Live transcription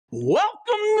Welcome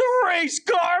to Race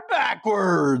Car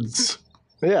Backwards.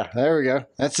 Yeah, there we go.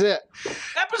 That's it.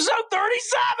 Episode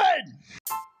 37.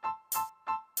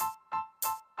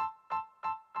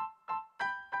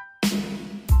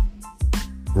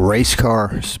 Race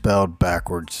car spelled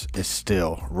backwards is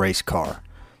still race car.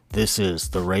 This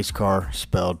is the Race Car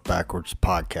Spelled Backwards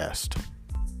podcast.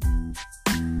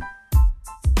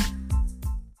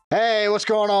 Hey, what's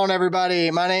going on,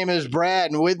 everybody? My name is Brad,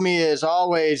 and with me, as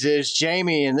always, is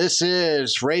Jamie, and this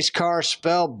is Race Car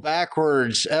Spelled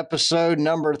Backwards, episode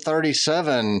number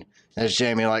 37, as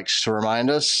Jamie likes to remind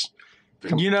us.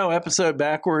 You know, episode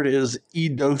backward is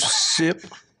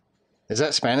idosip. Is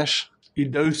that Spanish?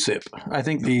 Idosip. I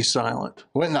think the E's silent.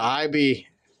 Wouldn't the I be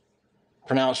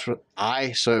pronounced with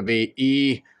I, so it'd be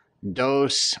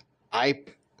E-dos-I?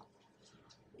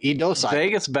 E-dos-I.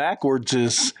 Vegas backwards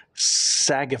is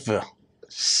Sagiva.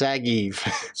 Sagiv.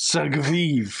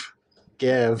 Sagiv.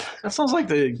 Give. That sounds like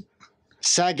the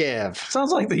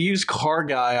used car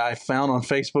guy I found on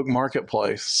Facebook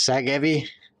Marketplace. Sagevi?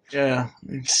 Yeah.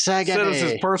 Sagevi. Said it was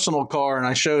his personal car, and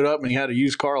I showed up, and he had a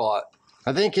used car lot.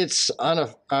 I think it's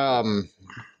Sagiv.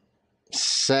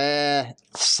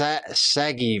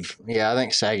 Yeah, I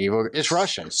think Sagiv. It's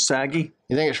Russian. Saggy?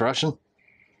 You think it's Russian?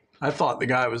 I thought the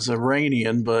guy was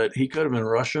Iranian, but he could have been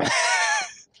Russian.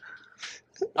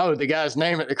 Oh, the guy's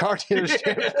name at the car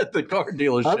dealership. At the car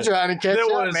dealership. I'm trying to catch It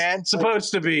up, was man.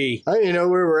 supposed to be I don't even know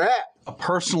where we're at. a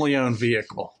personally owned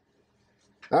vehicle.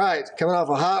 All right, coming off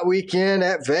a hot weekend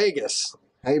at Vegas.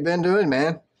 How you been doing,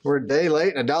 man? We're a day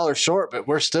late and $1 short, but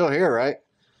we're still here, right?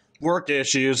 Work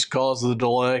issues caused the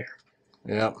delay.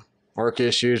 Yep. Work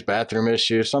issues, bathroom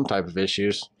issues, some type of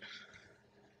issues.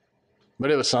 But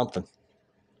it was something.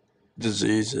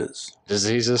 Diseases.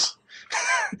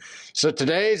 So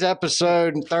today's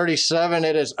episode 37,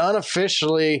 it is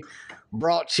unofficially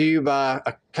brought to you by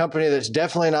a company that's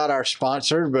definitely not our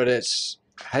sponsor, but it's,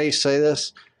 how do you say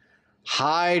this?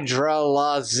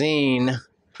 Hydralazine.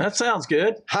 That sounds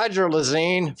good.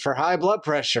 Hydralazine for high blood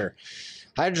pressure.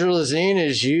 Hydralazine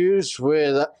is used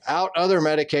without other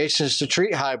medications to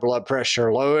treat high blood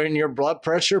pressure. Lowering your blood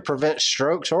pressure prevents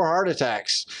strokes or heart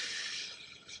attacks.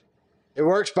 It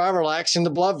works by relaxing the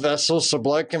blood vessels so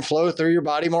blood can flow through your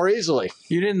body more easily.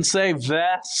 You didn't say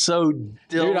vasodilator.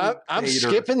 Dude, I'm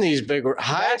skipping these big words.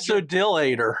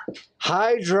 Vasodilator.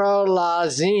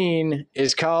 Hydralazine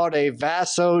is called a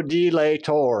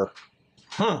vasodilator.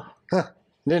 Huh.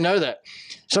 Didn't know that.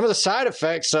 Some of the side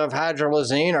effects of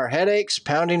hydralazine are headaches,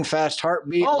 pounding fast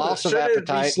heartbeat, loss of appetite. Should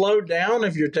it be slowed down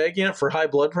if you're taking it for high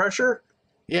blood pressure?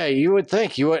 Yeah, you would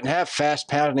think you wouldn't have fast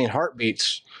pounding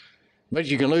heartbeats. But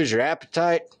you can lose your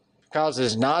appetite,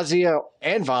 causes nausea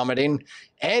and vomiting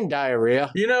and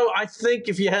diarrhea. You know, I think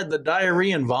if you had the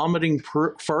diarrhea and vomiting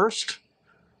first,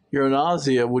 your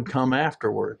nausea would come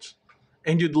afterwards.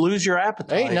 And you'd lose your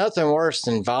appetite. Ain't nothing worse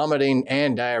than vomiting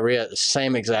and diarrhea at the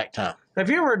same exact time. Have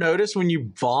you ever noticed when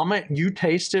you vomit, you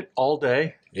taste it all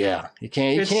day? Yeah, you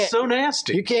can't. It's so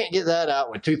nasty. You can't get that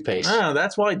out with toothpaste.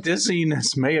 That's why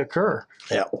dizziness may occur.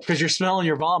 Yeah, because you're smelling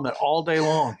your vomit all day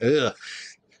long. Ugh.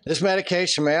 This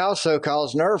medication may also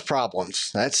cause nerve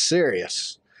problems. That's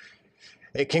serious.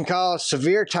 It can cause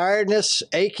severe tiredness,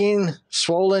 aching,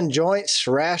 swollen joints,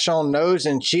 rash on nose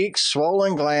and cheeks,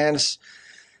 swollen glands,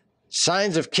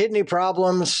 signs of kidney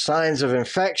problems, signs of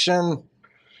infection,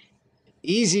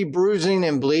 easy bruising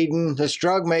and bleeding. This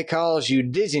drug may cause you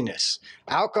dizziness.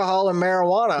 Alcohol and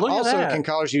marijuana also can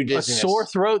cause you dizziness. A sore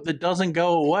throat that doesn't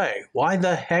go away. Why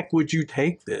the heck would you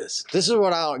take this? This is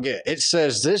what I don't get. It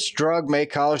says this drug may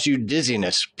cause you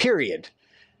dizziness, period.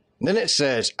 Then it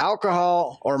says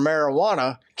alcohol or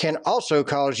marijuana can also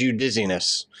cause you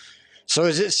dizziness. So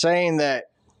is it saying that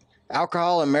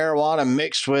alcohol and marijuana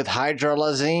mixed with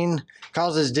hydralazine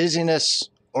causes dizziness?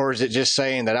 Or is it just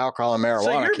saying that alcohol and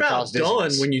marijuana can cause dizziness? So you're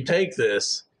about done when you take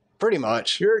this. Pretty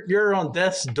much. You're on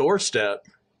death's doorstep.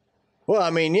 Well,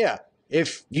 I mean, yeah.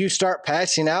 If you start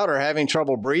passing out or having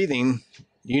trouble breathing,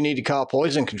 you need to call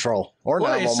poison control or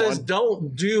 911. It says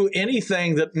don't do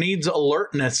anything that needs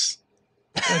alertness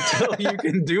until you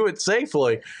can do it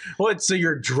safely. What, so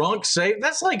you're drunk safe?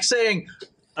 That's like saying,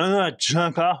 I'm not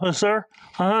drunk, officer.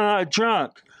 I'm not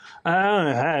drunk. I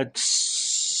only had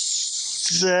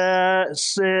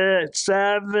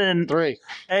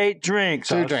 8 drinks.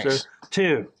 2 drinks.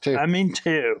 Two. I mean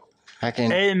 2.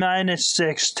 8 minus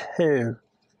 6, 2.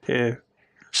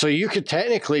 So you could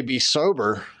technically be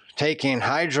sober, taking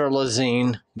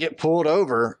hydralazine, get pulled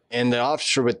over, and the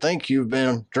officer would think you've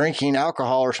been drinking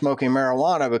alcohol or smoking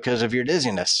marijuana because of your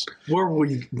dizziness. Where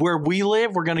we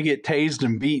live, we're going to get tased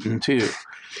and beaten too.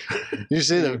 You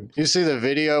see the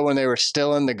video when they were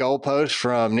still in the goalpost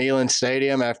from Neyland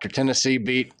Stadium after Tennessee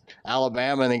beat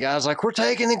Alabama, and the guy's like, "We're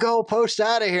taking the goalpost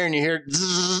out of here," and you hear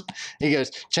zzz. He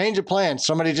goes, "Change of plans.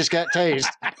 Somebody just got tased."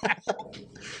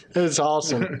 It's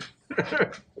awesome.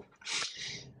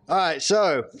 All right,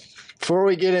 so before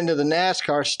we get into the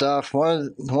NASCAR stuff,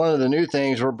 one of the new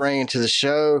things we're bringing to the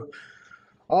show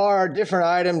are different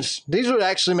items. These would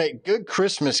actually make good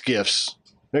Christmas gifts.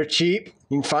 They're cheap.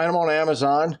 You can find them on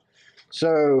Amazon.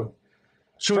 So,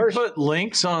 should we put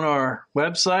links on our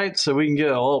website so we can get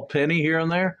a little penny here and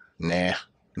there? Nah.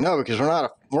 No, because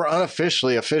we're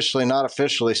unofficially, officially, not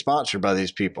officially sponsored by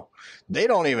these people. They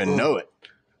don't even know it.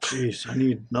 Jeez, I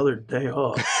need another day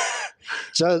off.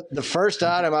 So the first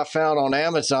item I found on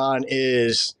Amazon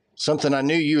is something I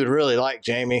knew you would really like,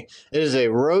 Jamie. It is a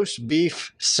roast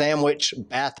beef sandwich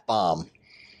bath bomb.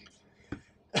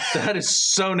 That is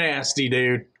so nasty,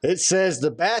 dude. It says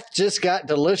the bath just got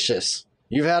delicious.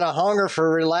 You've had a hunger for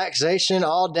relaxation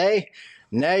all day.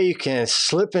 Now you can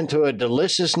slip into a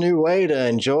delicious new way to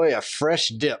enjoy a fresh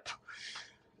dip.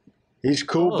 These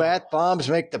cool bath bombs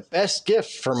make the best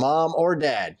gift for mom or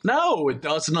dad. No, it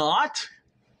does not.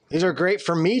 These are great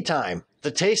for me time.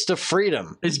 The taste of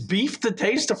freedom. Is beef the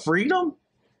taste of freedom?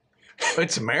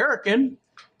 It's American.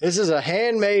 This is a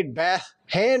handmade bath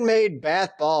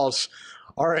balls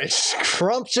are a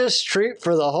scrumptious treat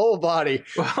for the whole body.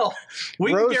 Well,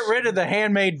 we can get rid of the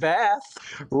handmade bath.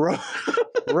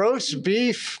 Roast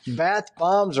beef bath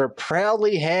bombs are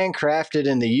proudly handcrafted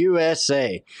in the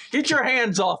USA. Get your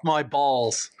hands off my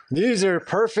balls. These are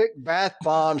perfect bath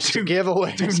bombs to give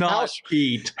away. Do not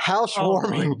eat.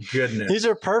 Housewarming. Oh my goodness. These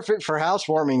are perfect for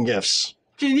housewarming gifts.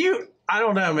 Can you? I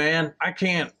don't know, man. I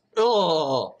can't.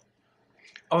 Oh,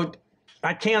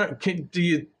 I can't. Do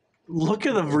you look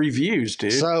at the reviews,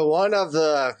 dude? So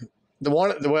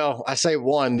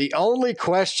the only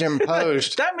question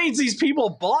posed. That means these people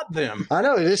bought them. I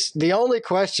know this. The only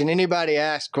question anybody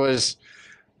asked was,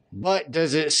 "But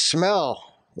does it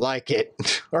smell like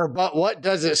it?" Or, "But what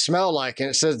does it smell like?" And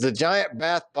it says the giant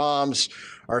bath bombs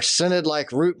are scented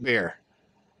like root beer.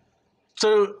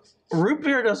 So root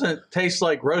beer doesn't taste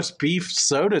like roast beef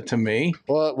soda to me.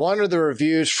 Well, one of the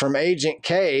reviews from Agent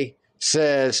K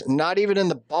says, "Not even in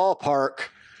the ballpark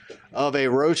of a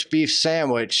roast beef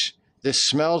sandwich. This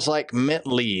smells like mint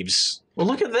leaves." Well,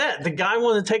 look at that. The guy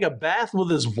wanted to take a bath with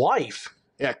his wife.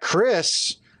 Yeah,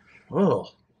 Chris gave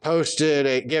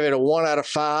it a 1 out of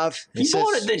 5. He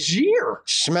bought it this year.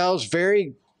 Smells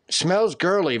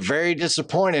girly, very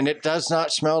disappointing. It does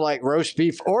not smell like roast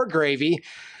beef or gravy.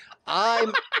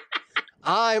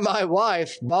 My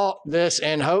wife bought this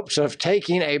in hopes of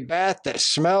taking a bath that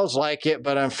smells like it,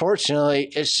 but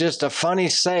unfortunately, it's just a funny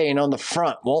saying on the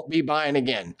front. Won't be buying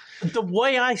again. The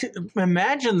way I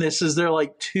imagine this is they're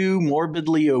like two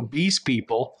morbidly obese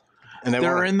people, and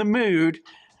they're in the mood,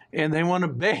 and they want to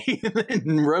bathe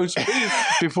in roast beef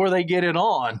before they get it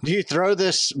on. Do you throw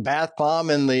this bath bomb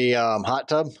in the hot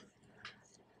tub?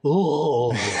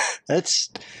 Oh,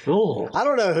 I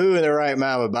don't know who in their right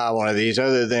mind would buy one of these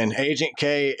other than Agent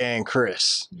K and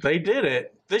Chris. They did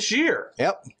it this year.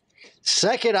 Yep.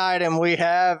 Second item we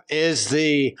have is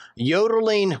the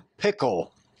yodeling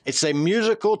pickle. It's a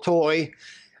musical toy.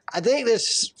 I think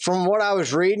this, from what I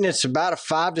was reading, it's about a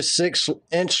 5 to 6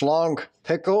 inch long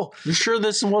pickle. You sure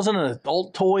this wasn't an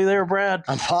adult toy there, Brad?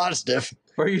 I'm positive.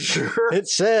 Are you sure? It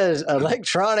says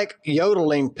electronic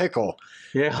yodeling pickle.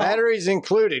 Yeah. Batteries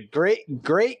included.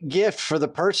 Great gift for the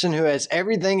person who has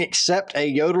everything except a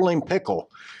yodeling pickle.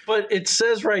 But it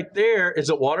says right there, is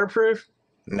it waterproof?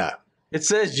 No. It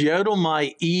says yodel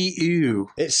my EU.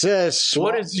 It says...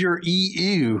 What is your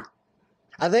EU?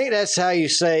 I think that's how you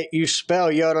spell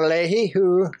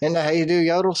yodelehi-hoo. Isn't that how you do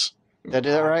yodels? Did I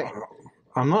do that right?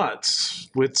 I'm not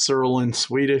Switzerland,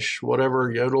 Swedish,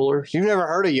 whatever yodelers. You've never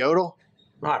heard of yodel?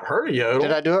 I've heard of yodel.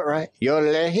 Did I do it right?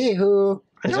 Yodelehi-hoo.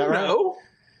 I don't know.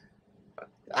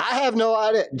 I have no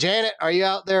idea. Janet, are you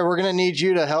out there? We're going to need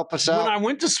you to help us out. When I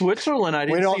went to Switzerland, I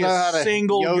didn't see a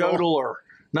single yodeler.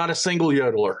 Not a single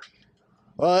yodeler.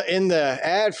 Well, in the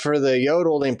ad for the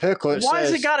yodeling pickle, it says... Why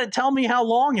has it got to tell me how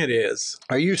long it is?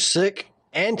 Are you sick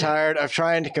and tired of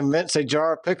trying to convince a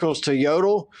jar of pickles to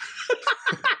yodel?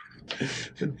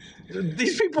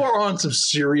 These people are on some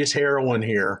serious heroin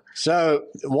here. So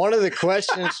one of the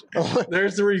questions...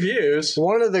 There's the reviews.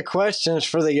 One of the questions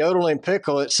for the yodeling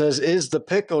pickle, it says, is the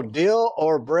pickle dill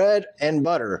or bread and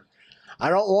butter? I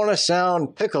don't want to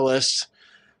sound picklist,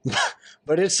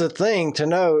 but it's a thing to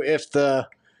know if the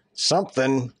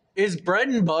something... Is bread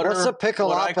and butter what's a pickle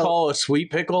what I call a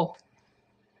sweet pickle?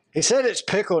 He said it's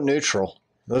pickle neutral.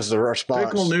 Those are the response.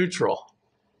 Pickle neutral.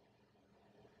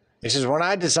 He says, when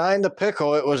I designed the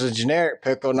pickle, it was a generic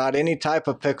pickle, not any type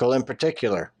of pickle in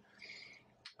particular.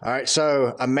 All right,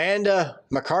 so Amanda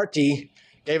McCarthy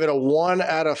gave it a 1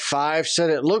 out of 5, said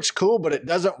it looks cool, but it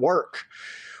doesn't work.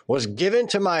 Was given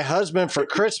to my husband for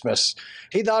Christmas.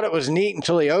 He thought it was neat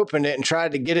until he opened it and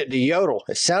tried to get it to yodel.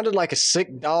 It sounded like a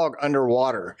sick dog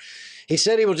underwater. He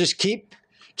said he will just keep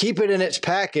it in its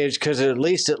package because at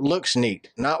least it looks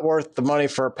neat. Not worth the money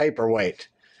for a paperweight.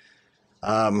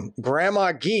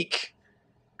 Grandma Geek,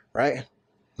 right?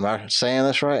 Am I saying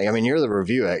this right? I mean, you're the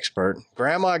review expert.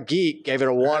 Grandma Geek gave it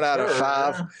a 1 out of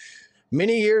 5.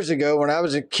 Many years ago, when I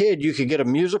was a kid, you could get a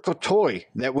musical toy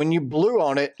that when you blew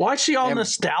on it... Why is she all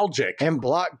nostalgic? And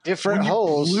blocked different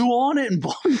holes. Blew on it and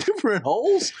blocked different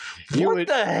holes? What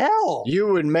the hell? You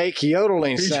would make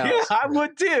yodeling sounds. Yeah, I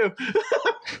would too.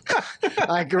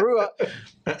 I grew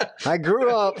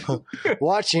up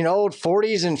watching old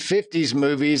 40s and 50s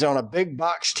movies on a big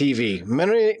box TV.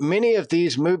 Many of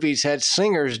these movies had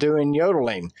singers doing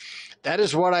yodeling. That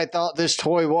is what I thought this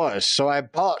toy was. So I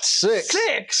bought 6.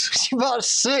 6? She bought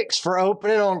 6 for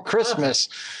opening on Christmas.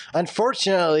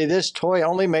 Unfortunately, this toy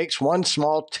only makes one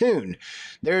small tune.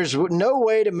 There's no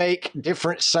way to make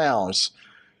different sounds.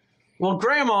 Well,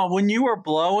 Grandma, when you were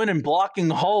blowing and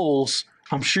blocking holes,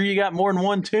 I'm sure you got more than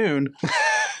one tune.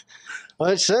 Well,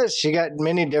 it says she got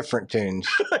many different tunes.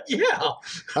 Yeah. All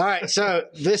right, so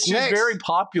she's very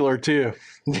popular too.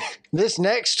 This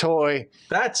next toy,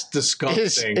 that's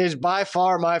disgusting, is by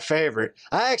far my favorite.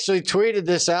 I actually tweeted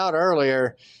this out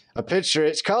earlier, a picture.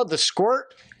 It's called the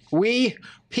Squirt Wee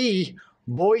Pee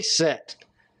Boy Set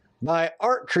by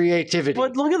Art Creativity.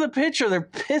 But look at the picture. They're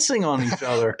pissing on each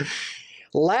other.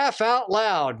 Laugh out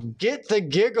loud. Get the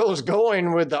giggles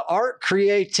going with the Art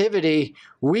Creativity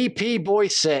Wee Pee Boy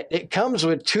Set. It comes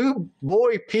with 2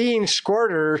 boy peeing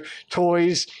squirter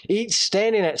toys, each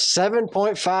standing at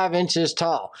 7.5 inches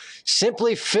tall.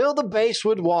 Simply fill the base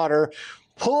with water,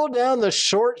 pull down the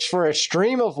shorts for a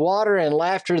stream of water and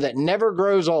laughter that never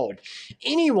grows old.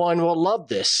 Anyone will love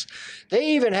this.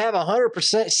 They even have a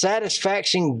 100%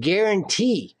 satisfaction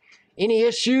guarantee. Any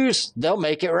issues, they'll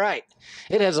make it right.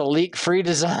 It has a leak-free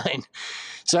design.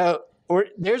 So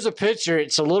there's a picture.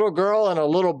 It's a little girl and a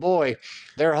little boy.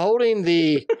 They're holding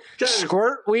the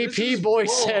Squirt Wee Pee Boy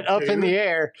Set up in the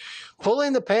air,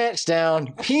 pulling the pants down,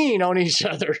 peeing on each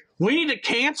other. We need to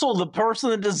cancel the person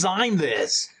that designed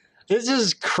this. This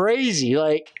is crazy.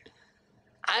 Like,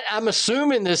 I'm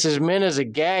assuming this is meant as a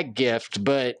gag gift,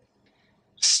 but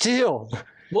still.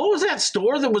 What was that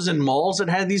store that was in malls that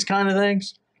had these kind of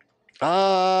things?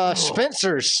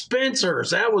 Spencer's.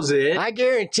 Spencer's, that was it. I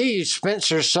guarantee you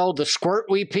Spencer's sold the Squirt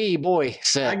Wee Pee Boy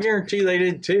set. I guarantee they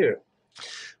did too.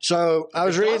 So I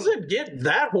was reading. Doesn't get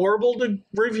that horrible to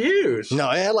reviews.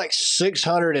 No, it had like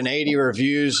 680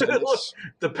 reviews. Look,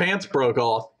 the pants broke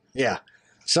off. Yeah.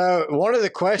 So one of the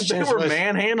questions they were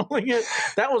manhandling it.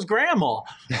 That was Grandma.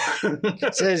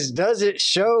 It says, does it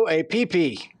show a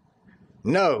pee-pee?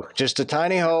 No, just a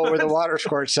tiny hole where the water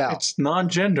squirts out. It's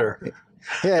non-gender.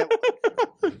 Yeah.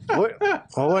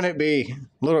 Wouldn't it be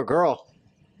little girl?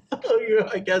 Oh, yeah,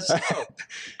 I guess so.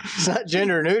 It's not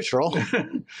gender neutral.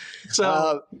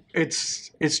 So it's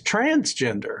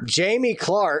transgender. Jamie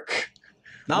Clark.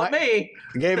 Not me.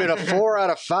 Gave it a 4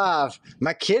 out of 5.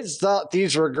 My kids thought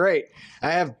these were great. I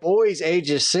have boys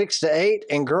ages 6 to 8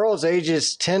 and girls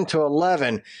ages 10 to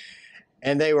 11.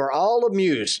 And they were all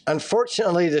amused.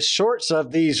 Unfortunately, the shorts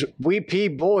of these Wee Pee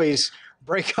boys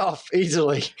break off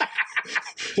easily.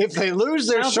 If they lose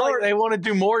their shorts, like they want to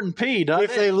do more than pee, doesn't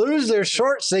if they lose their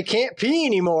shorts, they can't pee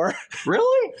anymore.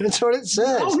 Really? That's what it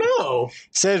says. Oh, no.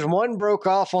 It says one broke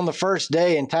off on the first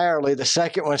day entirely. The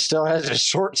second one still has his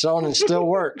shorts on and still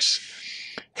works.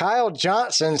 Kyle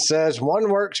Johnson says one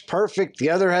works perfect, the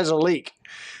other has a leak.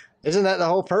 Isn't that the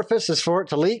whole purpose, is for it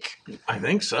to leak? I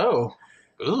think so.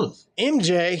 Ugh.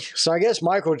 MJ, so I guess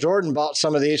Michael Jordan bought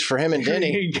some of these for him and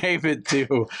Denny. He gave it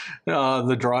to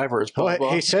the drivers.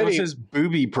 Bubba. He said it was his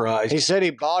booby prize. He said he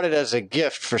bought it as a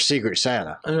gift for Secret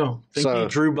Santa. Oh, think he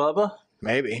drew Bubba?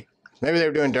 Maybe they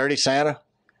were doing Dirty Santa.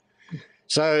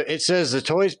 So it says the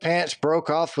toy's pants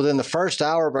broke off within the first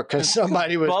hour because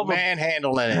somebody was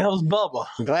manhandling it. That was Bubba.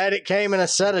 I'm glad it came in a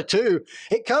set of 2.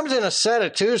 It comes in a set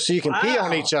of 2 so you can pee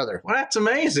on each other. Well, that's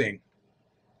amazing.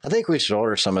 I think we should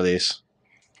order some of these.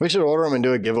 We should order them and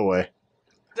do a giveaway.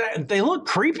 They look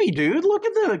creepy, dude. Look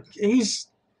at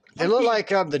They look like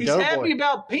the Doughboy. He's happy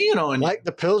about peeing on you. Like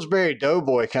the Pillsbury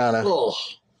Doughboy kind of. Ugh.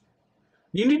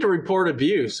 You need to report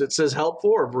abuse. It says help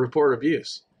for report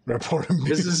abuse. Report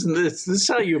abuse. This is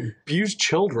how you abuse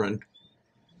children.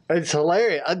 It's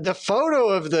hilarious. The photo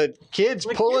of the kids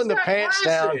pulling the pants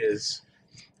down.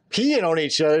 peeing on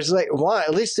each other. It's like, why?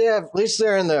 At least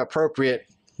they're in the appropriate.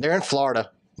 They're in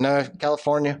Florida, no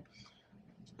California.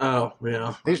 Oh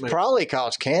yeah, These probably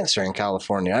cause cancer in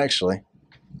California, actually.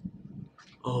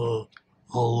 A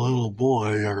little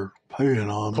boy are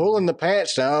peeing on Pulling the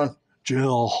pants down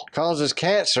Jill. causes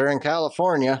cancer in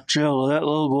California. Jill, that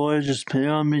little boy just pee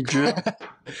on me, Jill.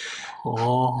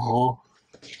 Oh.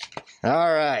 All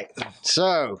right,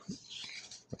 so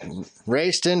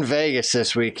raced in Vegas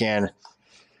this weekend.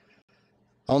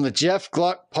 On the Jeff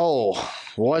Gluck poll,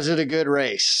 was it a good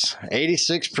race?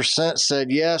 86%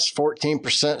 said yes,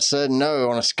 14% said no.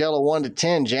 On a scale of 1 to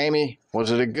 10, Jamie,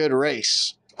 was it a good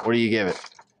race? What do you give it?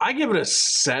 I give it a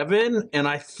 7, and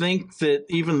I think that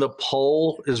even the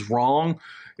poll is wrong.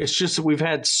 It's just that we've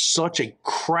had such a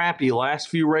crappy last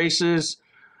few races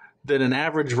that an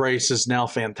average race is now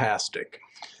fantastic.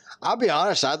 I'll be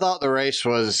honest, I thought the race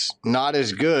was not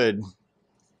as good,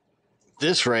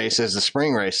 this race, as the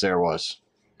spring race there was.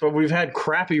 But we've had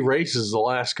crappy races the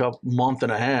last month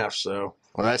and a half, so.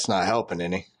 Well, that's not helping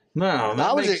any. No,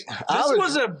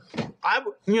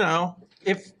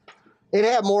 if it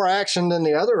had more action than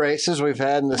the other races we've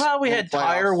had in this. Well, we had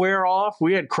tire wear off,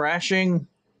 we had crashing,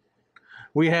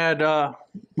 we had the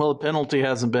penalty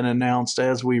hasn't been announced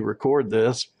as we record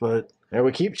this, but yeah,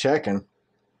 we keep checking,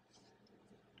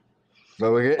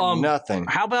 but we're getting nothing.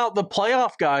 How about the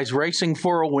playoff guys racing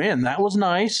for a win? That was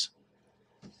nice.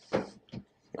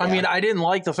 I mean, I didn't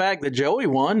like the fact that Joey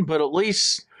won, but at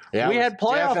least we had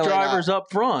playoff drivers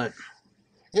up front.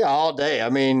 Yeah, all day. I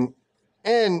mean,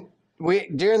 and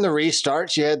during the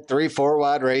restarts, you had 3-4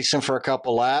 wide racing for a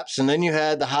couple laps, and then you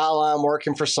had the high line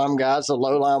working for some guys, the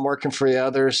low line working for the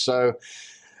others. So,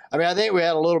 I mean, I think we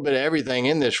had a little bit of everything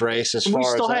in this race as far as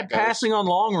we still had passing on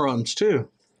long runs too.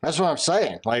 That's what I'm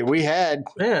saying. Like we had.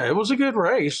 Yeah, it was a good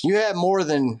race. You had more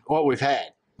than what we've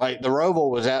had. Like the Roval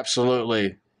was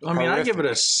absolutely. I mean, I give it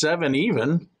a 7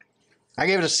 even. I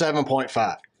gave it a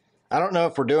 7.5. I don't know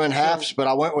if we're doing halves, but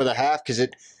I went with a half because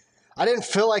I didn't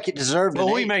feel like it deserved an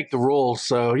 8. We make the rules,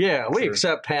 so yeah, we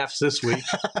accept halves this week.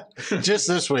 Just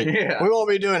this week. Yeah. We won't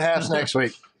be doing halves next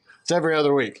week. It's every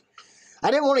other week.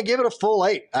 I didn't want to give it a full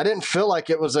 8. I didn't feel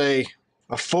like it was a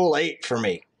full 8 for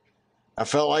me. I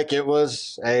felt like it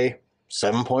was a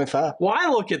 7.5. Well, I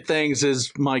look at things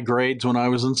as my grades when I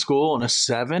was in school, and a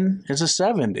 7 is a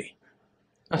 70.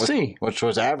 Which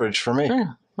was average for me.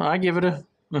 Yeah, I give it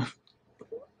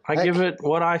give it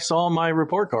what I saw on my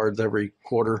report cards every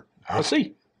quarter. A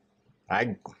C.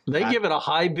 They give it a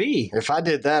high B. If I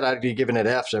did that, I'd be giving it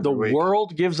Fs every week. The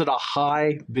world gives it a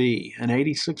high B, an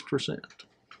 86%.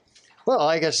 Well,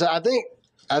 like I said,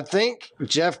 I think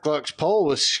Jeff Gluck's poll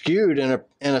was skewed in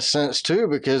a sense too,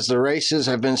 because the races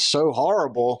have been so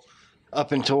horrible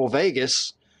up until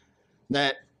Vegas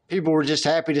that people were just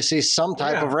happy to see some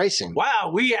type of racing.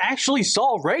 Wow, we actually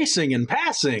saw racing and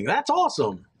passing. That's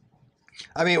awesome.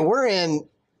 I mean,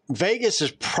 Vegas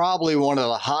is probably one of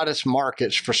the hottest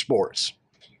markets for sports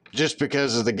just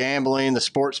because of the gambling, the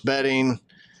sports betting.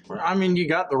 I mean, you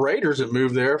got the Raiders that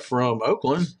moved there from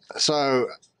Oakland. So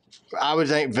I would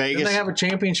think Vegas. Didn't they have a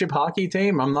championship hockey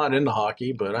team? I'm not into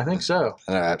hockey, but I think so.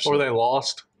 No, absolutely. Or they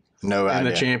lost in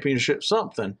the championship,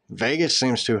 something. Vegas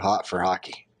seems too hot for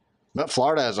hockey. But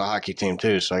Florida has a hockey team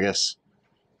too, so I guess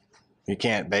you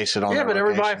can't base it on but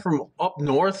everybody from up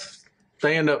north,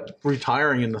 they end up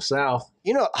retiring in the South.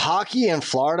 You know, hockey in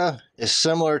Florida is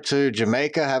similar to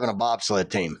Jamaica having a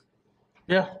bobsled team.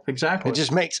 Yeah, exactly. It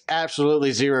just makes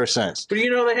absolutely zero sense. But you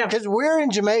know they have... Because where in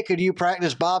Jamaica do you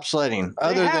practice bobsledding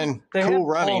other than Cool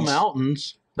Runnings? All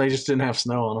mountains. They just didn't have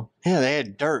snow on them. Yeah, they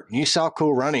had dirt. You saw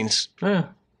Cool Runnings. Yeah.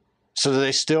 So do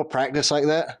they still practice like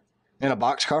that in a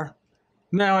boxcar?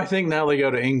 No, I think now they go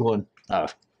to England. Oh.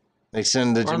 They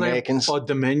send the Jamaicans? A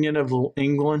Dominion of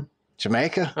England?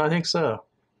 Jamaica? I think so.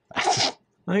 I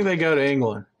think they go to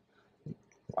England.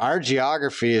 Our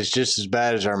geography is just as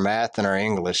bad as our math and our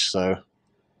English, so,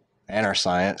 and our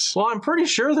science. Well, I'm pretty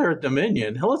sure they're a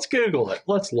Dominion. Let's Google it.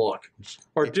 Let's look.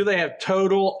 Or do they have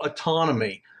total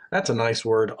autonomy? That's a nice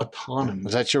word, autonomy.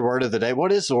 Is that your word of the day?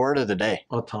 What is the word of the day?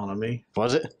 Autonomy.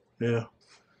 Was it? Yeah.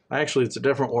 Actually, it's a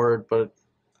different word, but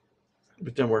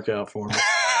it didn't work out for me.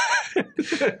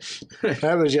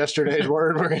 That was yesterday's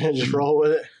word. We're going to just roll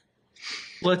with it.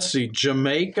 Let's see.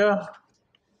 Jamaica.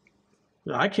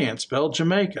 I can't spell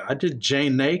Jamaica. I did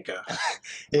Jamaica.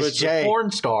 It's a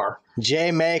porn star.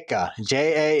 Jamaica.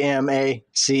 Jamaca.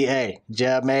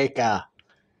 Jamaica.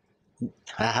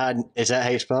 Is that how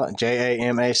you spell it?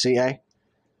 Jamaca?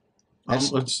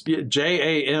 It's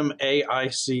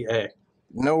Jamaica.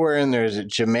 Nowhere in there is it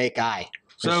Jamaica.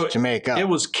 So Jamaica. It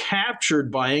was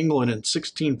captured by England in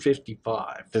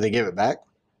 1655. Did they give it back?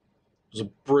 It was a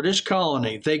British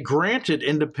colony. They granted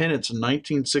independence in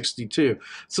 1962.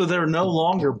 So they're no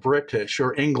longer British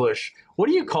or English. What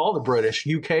do you call the British?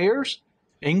 UKers?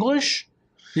 English?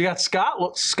 You got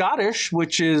Scottish,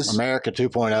 which is America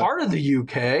 2.0. part of the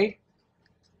UK.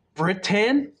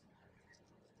 Britain?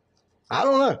 I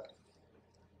don't know.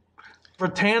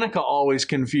 Britannica always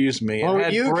confused me. Well,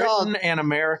 It had Britain and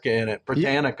America in it.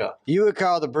 Britannica. You would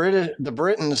call the Britons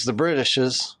the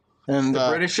Britishes. And The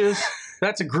Britishes?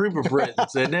 That's a group of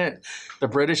Britons, isn't it? The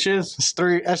Britishes? it's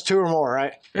three. That's two or more,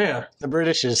 right? Yeah, The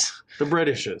Britishes. the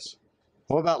Britishes.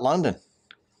 What about London?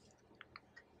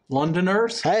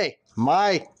 Londoners? Hey,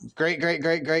 my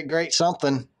great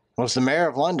something was the mayor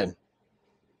of London.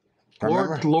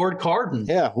 Remember? Lord Carden.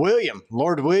 Yeah,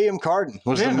 Lord William Carden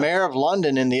was the mayor of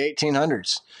London in the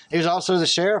 1800s. He was also the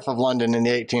sheriff of London in the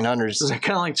 1800s. Is that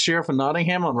kind of like the Sheriff of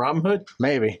Nottingham on Robin Hood?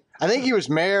 Maybe. I think he was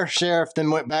mayor, sheriff,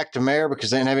 then went back to mayor because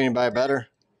they didn't have anybody better.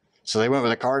 So they went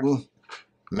with a Carden.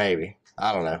 Maybe.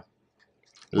 I don't know.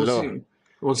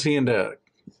 Was he into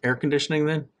air conditioning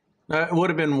then? What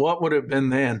would have been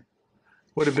then?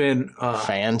 Would have been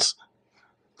Fans.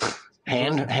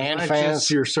 Hand not fans.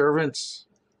 just your servants.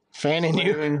 Fanning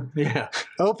you. Yeah.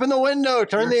 Open the window.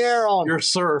 Turn the air on. Your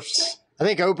serfs. I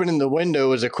think opening the window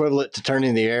was equivalent to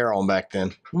turning the air on back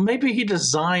then. Well, maybe he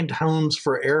designed homes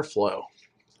for airflow.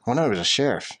 Well, no, he was a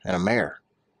sheriff and a mayor.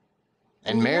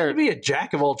 And He mayor, had to be a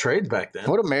jack of all trades back then.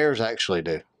 what do mayors actually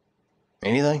do?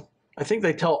 Anything? I think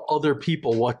they tell other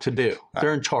people what to do.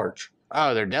 They're in charge.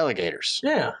 Oh, they're delegators.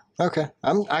 Yeah. Okay,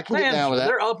 I can get down with that.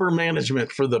 They're upper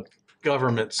management for the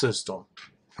government system.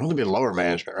 It would be lower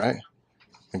management, right?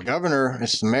 The governor,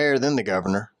 it's the mayor, then the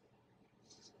governor.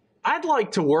 I'd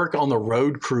like to work on the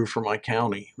road crew for my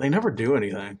county. They never do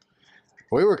anything.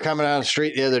 We were coming down the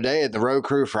street the other day at the road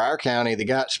crew for our county. The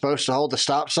guy supposed to hold the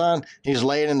stop sign, he's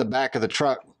laying in the back of the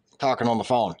truck talking on the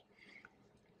phone.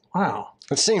 Wow.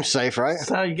 It seems safe, right? That's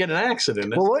how you get an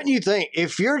accident. Well, wouldn't you think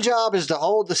if your job is to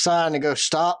hold the sign to go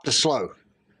stop to slow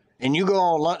and you go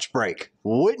on lunch break,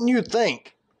 wouldn't you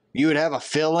think you would have a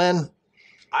fill-in?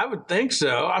 I would think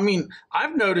so. I mean,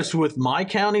 I've noticed with my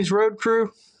county's road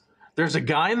crew, there's a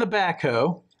guy in the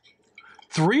backhoe,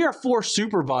 3 or 4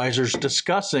 supervisors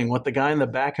discussing what the guy in the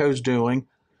backhoe's doing.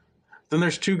 Then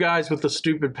there's 2 guys with the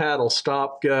stupid paddle,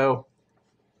 stop, go.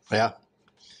 Yeah.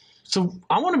 So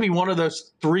I want to be one of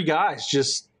those 3 guys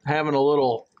just having a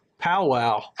little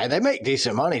powwow. Hey, they make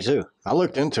decent money too. I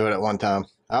looked into it at one time.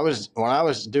 When I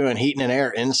was doing heating and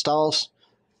air installs,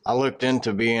 I looked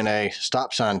into being a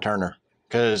stop sign turner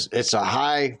because it's a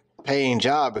high paying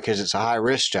job because it's a high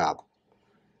risk job.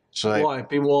 So Why?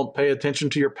 People won't pay attention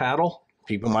to your paddle?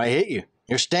 people might hit you.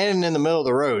 You're standing in the middle of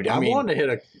the road. I wanted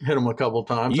to hit them a couple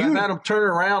times. You- I've had them turn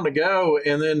around to go,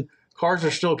 and then cars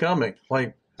are still coming.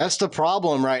 Like, That's the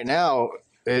problem right now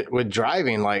with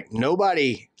driving. Like,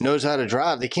 nobody knows how to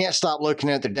drive. They can't stop looking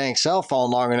at their dang cell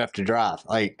phone long enough to drive.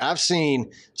 Like, I've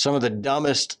seen some of the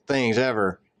dumbest things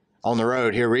ever on the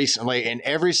road here recently, and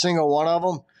every single one of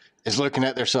them is looking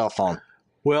at their cell phone.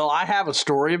 well, I have a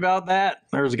story about that.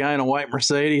 There was a guy in a white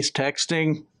Mercedes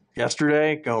texting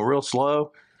yesterday, going real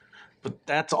slow. But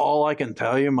that's all I can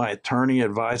tell you. My attorney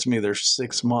advised me there's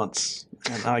 6 months,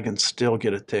 and I can still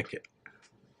get a ticket.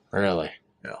 Really?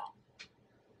 Yeah.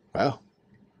 Well,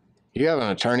 you have an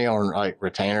attorney on, like,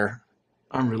 retainer?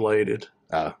 I'm related.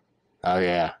 Oh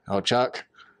yeah. Oh, Chuck?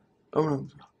 Oh,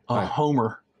 Right.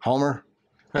 Homer. Homer?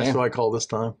 That's Yeah. what I call this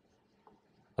time.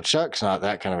 Well, Chuck's not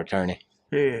that kind of attorney.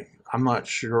 Hey, I'm not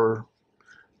sure.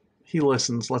 He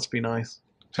listens. Let's be nice.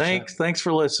 Thanks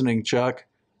for listening, Chuck.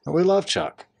 We love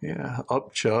Chuck. Yeah,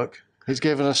 up, Chuck. He's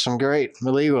given us some great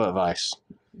legal advice.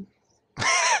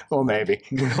 Well, maybe.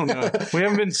 We don't know. We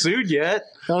haven't been sued yet.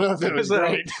 I don't know if it was So,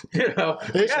 great. you know,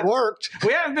 It's worked.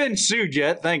 we haven't been sued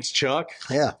yet. Thanks, Chuck.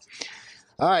 Yeah.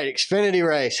 All right, Xfinity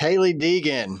race. Haley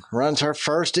Deegan runs her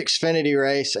first Xfinity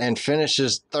race and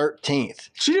finishes 13th.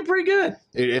 She did pretty good.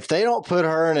 Dude, if they don't put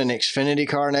her in an Xfinity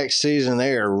car next season,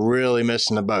 they are really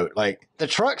missing the boat. Like, the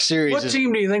Truck Series What is...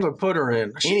 team do you think would put her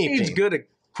in? She Any needs team. good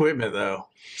equipment, though.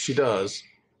 She does.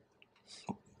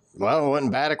 Well, it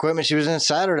wasn't bad equipment she was in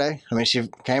Saturday. I mean, she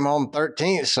came home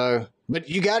 13th, so... But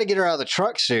you got to get her out of the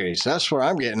Truck Series. That's where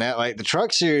I'm getting at. Like, the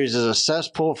Truck Series is a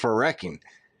cesspool for wrecking.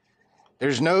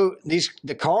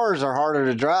 The cars are harder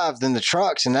to drive than the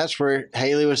trucks, and that's where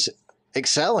Haley was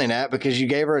excelling at because you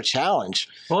gave her a challenge.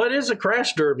 Well, it is a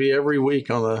crash derby every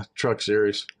week on the Truck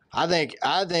Series. I think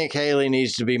Haley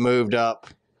needs to be moved up.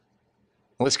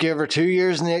 Let's give her 2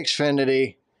 years in the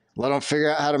Xfinity. Let them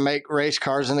figure out how to make race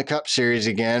cars in the Cup Series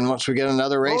again once we get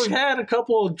another race. Well, we've had a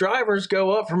couple of drivers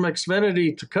go up from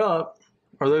Xfinity to Cup.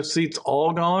 Are those seats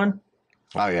all gone?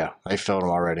 Oh, yeah. They filled them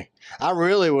already. I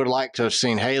really would like to have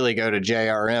seen Haley go to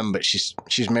JRM, but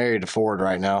she's married to Ford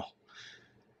right now.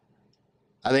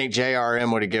 I think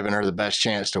JRM would have given her the best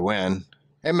chance to win.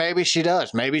 And maybe she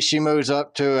does. Maybe she moves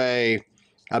up to a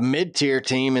mid-tier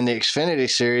team in the Xfinity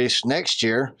Series next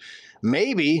year.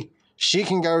 Maybe she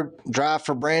can go drive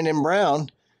for Brandon Brown,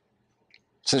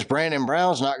 since Brandon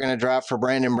Brown's not going to drive for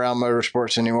Brandon Brown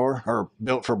Motorsports anymore, or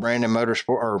built for Brandon Motorsport,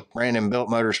 or Brandon Built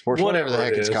Motorsports, whatever the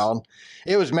heck it's called.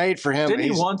 It was made for him. Didn't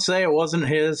he once say it wasn't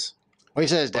his? Well, he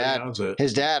said his dad owns it.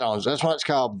 That's why it's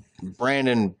called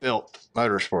Brandon Built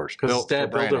Motorsports. Because his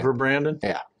dad built it for Brandon?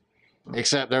 Yeah.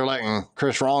 Except they're letting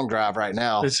Chris Wrong drive right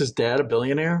now. Is his dad a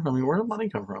billionaire? I mean, where did the money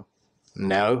come from?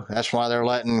 No, that's why they're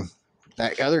letting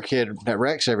that other kid that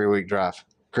wrecks every week drive,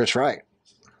 Chris Wright.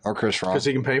 Or Chris Wrong. Because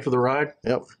he can pay for the ride?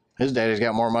 Yep. His daddy's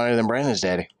got more money than Brandon's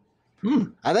daddy.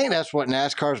 I think that's what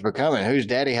NASCAR's becoming. Whose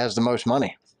daddy has the most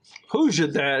money? Who's your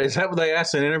daddy? Is that what they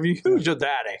asked in an interview? Who's your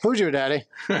daddy? Who's your daddy?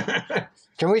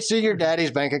 Can we see your daddy's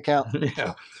bank account?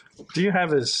 Yeah. Do you have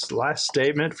his last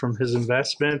statement from his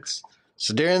investments?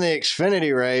 So during the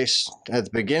Xfinity race, at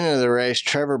the beginning of the race,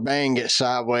 Trevor Bayne gets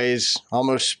sideways,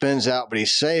 almost spins out, but he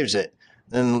saves it.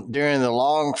 Then during the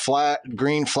long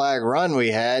green flag run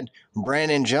we had,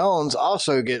 Brandon Jones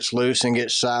also gets loose and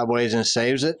gets sideways and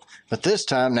saves it. But this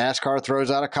time, NASCAR throws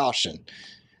out a caution.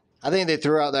 I think they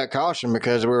threw out that caution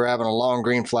because we were having a long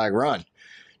green flag run.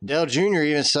 Dale Jr.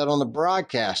 even said on the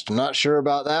broadcast, I'm not sure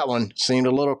about that one. Seemed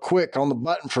a little quick on the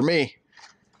button for me.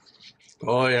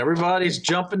 Boy, everybody's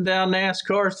jumping down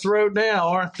NASCAR's throat now,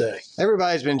 aren't they?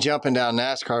 Everybody's been jumping down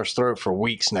NASCAR's throat for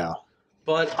weeks now.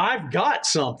 But I've got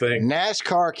something.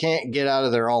 NASCAR can't get out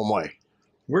of their own way.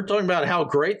 We're talking about how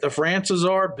great the Frances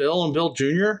are, Bill and Bill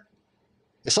Jr.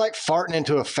 It's like farting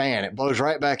into a fan. It blows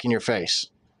right back in your face.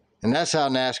 And that's how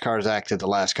NASCAR's acted the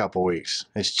last couple of weeks.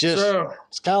 It's just,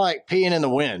 it's kind of like peeing in the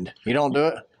wind. You don't do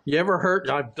it? You ever heard?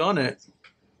 I've done it.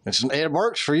 It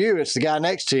works for you. It's the guy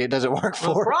next to you it doesn't work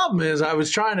for. The problem is I was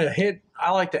trying to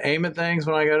I like to aim at things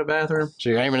when I go to the bathroom. So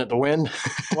you're aiming at the wind?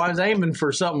 Well, I was aiming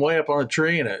for something way up on a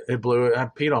tree and it blew it. I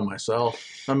peed on myself,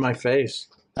 on my face.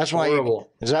 That's why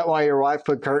is that why your wife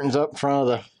put curtains up in front of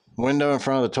the window in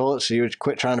front of the toilet so you would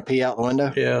quit trying to pee out the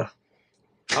window? Yeah.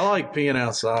 I like peeing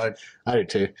outside. I do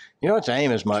too. You don't have to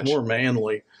aim as much. It's more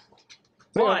manly.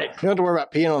 You don't have to worry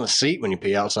about peeing on the seat when you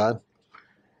pee outside.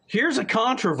 Here's a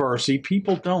controversy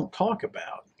people don't talk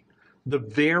about. The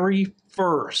very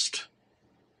first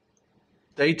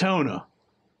Daytona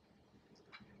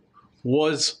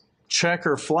was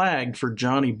checker flagged for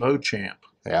Johnny Beauchamp.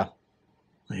 Yeah.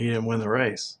 He didn't win the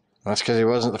race. That's because he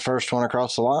wasn't the first one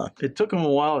across the line. It took him a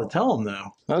while to tell him,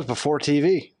 though. That was before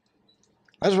TV.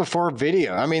 That was before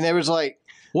video. I mean, there was like...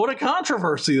 What a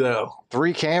controversy, though.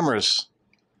 3 cameras.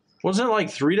 Wasn't it like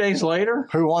 3 days later?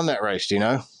 Who won that race, do you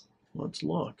know? Let's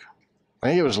look. I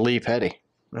think it was Lee Petty.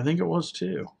 I think it was,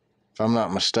 too. If I'm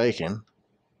not mistaken.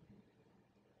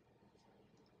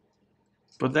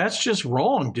 But that's just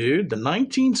wrong, dude. The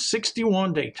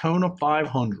 1961 Daytona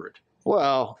 500.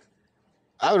 Well,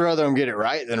 I would rather them get it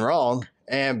right than wrong.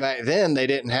 And back then, they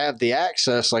didn't have the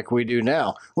access like we do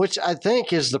now, which I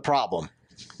think is the problem.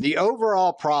 The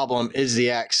overall problem is the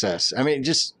access. I mean,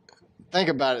 just think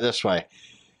about it this way.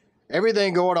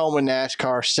 Everything going on with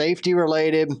NASCAR, safety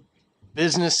related,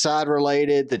 business side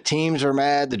related, the teams are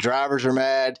mad, the drivers are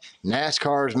mad,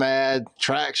 NASCAR's mad,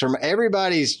 tracks are mad.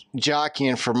 Everybody's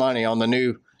jockeying for money on the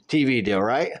new TV deal,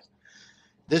 right?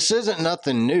 This isn't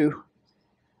nothing new.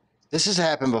 This has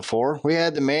happened before. We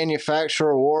had the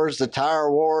manufacturer wars, the tire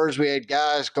wars. We had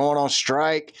guys going on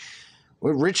strike.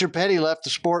 Richard Petty left the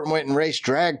sport and went and raced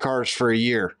drag cars for a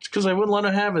year. It's because they wouldn't let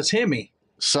him have his Hemi.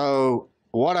 So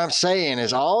what I'm saying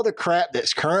is all the crap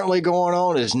that's currently going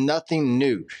on is nothing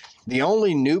new. The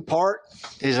only new part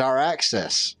is our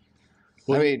access.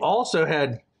 Well, I mean, also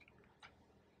had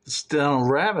down a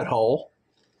rabbit hole.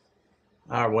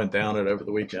 I went down it over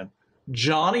the weekend.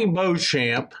 Johnny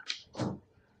Beauchamp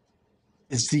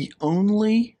is the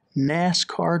only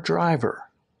NASCAR driver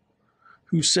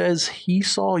who says he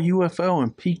saw a UFO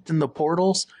and peeked in the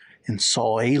portals and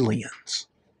saw aliens.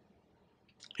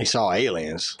 He saw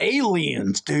aliens?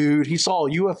 Aliens, dude. He saw a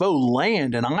UFO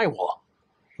land in Iowa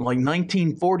in like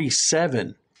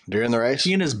 1947. During the race?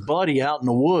 He and his buddy out in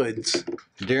the woods.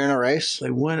 During a race? They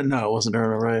went. No, it wasn't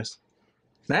during a race.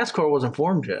 NASCAR wasn't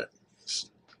formed yet.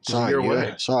 Saw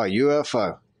a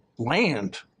UFO.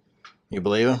 Land. You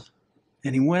believe him?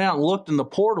 And he went out and looked in the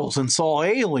portals and saw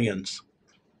aliens.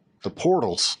 The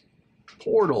portals.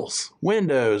 Portals.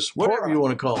 Windows. Whatever you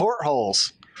want to call it.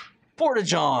 Portholes.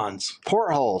 Porta-johns.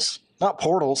 Portholes. Not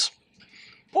portals.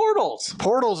 Portals.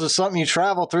 Portals is something you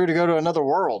travel through to go to another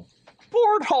world.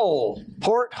 Porthole.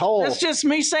 Porthole. That's just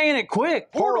me saying it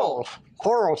quick. Portal.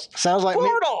 Portal. Sounds like me.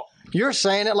 Portal. You're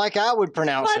saying it like I would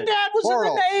pronounce My it. dad was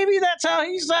Portal. in the Navy. That's how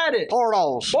he said it.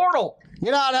 Portals. Portal.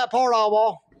 Get out of that portal,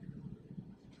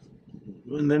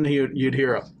 boy. And then you'd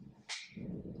hear him.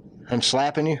 I'm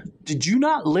slapping you. Did you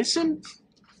not listen?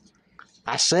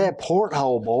 I said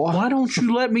porthole, boy. Why don't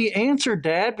you let me answer,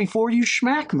 Dad, before you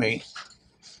smack me?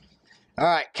 All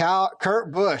right,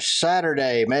 Kurt Busch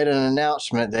Saturday made an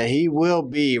announcement that he will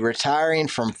be retiring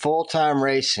from full-time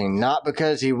racing, not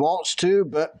because he wants to,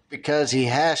 but because he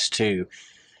has to.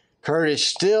 Kurt is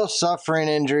still suffering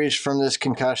injuries from this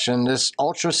concussion, this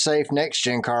ultra-safe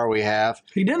next-gen car we have.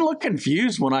 He didn't look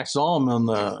confused when I saw him in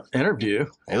the interview.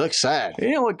 He looks sad. He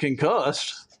didn't look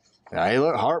concussed. Yeah, he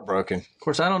looked heartbroken. Of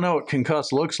course, I don't know what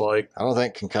concussed looks like. I don't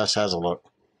think concussed has a look.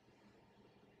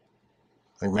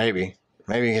 Like maybe.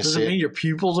 Maybe you can Does see it mean your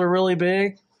pupils are really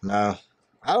big? No.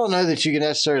 I don't know that you can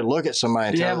necessarily look at somebody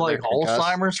and Do you tell have that like they're concussed.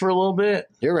 Alzheimer's for a little bit?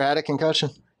 You ever had a concussion?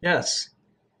 Yes.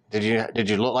 Did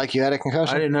you look like you had a I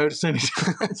concussion? didn't notice any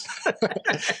difference.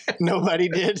 Nobody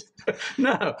did.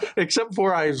 No, except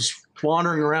for I was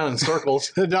wandering around in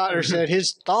circles. The doctor said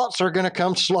his thoughts are going to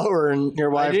come slower, and your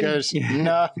wife didn't- goes,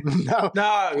 no,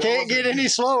 No, can't get any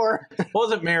slower.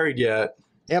 Wasn't married yet.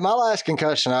 Yeah, my last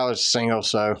concussion, I was single,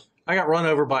 so. I got run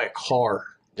over by a car.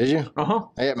 Did you? Uh-huh.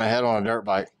 I hit my head on a dirt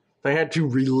bike. They had to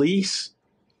release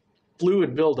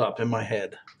fluid buildup in my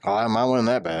head. Oh, mine wasn't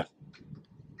that bad.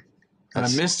 And I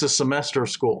missed a semester of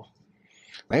school.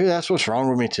 Maybe that's what's wrong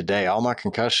with me today. All my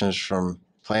concussions from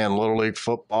playing Little League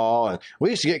football. And we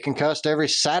used to get concussed every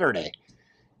Saturday.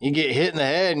 You get hit in the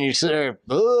head and you sit there,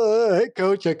 oh, hey,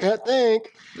 coach, I can't think.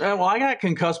 Well, I got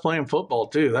concussed playing football,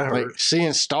 too. That hurt. Like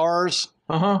seeing stars.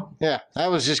 Uh-huh. Yeah, that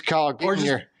was just called Or getting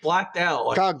just blacked out.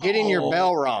 Like, your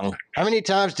bell rung. How many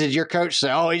times did your coach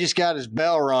say, oh, he just got his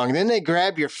bell rung? Then they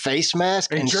grab your face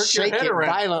mask and jerk your shake head it around.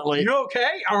 violently. You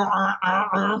okay?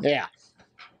 Yeah.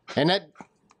 And that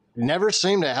never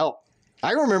seemed to help.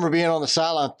 I remember being on the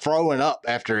sideline throwing up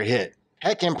after a hit.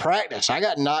 Heck, in practice, I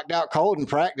got knocked out cold in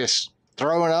practice,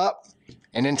 throwing up,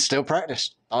 and then still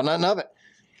practiced. Thought nothing of it.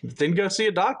 Then go see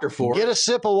a doctor for Get it. a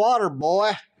sip of water,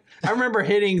 boy. I remember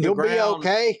hitting the You'll ground be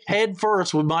okay. head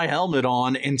first with my helmet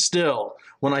on, and still,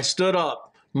 when I stood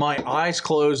up, my eyes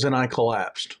closed and I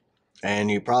collapsed.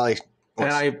 And you probably... And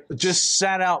I just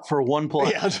sat out for one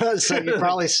play. Yeah, I was about to say, you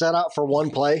probably set out for one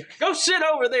play. Go sit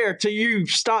over there till you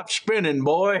stop spinning,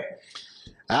 boy.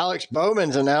 Alex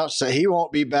Bowman's announced that he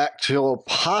won't be back till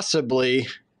possibly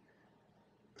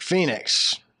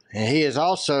Phoenix. And he is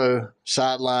also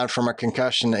sidelined from a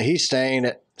concussion that he sustained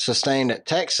at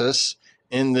Texas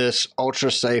in this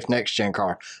ultra-safe next-gen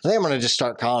car. I think I'm going to just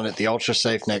start calling it the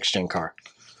ultra-safe next-gen car.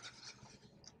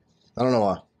 I don't know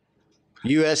why.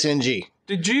 USNG.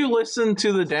 Did you listen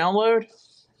to the download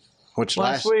Which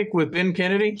last week with Ben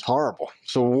Kennedy? horrible.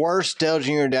 It's the worst Dell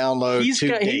Jr. download to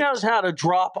date. He knows how to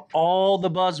drop all the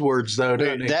buzzwords, though,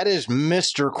 doesn't Dude, he? that is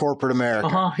Mr. Corporate America.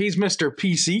 Uh-huh. He's Mr.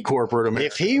 PC Corporate America.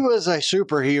 If he was a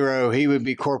superhero, he would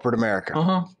be Corporate America.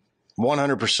 Uh-huh.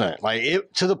 100%. Like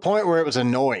it to the point where it was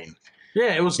annoying.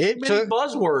 Yeah, it was too many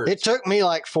buzzwords. It took me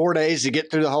like 4 days to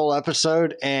get through the whole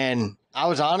episode, and I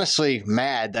was honestly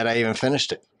mad that I even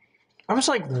finished it. I was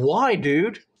like, why,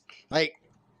 dude? Like,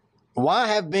 why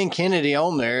have Ben Kennedy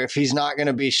on there if he's not going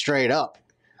to be straight up?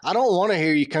 I don't want to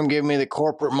hear you come give me the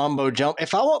corporate mumbo jumbo.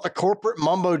 If I want the corporate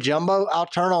mumbo jumbo, I'll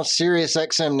turn on Sirius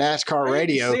XM NASCAR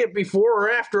radio. You see it before or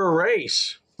after a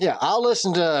race. Yeah, I'll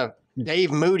listen to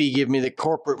Dave Moody give me the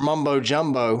corporate mumbo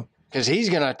jumbo because he's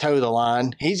going to toe the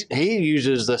line. He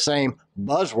uses the same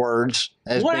buzzwords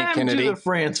as What Ben happened Kennedy. to the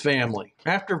France family?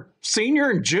 After senior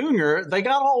and junior, they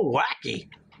got all wacky.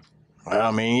 Well,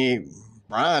 I mean,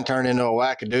 Brian turned into a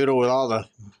wackadoodle with all the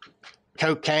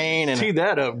cocaine and Teed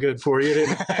that up good for you,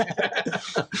 didn't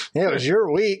it? it was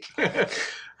your week.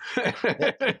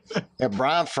 Yeah,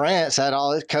 Brian France had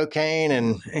all this cocaine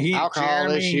and He and alcohol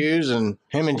Jeremy issues, and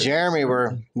him and Jeremy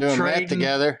were doing trading. meth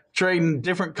together. Trading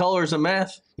different colors of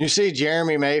meth. You see,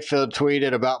 Jeremy Mayfield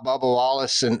tweeted about Bubba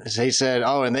Wallace, and he said,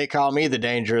 "Oh, and they call me the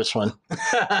dangerous one."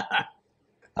 I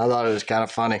thought it was kind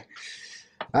of funny.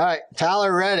 All right,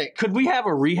 Tyler Reddick. Could we have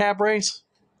a rehab race?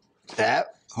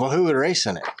 Well, who would race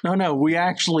in it? No.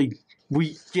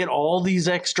 We get all these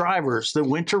ex-drivers that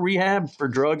went to rehab for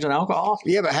drugs and alcohol.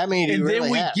 Yeah, but how many do you And really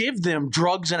then we have? give them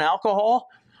drugs and alcohol,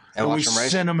 And and we watch them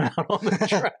race? send them out on the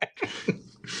track.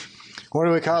 What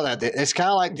do we call that? It's kind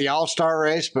of like the all-star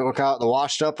race, but we'll call it the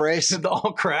washed-up race. The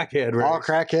all crackhead race. All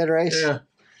crackhead race. Yeah.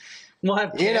 We'll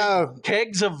have You know-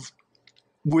 kegs of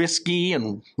whiskey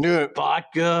and Do it.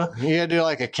 vodka. You gotta do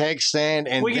like a keg stand,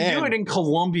 and We can do it in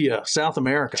Colombia, South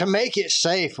America. to make it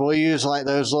safe, we'll use like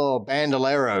those little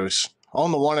bandoleros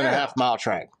on the 1.5 mile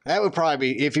track. That would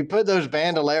probably be, if you put those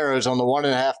bandoleros on the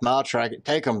 1.5 mile track, it'd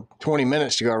take them 20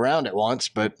 minutes to go around it once,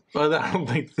 but I don't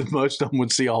think that most of them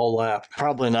would see a whole lap.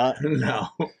 probably not. No.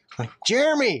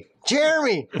 Jeremy,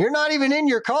 you're not even in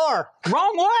your car.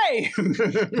 Wrong way.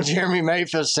 Jeremy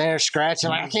Mayfield's standing there scratching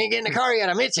like, I can't get in the car yet,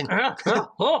 I'm itching.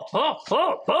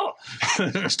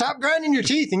 Stop grinding your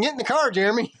teeth and get in the car,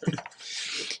 Jeremy.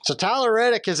 So Tyler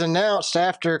Reddick has announced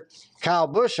after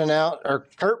Kurt Busch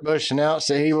announced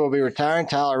that he will be retiring.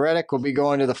 Tyler Reddick will be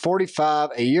going to the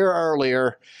 45 a year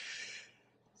earlier.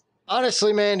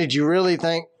 Honestly, man, did you really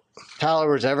think Tyler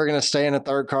was ever going to stay in a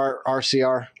third car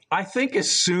RCR? I think as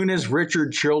soon as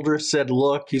Richard Childress said,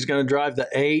 look, he's going to drive the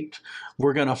 8,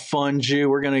 we're going to fund you,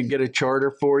 we're going to get a charter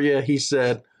for you, he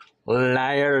said,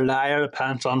 liar, liar,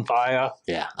 pants on fire.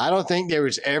 Yeah, I don't think there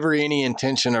was ever any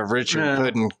intention of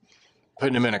Richard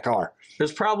putting him in a car.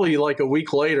 It's probably like a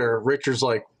week later, Richard's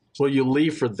like, will you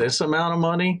leave for this amount of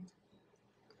money?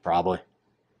 Probably.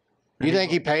 You think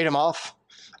he paid him off?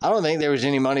 I don't think there was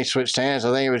any money switched hands.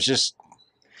 I think it was just...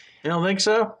 You don't think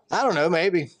so? I don't know,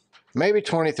 maybe. Maybe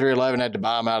 2311 had to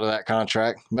buy him out of that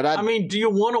contract. But I mean, do you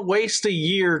want to waste a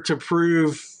year to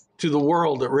prove to the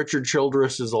world that Richard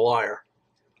Childress is a liar?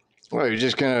 Well, you're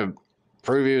just going to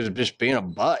prove he was just being a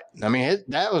butt. I mean,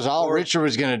 that was all Richard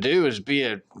was going to do, is be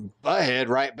a butthead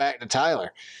right back to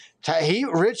Tyler.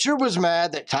 Richard was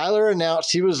mad that Tyler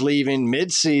announced he was leaving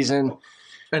mid-season.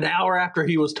 An hour after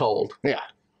he was told. Yeah.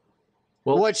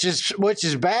 Well, which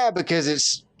is bad because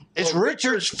it's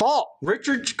Richard's fault.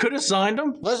 Richard could have signed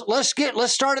him.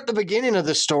 Let's start at the beginning of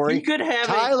the story. He could have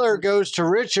Tyler goes to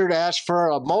Richard, asks for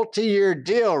a multi-year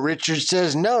deal. Richard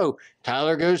says no.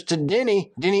 Tyler goes to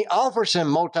Denny. Denny offers him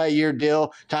multi-year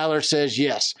deal. Tyler says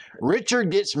yes. Richard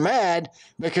gets mad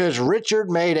because Richard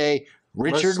made a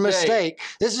mistake.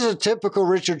 This is a typical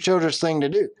Richard Childress thing to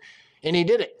do, and he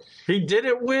did it. He did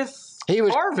it with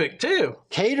Harvick too.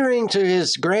 Catering to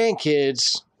his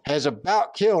grandkids has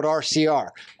about killed RCR.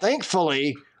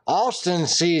 Thankfully, Austin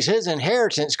sees his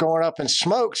inheritance going up in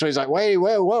smoke, so he's like,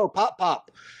 whoa, pop.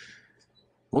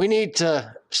 We need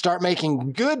to start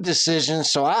making good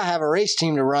decisions so I have a race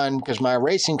team to run because my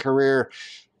racing career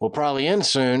will probably end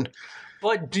soon.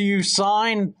 But do you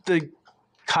sign the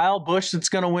Kyle Busch that's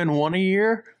going to win one a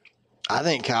year? I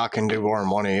think Kyle can do more than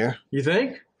one a year. You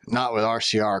think? Not with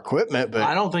RCR equipment, but...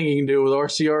 I don't think he can do it with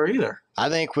RCR either. I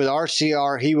think with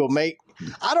RCR, he will make...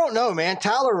 I don't know, man.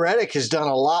 Tyler Reddick has done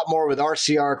a lot more with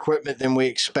RCR equipment than we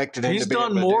expected him to be. He's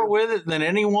done more with it than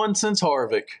anyone since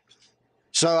Harvick.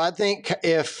 So I think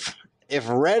if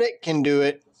Reddick can do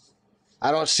it,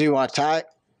 I don't see why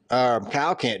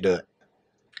Kyle can't do it.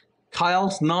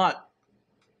 Kyle's not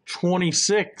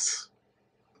 26.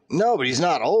 No, but he's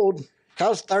not old.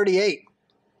 Kyle's 38.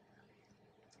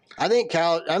 I think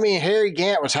Harry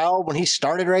Gant was how old when he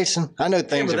started racing? I know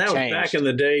things have changed. Was back in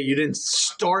the day. You didn't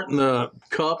start in the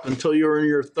Cup until you were in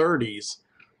your 30s.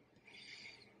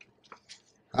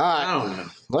 All right. I don't know.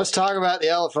 Let's talk about the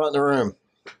elephant in the room.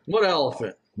 What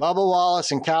elephant? Bubba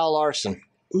Wallace and Kyle Larson.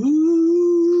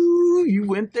 Ooh, you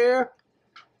went there?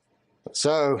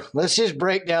 So let's just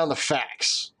break down the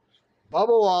facts. Bubba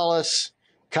Wallace,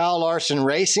 Kyle Larson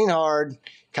racing hard.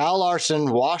 Kyle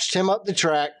Larson washed him up the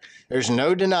track. There's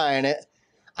no denying it.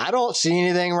 I don't see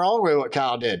anything wrong with what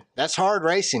Kyle did. That's hard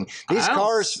racing. These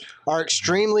cars are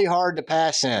extremely hard to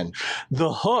pass in.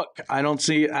 The hook, I don't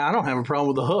have a problem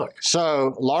with the hook.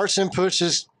 So Larson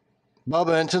pushes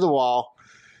Bubba into the wall.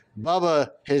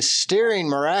 Bubba, his steering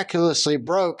miraculously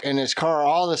broke, and his car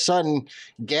all of a sudden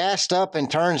gassed up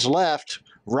and turns left,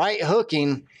 right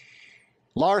hooking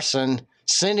Larson,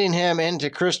 sending him into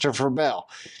Christopher Bell.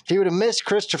 If he would have missed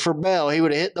Christopher Bell, he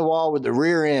would have hit the wall with the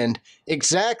rear end,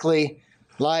 exactly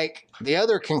like the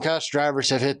other concussed drivers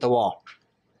have hit the wall.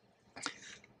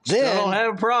 Still don't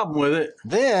have a problem with it.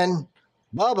 Then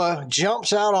Bubba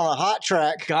jumps out on a hot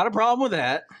track. Got a problem with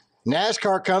that.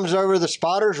 NASCAR comes over the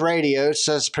spotter's radio,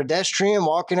 says pedestrian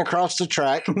walking across the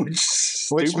track,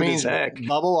 which means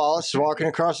Bubba Wallace is walking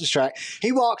across the track.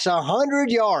 He walks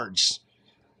 100 yards.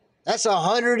 That's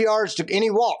 100 yards and he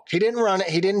walked. He didn't run it.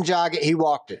 He didn't jog it. He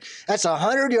walked it. That's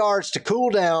 100 yards to cool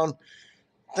down.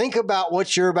 Think about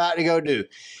what you're about to go do.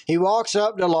 He walks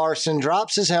up to Larson,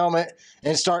 drops his helmet,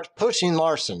 and starts pushing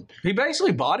Larson. He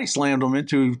basically body slammed him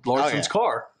into Larson's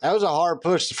car. That was a hard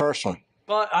push, the first one.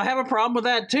 But I have a problem with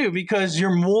that, too, because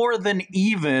you're more than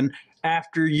even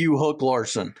after you hook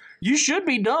Larson. You should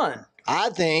be done. I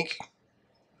think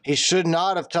he should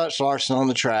not have touched Larson on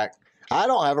the track. I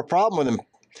don't have a problem with him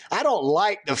I don't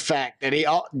like the fact that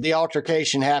the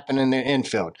altercation happened in the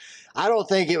infield. I don't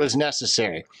think it was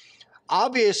necessary.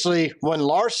 Obviously, when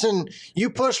Larson, you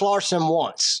push Larson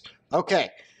once, okay,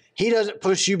 he doesn't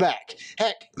push you back.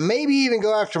 Heck, maybe even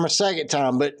go after him a second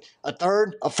time, but a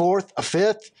third, a fourth, a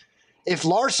fifth. If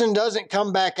Larson doesn't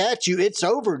come back at you, it's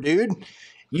over, dude.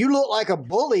 You look like a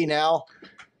bully now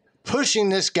pushing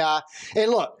this guy.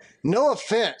 And look, no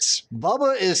offense,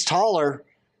 Bubba is taller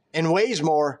and weighs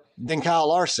more than Kyle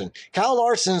Larson. Kyle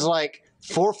Larson's like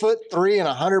 4'3" and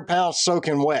 100 pounds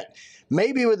soaking wet.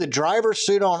 Maybe with the driver's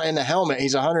suit on and the helmet,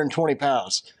 he's 120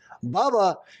 pounds.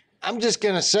 Bubba, I'm just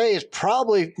going to say, has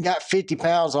probably got 50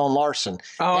 pounds on Larson.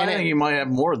 Oh, I think he might have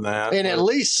more than that. And at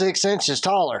least 6 inches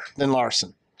taller than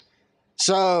Larson.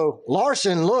 So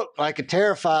Larson looked like a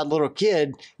terrified little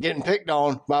kid getting picked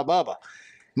on by Bubba.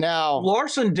 Now,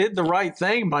 Larson did the right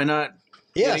thing by not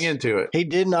getting into it. He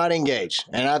did not engage.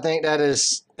 And I think that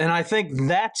is... And I think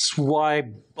that's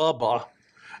why Bubba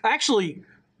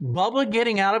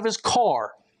getting out of his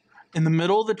car in the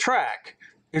middle of the track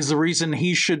is the reason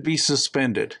he should be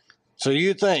suspended. So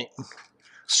you think...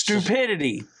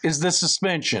 Stupidity is the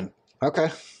suspension. Okay.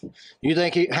 You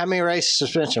think how many race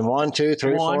suspension? 1, 2,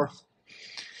 3, 4?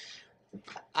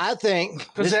 I think...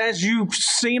 Because as you've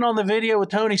seen on the video with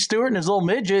Tony Stewart and his little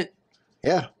midget,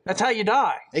 yeah, that's how you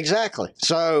die. Exactly.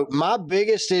 So my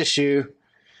biggest issue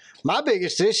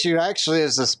actually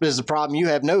is the problem you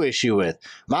have no issue with.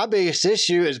 My biggest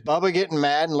issue is Bubba getting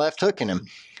mad and left hooking him.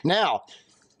 Now,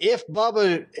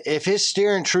 if his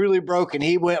steering truly broke and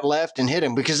he went left and hit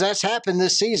him, because that's happened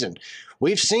this season.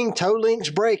 We've seen toe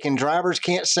links break and drivers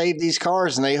can't save these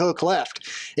cars and they hook left.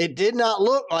 It did not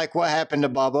look like what happened to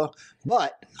Bubba,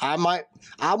 but I'm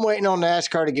waiting on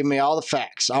NASCAR to give me all the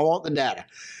facts. I want the data.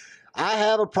 I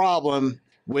have a problem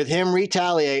with him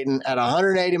retaliating at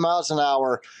 180 miles an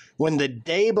hour when the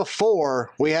day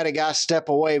before we had a guy step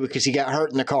away because he got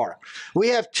hurt in the car. We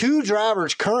have 2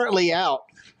 drivers currently out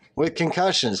with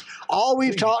concussions. All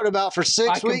we've talked about for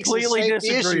 6 weeks is safety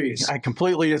issues. I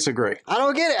completely disagree. I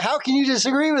don't get it. How can you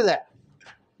disagree with that?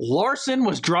 Larson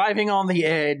was driving on the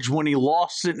edge when he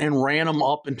lost it and ran him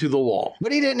up into the wall.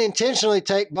 But he didn't intentionally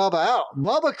take Bubba out.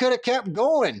 Bubba could have kept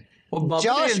going. Well,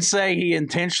 Bubba didn't say he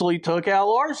intentionally took out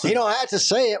Larson. You don't have to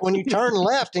say it. When you turn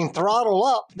left and throttle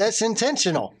up, that's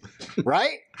intentional,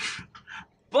 right?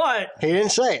 But he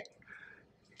didn't say it.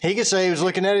 He could say he was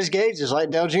looking at his gauges, like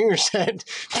Dale Jr. said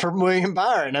from William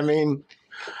Byron. I mean,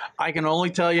 I can only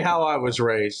tell you how I was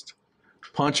raised.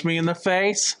 Punch me in the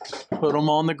face, put him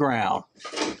on the ground.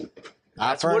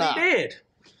 That's what he did.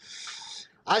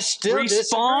 I still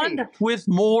respond disagree. With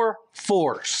more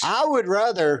force. I would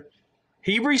rather.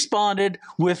 He responded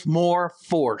with more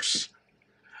force.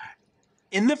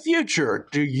 In the future,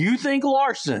 do you think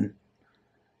Larson,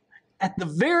 at the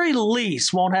very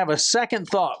least, won't have a second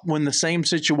thought when the same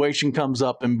situation comes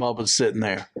up and Bubba's sitting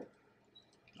there?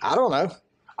 I don't know.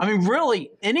 I mean,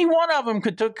 really, any one of them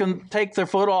could take their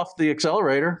foot off the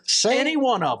accelerator. Any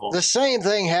one of them. The same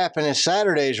thing happened in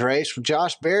Saturday's race when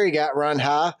Josh Berry got run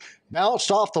high,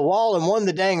 bounced off the wall, and won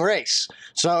the dang race.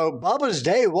 So Bubba's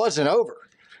day wasn't over.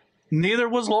 Neither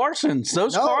was Larson's.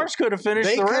 Those cars could have finished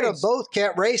the race. They could have both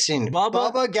kept racing.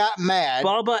 Bubba got mad.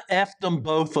 Bubba effed them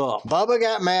both up. Bubba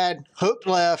got mad, hooked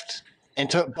left, and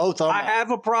took both of them. I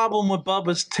have a problem with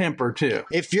Bubba's temper, too.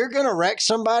 If you're going to wreck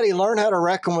somebody, learn how to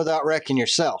wreck them without wrecking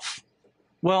yourself.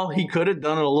 Well, he could have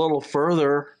done it a little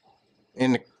further.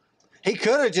 He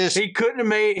could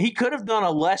have done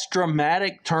a less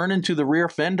dramatic turn into the rear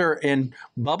fender, and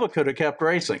Bubba could have kept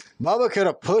racing. Bubba could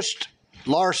have pushed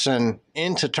Larson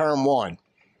into turn 1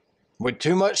 with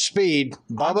too much speed.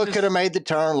 Bubba could have made the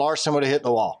turn. Larson would have hit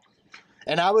the wall,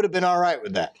 and I would have been all right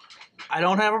with that. I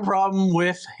don't have a problem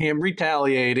with him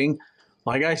retaliating.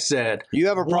 Like I said, you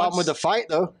have a problem with the fight,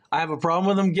 though. I have a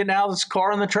problem with him getting out of this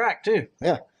car on the track too.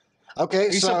 Yeah. Okay.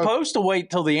 He's supposed to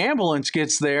wait till the ambulance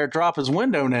gets there, drop his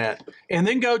window net, and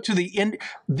then go to the end.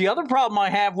 The other problem I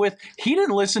have with, he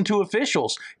didn't listen to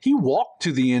officials. He walked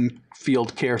to the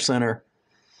infield care center.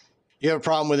 You have a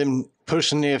problem with him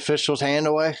pushing the official's hand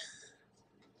away?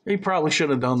 He probably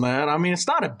should have done that. I mean, it's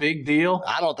not a big deal.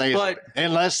 I don't think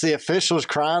unless the official's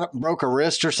crying, broke a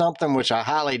wrist or something, which I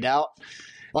highly doubt.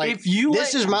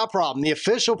 This is my problem. The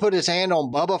official put his hand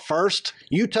on Bubba first.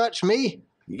 You touch me,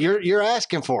 you're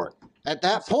asking for it. At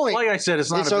that point, like I said,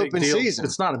 it's not a big deal. Season.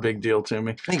 It's not a big deal to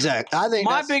me. Exactly. I think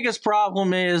my biggest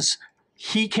problem is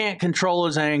he can't control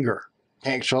his anger.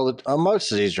 Can't control it.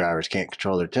 Most of these drivers can't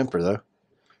control their temper, though.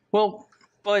 Well,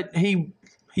 but he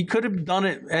could have done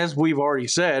it, as we've already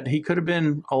said. He could have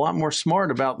been a lot more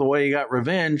smart about the way he got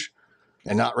revenge.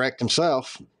 And not wrecked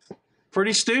himself.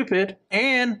 Pretty stupid.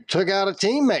 And took out a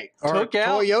teammate, or a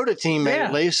Toyota teammate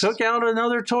at least. Took out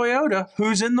another Toyota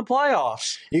who's in the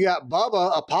playoffs. You got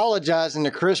Bubba apologizing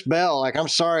to Chris Bell, like, I'm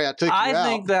sorry I took you out. I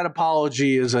think that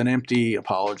apology is an empty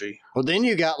apology. Well, then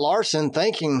you got Larson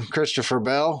thanking Christopher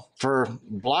Bell for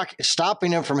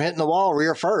stopping him from hitting the wall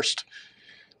rear first.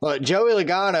 Look, Joey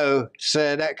Logano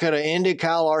said that could have ended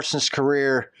Kyle Larson's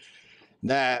career.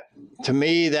 That, to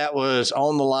me, that was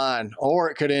on the line,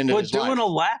 or it could end his life. But doing a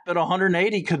lap at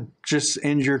 180 could just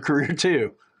end your career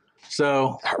too.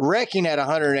 So wrecking at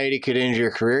 180 could end your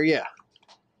career, yeah.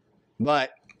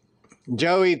 But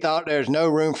Joey thought there's no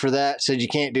room for that, said you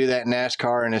can't do that in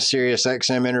NASCAR in a Sirius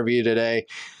XM interview today,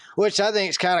 which I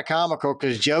think is kind of comical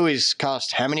because Joey's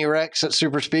cost how many wrecks at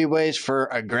super speedways for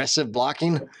aggressive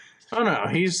blocking? Oh, no,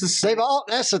 he's the same.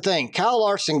 That's the thing. Kyle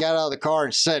Larson got out of the car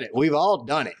and said it. We've all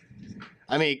done it.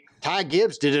 I mean, Ty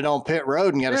Gibbs did it on pit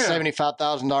road and got a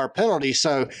 $75,000 penalty.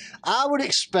 So I would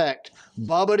expect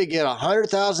Bubba to get a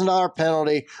 $100,000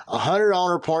 penalty, 100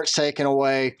 owner points taken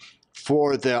away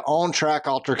for the on-track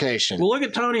altercation. Well, look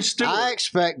at Tony Stewart. I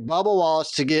expect Bubba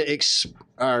Wallace to get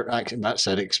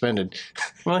expended.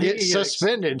 Well, get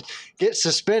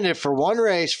suspended for one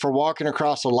race for walking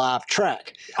across a live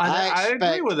track. I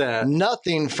agree with that.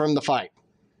 Nothing from the fight.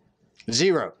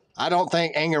 Zero. I don't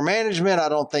think anger management. I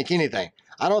don't think anything.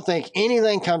 I don't think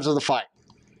anything comes of the fight.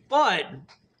 But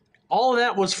all of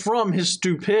that was from his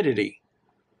stupidity,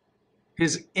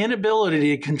 his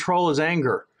inability to control his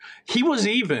anger. He was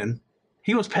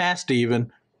past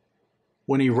even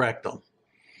when he wrecked them.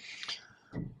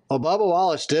 Well, Bubba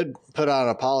Wallace did put out an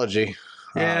apology.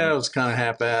 Yeah, it was kind of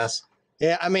half-ass.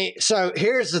 Yeah, I mean, so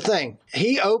here's the thing.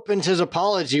 He opened his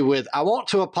apology with, I want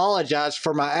to apologize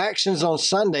for my actions on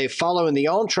Sunday following the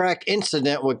on-track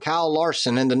incident with Kyle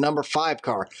Larson in the number 5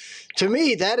 car. To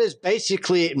me, that is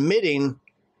basically admitting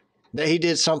that he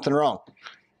did something wrong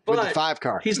with the 5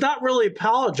 car. He's not really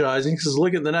apologizing because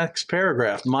look at the next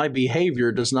paragraph. My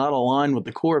behavior does not align with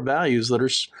the core values that are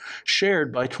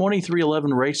shared by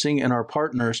 2311 Racing and our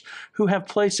partners who have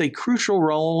played a crucial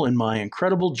role in my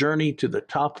incredible journey to the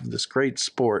top of this great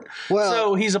sport. Well,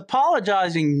 so he's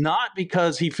apologizing not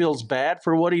because he feels bad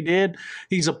for what he did.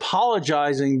 He's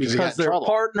apologizing because they're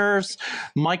partners.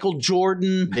 Michael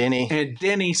Jordan and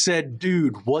Denny said,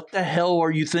 dude, what the hell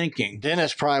are you thinking?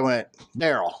 Dennis probably went,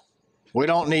 Daryl, we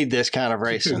don't need this kind of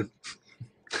racing.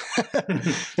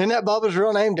 Isn't that Bubba's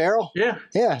real name, Daryl? Yeah.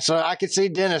 Yeah. So I could see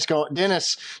Dennis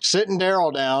sitting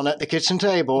Daryl down at the kitchen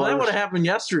table. Well, that would have happened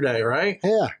yesterday, right?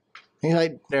 Yeah. He's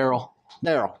like, Daryl,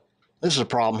 this is a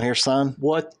problem here, son.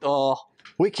 What the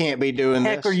we can't be doing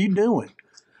heck are you doing?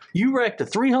 You wrecked a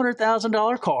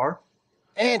 $300,000 car.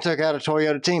 And took out a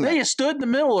Toyota teammate. They stood in the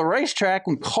middle of the racetrack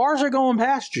when cars are going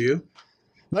past you.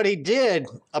 But he did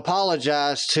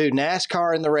apologize to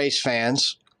NASCAR and the race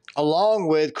fans, along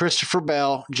with Christopher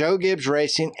Bell, Joe Gibbs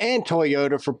Racing, and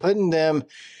Toyota for putting them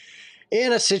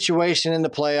in a situation in the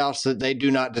playoffs that they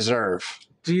do not deserve.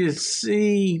 Do you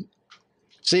see?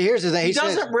 See, here's the thing. He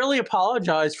doesn't really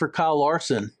apologize for Kyle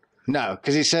Larson. No,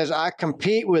 because he says, I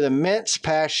compete with immense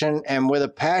passion, and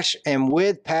with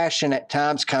passion at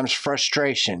times comes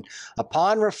frustration.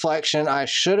 Upon reflection, I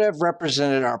should have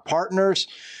represented our partners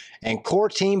and core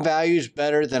team values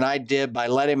better than I did by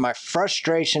letting my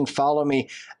frustration follow me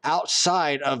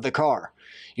outside of the car.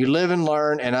 You live and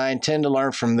learn, and I intend to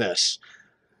learn from this.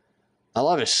 I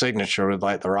love his signature with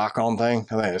like the rock on thing.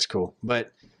 I think that's cool.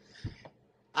 But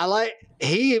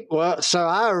so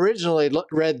I originally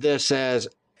read this as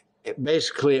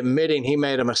basically admitting he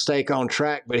made a mistake on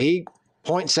track, but he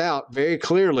points out very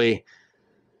clearly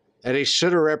that he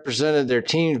should have represented their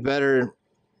teams better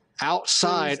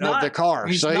outside of the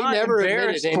car. So he never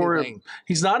admitted anything.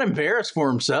 He's not embarrassed for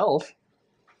himself.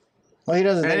 Well, he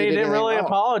doesn't. And he didn't really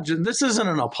apologize. This isn't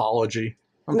an apology.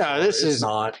 This is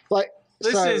not.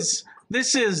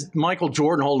 This is Michael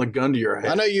Jordan holding a gun to your head.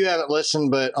 I know you haven't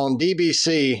listened, but on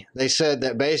DBC they said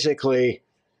that basically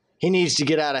he needs to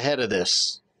get out ahead of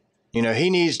this. You know,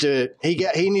 he needs to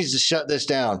shut this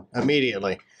down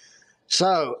immediately.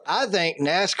 So I think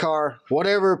NASCAR,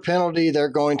 whatever penalty they're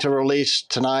going to release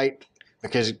tonight,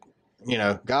 because, you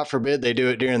know, God forbid they do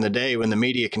it during the day when the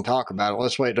media can talk about it.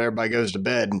 Let's wait till everybody goes to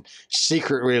bed and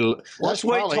secretly. Let's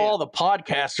wait till all the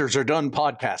podcasters are done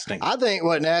podcasting. I think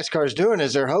what NASCAR is doing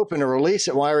is they're hoping to release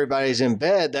it while everybody's in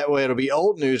bed. That way it'll be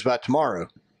old news by tomorrow.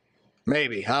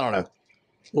 Maybe. I don't know.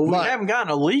 Well, we haven't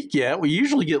gotten a leak yet. We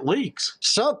usually get leaks.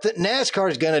 NASCAR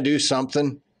is going to do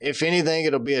something. If anything,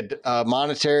 it'll be a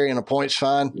monetary and a points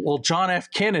fine. Well, John F.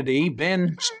 Kennedy,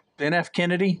 Ben F.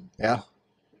 Kennedy. Yeah.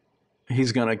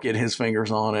 He's going to get his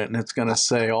fingers on it, and it's going to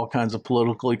say all kinds of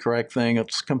politically correct thing.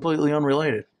 It's completely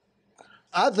unrelated.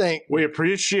 I think we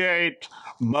appreciate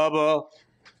Bubba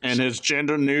and his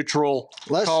gender-neutral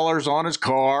colors on his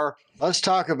car. Let's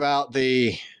talk about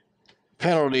the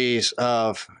penalties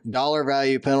of dollar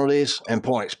value penalties and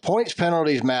points. Points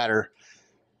penalties matter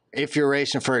if you're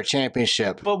racing for a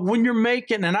championship. But when you're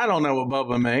making, and I don't know what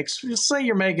Bubba makes, just say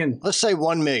you're making, let's say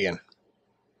 $1 million.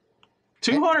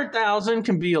 200,000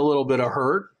 can be a little bit of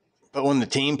hurt. But when the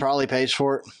team probably pays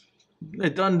for it,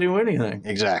 it doesn't do anything.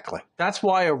 Exactly. That's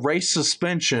why a race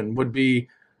suspension would be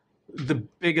the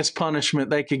biggest punishment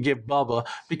they could give Bubba,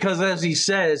 because as he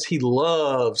says, he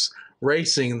loves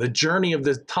racing, the journey of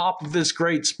the top of this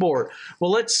great sport.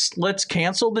 Well, let's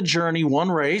cancel the journey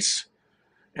one race,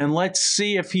 and let's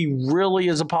see if he really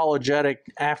is apologetic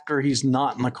after he's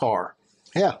not in the car.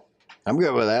 Yeah, I'm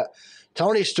good with that.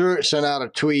 Tony Stewart sent out a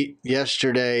tweet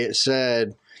yesterday. It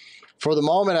said, "For the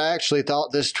moment, I actually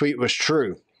thought this tweet was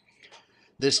true.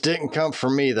 This didn't come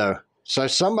from me, though." So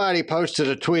somebody posted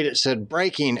a tweet. It said,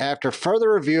 "Breaking, after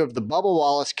further review of the Bubba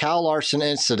Wallace, Kyle Larson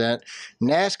incident,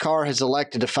 NASCAR has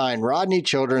elected to fine Rodney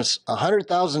Childress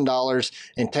 $100,000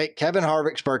 and take Kevin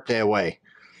Harvick's birthday away."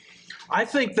 I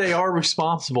think they are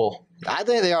responsible. I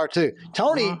think they are too.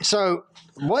 Tony, so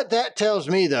what that tells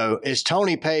me, though, is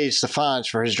Tony pays the fines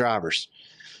for his drivers.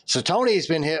 So Tony's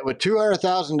been hit with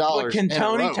 $200,000. But can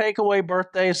Tony take away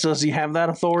birthdays? Does he have that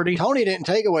authority? Tony didn't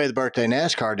take away the birthday.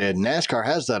 NASCAR did. NASCAR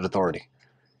has that authority.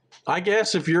 I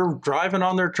guess if you're driving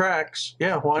on their tracks,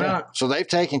 yeah, why not? So they've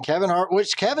taken Kevin Hart,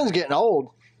 which Kevin's getting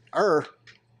old.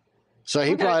 So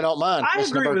he probably don't mind. I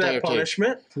agree with that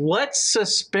punishment. Let's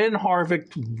suspend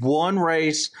Harvick one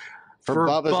race for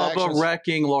Bubba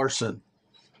wrecking Larson.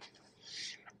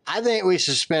 I think we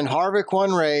suspend Harvick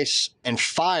one race and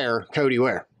fire Cody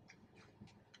Ware.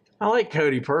 I like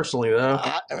Cody personally, though.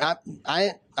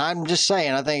 I'm just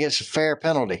saying, I think it's a fair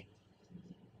penalty.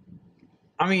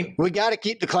 I mean, we got to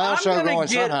keep the clown show going somehow. I'm going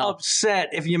to get upset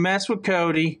if you mess with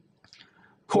Cody.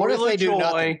 Corey what if they do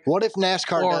nothing? What if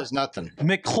NASCAR does nothing?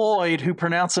 McLeod, who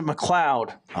pronounce it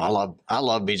McLeod. I love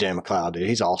BJ McLeod, dude.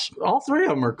 He's awesome. All three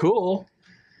of them are cool.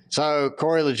 So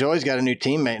Corey LaJoie's got a new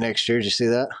teammate next year. Did you see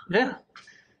that? Yeah.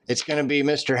 It's going to be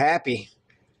Mr. Happy.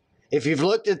 If you've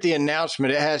looked at the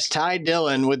announcement, it has Ty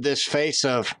Dillon with this face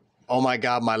of, "Oh my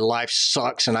God, my life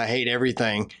sucks and I hate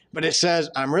everything." But it says,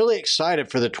 "I'm really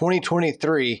excited for the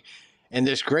 2023 and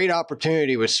this great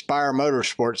opportunity with Spire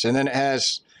Motorsports." And then it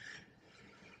has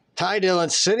Ty Dillon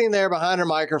sitting there behind her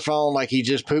microphone like he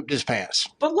just pooped his pants.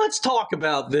 But let's talk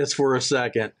about this for a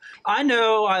second. I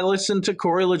know I listened to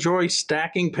Corey LaJoie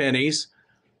stacking pennies.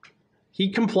 He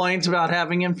complains about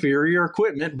having inferior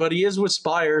equipment, but he is with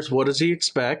Spires. What does he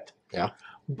expect? Yeah.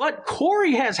 But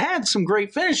Corey has had some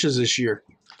great finishes this year.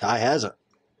 Ty hasn't.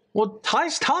 Well,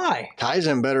 Ty's Ty. Ty's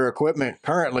in better equipment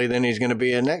currently than he's going to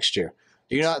be in next year.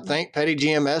 Do you not think Petty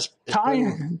GMS?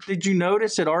 Did you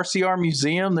notice at RCR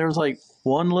Museum there was like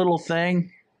one little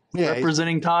thing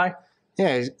representing Ty?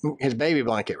 Yeah, his baby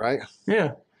blanket, right?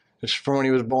 Yeah. It's from when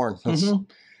he was born.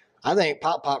 I think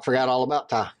Pop forgot all about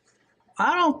Ty.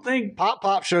 I don't think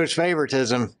Pop shows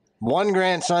favoritism. One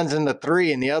grandson's in the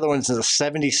 3 and the other one's in the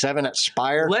 77 at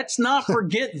Spire. Let's not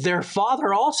forget their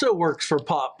father also works for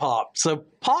Pop. So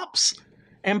Pops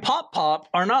and Pop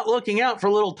are not looking out for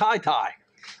little Ty.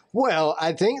 Well,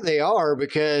 I think they are,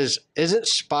 because isn't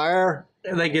Spire?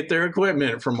 They get their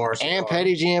equipment from RCR. And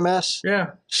Petty GMS?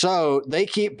 Yeah. So they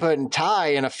keep putting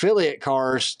Ty in affiliate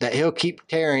cars that he'll keep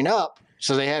tearing up.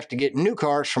 So they have to get new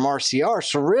cars from RCR.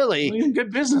 So really,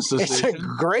 good business decision. It's a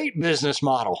great business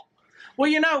model. Well,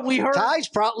 we heard Ty's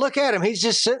look at him. He's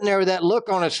just sitting there with that look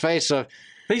on his face of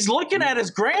he's looking at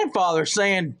his grandfather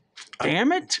saying,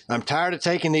 "Damn it, I'm tired of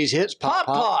taking these hits,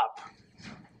 Pop.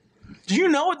 Do you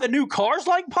know what the new car's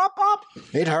like, Pop?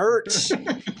 It hurts."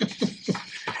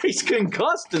 He's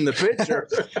concussed in the picture.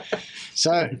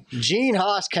 So Gene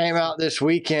Haas came out this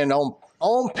weekend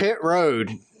on pit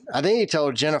road. I think he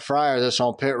told Jenna Fryer this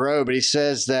on pit road, but he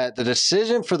says that the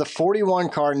decision for the 41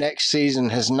 car next season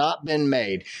has not been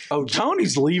made. Oh,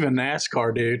 Tony's leaving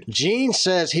NASCAR, dude. Gene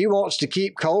says he wants to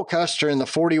keep Cole Custer in the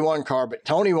 41 car, but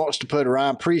Tony wants to put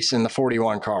Ryan Preece in the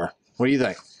 41 car. What do you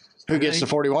think? Who gets the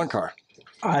 41 car?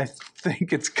 I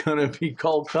think it's going to be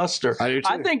Cole Custer. I do too.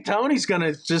 I think Tony's going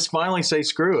to just finally say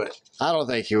screw it. I don't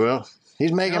think he will.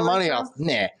 He's making money off.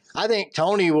 Nah. I think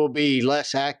Tony will be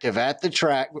less active at the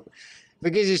track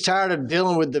because he's tired of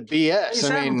dealing with the BS. He's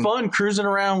having fun cruising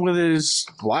around with his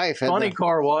wife, funny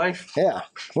car wife. Yeah.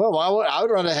 Well, I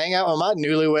would rather hang out with my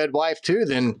newlywed wife too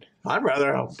than I'd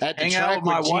rather hang out with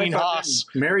my wife I've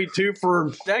been married to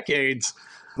for decades.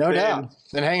 No doubt.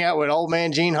 Than hang out with old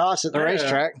man Gene Haas at the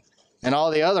racetrack and all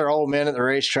the other old men at the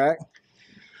racetrack.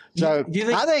 So You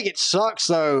think- I think it sucks,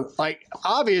 though. Like,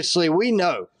 obviously, we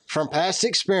know from past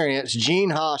experience, Gene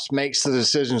Haas makes the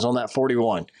decisions on that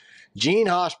 41. Gene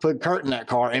Haas put Kurt in that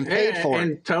car and paid for it.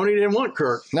 And Tony didn't want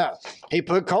Kurt. No, he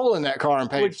put Cole in that car and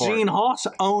paid But for Gene it. Haas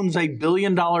owns a $1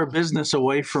 billion business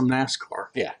away from NASCAR.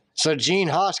 Yeah. So Gene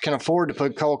Haas can afford to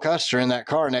put Cole Custer in that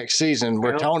car next season,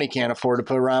 where Yep. Tony can't afford to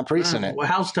put Ryan Preece in it. Well,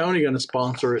 how's Tony going to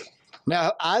sponsor it?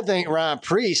 Now, I think Ryan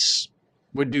Preece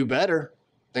would do better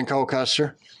than Cole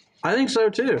Custer. I think so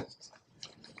too.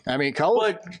 I mean, Cole.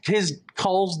 But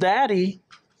Cole's daddy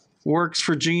works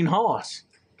for Gene Haas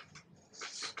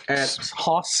at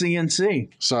Haas CNC.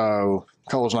 So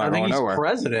Cole's not I think going he's nowhere.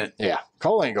 president. Yeah,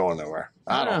 Cole ain't going nowhere.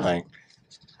 I don't Yeah. think.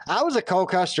 I was a Cole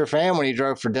Custer fan when he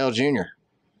drove for Dale Jr.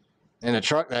 in the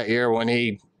truck that year when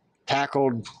he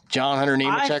tackled John Hunter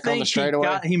Nemechek on the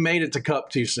straightaway. He made it to Cup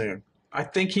too soon. I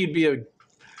think he'd be a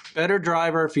better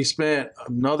driver if he spent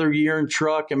another year in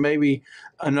truck and maybe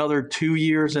another 2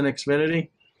 years in Xfinity.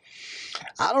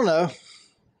 I don't know.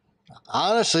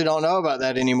 I honestly don't know about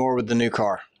that anymore with the new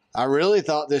car. I really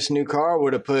thought this new car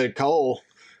would have put Cole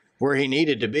where he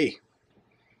needed to be.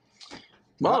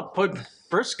 Well, put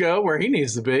Briscoe where he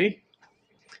needs to be.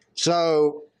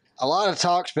 So a lot of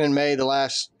talk's been made the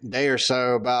last day or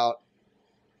so about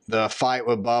the fight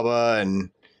with Bubba and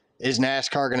is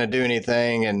NASCAR going to do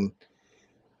anything? And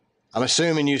I'm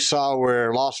assuming you saw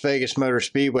where Las Vegas Motor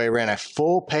Speedway ran a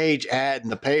full-page ad in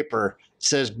the paper. It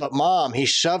says, "But Mom, he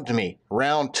shoved me.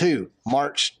 Round 2,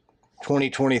 March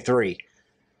 2023."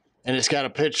 And it's got a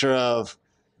picture of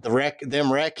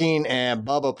them wrecking and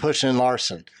Bubba pushing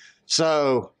Larson.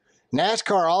 So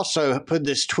NASCAR also put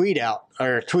this tweet out,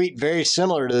 or a tweet very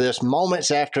similar to this, moments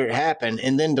after it happened,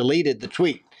 and then deleted the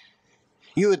tweet.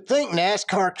 You would think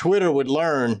NASCAR Twitter would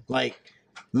learn, like,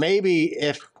 maybe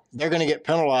if they're going to get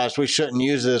penalized, we shouldn't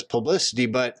use this publicity,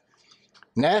 but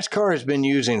NASCAR has been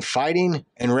using fighting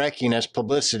and wrecking as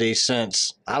publicity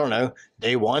since, I don't know,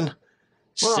 day one,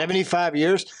 Well, 75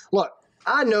 years. Look,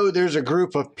 I know there's a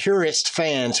group of purist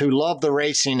fans who love the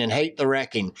racing and hate the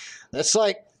wrecking. That's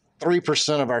like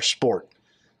 3% of our sport.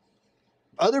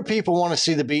 Other people want to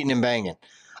see the beating and banging.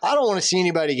 I don't want to see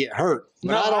anybody get hurt.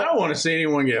 But No, I don't want to see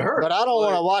anyone get hurt. But I don't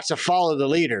want to watch a follow the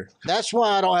leader. That's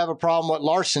why I don't have a problem with what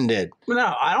Larson did.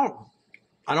 No, I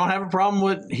don't have a problem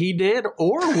with what he did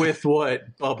or with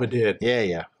what Bubba did.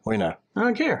 Yeah, we know. I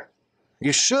don't care.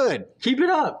 You should. Keep it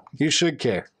up. You should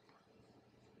care.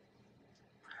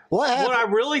 What What I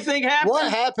really think happened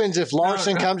What happens if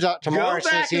Larson comes out tomorrow and Go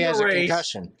says back he in has the a race.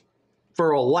 concussion?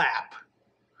 for a lap.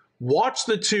 Watch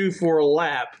the two for a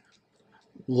lap.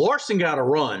 Larson got a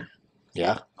run.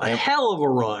 Yeah. A hell of a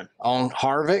run. On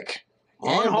Harvick.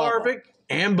 On and Bubba. Harvick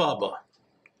and Bubba.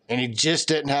 And he just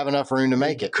didn't have enough room to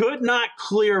make it. Could not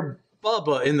clear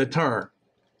Bubba in the turn.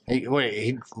 He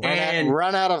And-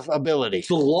 run out of ability.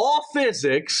 The law of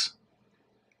physics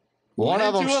went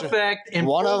into effect and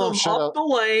one of them pulled him should up the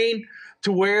lane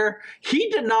to where he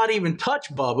did not even touch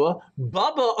Bubba.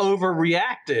 Bubba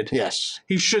overreacted. Yes.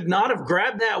 He should not have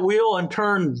grabbed that wheel and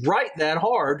turned right that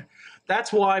hard.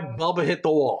 That's why Bubba hit the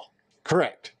wall.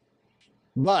 Correct.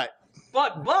 But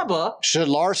Bubba should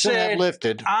Larson said, have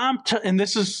lifted? and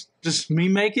this is just me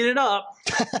making it up.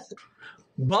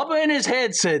 Bubba in his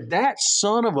head said, "That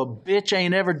son of a bitch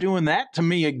ain't ever doing that to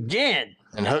me again."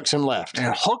 And hooks him left.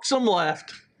 And hooks him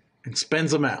left and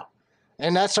spins him out.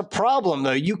 And that's a problem,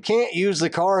 though. You can't use the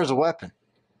car as a weapon.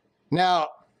 Now,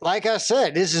 like I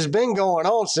said, this has been going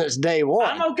on since day one.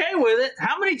 I'm okay with it.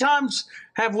 How many times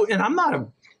have we, and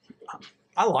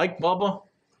I like Bubba.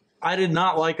 I did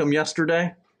not like him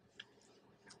yesterday.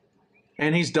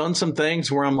 And he's done some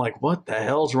things where I'm like, what the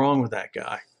hell's wrong with that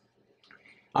guy?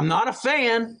 I'm not a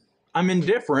fan. I'm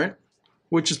indifferent,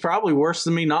 which is probably worse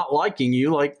than me not liking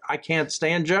you. Like, I can't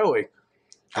stand Joey.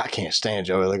 I can't stand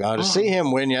Joey Logano. To see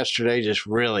him win yesterday just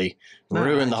really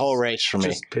ruined the whole race for me.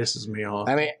 Just pisses me off.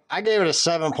 I mean, I gave it a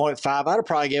 7.5. I'd have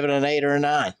probably given it an 8 or a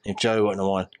 9 if Joey wouldn't have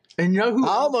won. And you know who I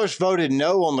almost voted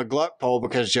no on the Gluck poll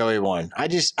because Joey won. I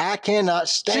cannot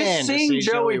stand just to seeing see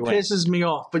Joey win. pisses me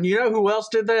off. But you know who else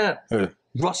did that? Who?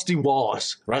 Rusty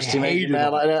Wallace. Rusty I made you hated mad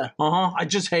him. like that? I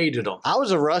just hated him. I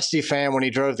was a Rusty fan when he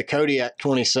drove the Kodiak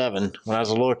 27 when I was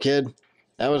a little kid.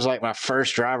 That was like my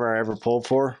first driver I ever pulled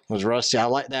for was Rusty. I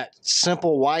like that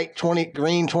simple white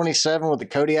green 27 with the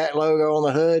Kodiak logo on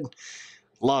the hood.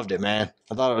 Loved it, man.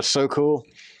 I thought it was so cool.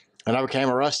 And I became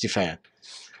a Rusty fan.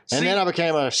 And then I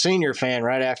became a senior fan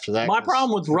right after that. My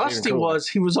problem with Rusty was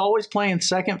he was always playing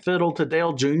second fiddle to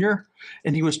Dale Jr.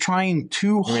 and he was trying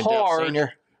too You mean Dale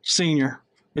hard. Senior.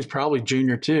 He's probably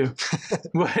junior too.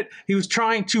 But he was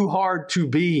trying too hard to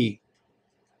be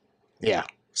Yeah,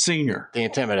 senior. the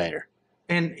Intimidator.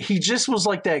 And he just was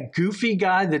like that goofy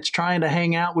guy that's trying to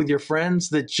hang out with your friends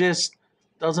that just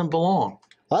doesn't belong.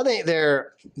 I think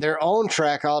their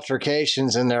on-track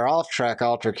altercations and their off-track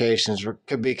altercations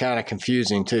could be kind of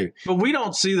confusing too. But we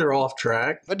don't see their off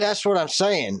track. But that's what I'm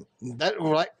saying. That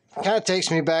kind of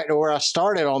takes me back to where I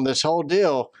started on this whole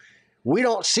deal. We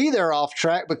don't see their off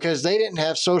track because they didn't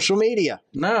have social media.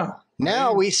 No.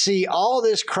 Now we see all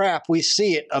this crap. We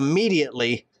see it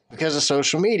immediately because of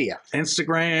social media.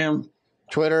 Instagram,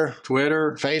 Twitter,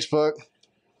 Facebook,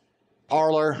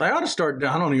 Parler. They ought to start.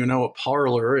 I don't even know what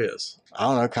Parler is. I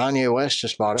don't know. Kanye West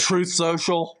just bought it. Truth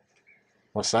Social.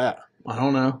 What's that? I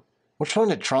don't know. Which one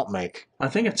did Trump make? I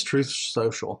think it's Truth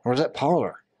Social. Or was that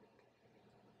Parler?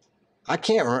 I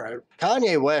can't remember.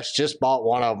 Kanye West just bought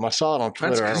one of them. I saw it on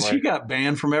Twitter. That's because he got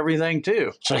banned from everything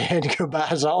too. So he had to go buy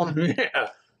his own? Yeah.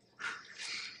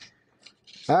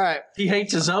 All right. He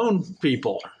hates his own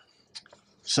people.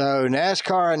 So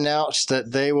NASCAR announced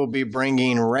that they will be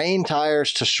bringing rain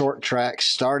tires to short tracks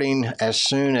starting as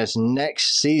soon as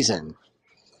next season.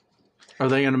 Are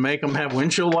they going to make them have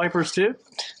windshield wipers too?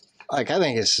 I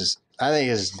think it's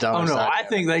dumb. Oh no, I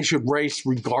think they should race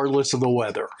regardless of the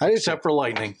weather, except for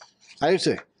lightning. I do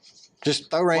too. Just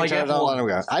throw rain tires on, let them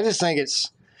go. I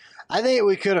think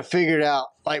we could have figured out,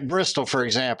 like Bristol, for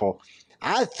example.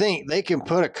 I think they can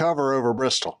put a cover over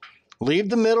Bristol. Leave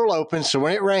the middle open so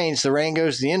when it rains, the rain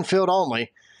goes to the infield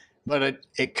only, but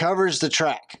it covers the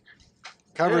track.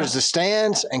 Covers the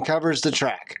stands and covers the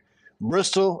track.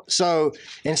 Bristol, so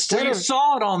instead you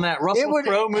saw it on that Russell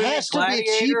Crowe movie, it has to Gladiator.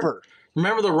 be cheaper.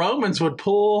 Remember the Romans would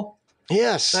pull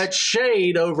that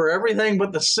shade over everything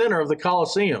but the center of the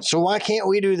Colosseum. So why can't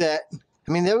we do that?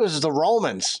 I mean, that was the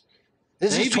Romans.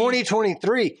 This is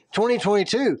 2023,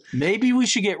 2022. Maybe we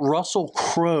should get Russell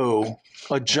Crowe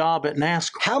a job at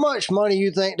NASCAR. How much money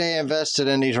you think they invested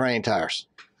in these rain tires?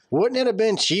 Wouldn't it have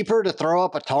been cheaper to throw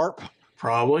up a tarp?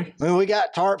 Probably. I mean, we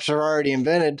got tarps that are already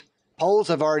invented. Poles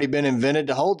have already been invented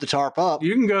to hold the tarp up.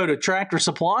 You can go to Tractor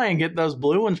Supply and get those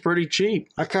blue ones pretty cheap.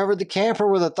 I covered the camper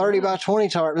with a 30 by 20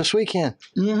 tarp this weekend.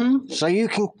 Mm-hmm. So you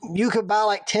could buy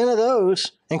like 10 of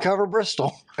those and cover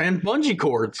Bristol. And bungee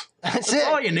cords. That's it.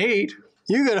 all you need.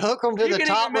 You could hook them to the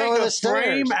top row of the stairs. You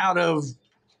can make a frame out of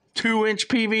 2-inch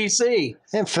PVC.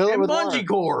 And fill it with bungee water.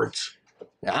 cords.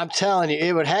 I'm telling you,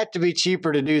 it would have to be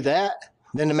cheaper to do that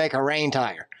than to make a rain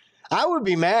tire. I would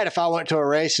be mad if I went to a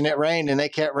race and it rained and they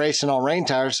kept racing on rain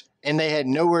tires and they had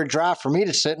nowhere dry for me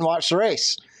to sit and watch the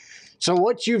race. So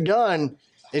what you've done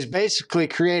is basically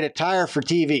create a tire for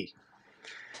TV.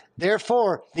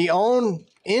 Therefore, the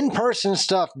in-person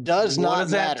stuff does not matter. What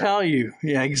does that tell you?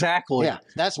 Yeah, exactly. Yeah,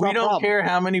 that's my problem. We don't care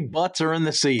how many butts are in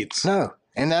the seats. No.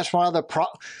 And that's why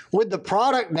with the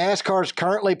product NASCAR is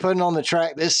currently putting on the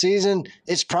track this season,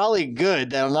 it's probably good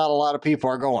that not a lot of people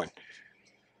are going.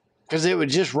 Because it would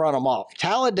just run them off.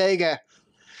 Talladega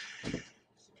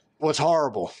was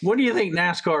horrible. When do you think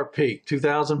NASCAR peaked?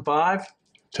 2005?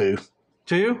 2.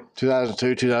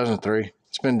 2002, 2003.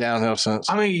 It's been downhill since.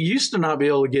 I mean, you used to not be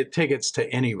able to get tickets to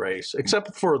any race,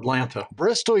 except for Atlanta.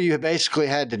 Bristol, you basically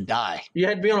had to die. You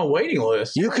had to be on a waiting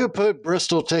list. You could put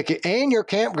Bristol ticket and your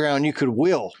campground, you could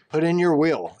put in your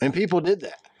will. And people did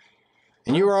that.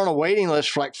 And you were on a waiting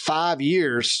list for like 5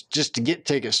 years just to get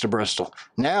tickets to Bristol.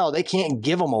 Now they can't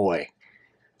give them away.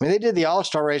 I mean, they did the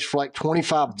All-Star race for like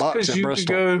 $25 at Bristol. You could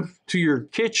go to your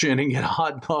kitchen and get a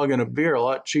hot dog and a beer a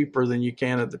lot cheaper than you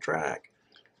can at the track.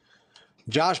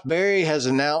 Josh Berry has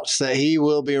announced that he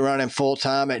will be running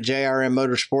full-time at JRM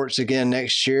Motorsports again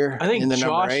next year. I think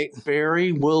Josh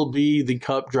Berry will be the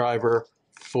Cup driver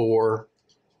for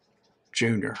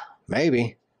Junior.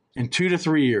 Maybe. In 2 to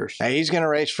 3 years. Hey, he's going to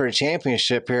race for a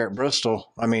championship here at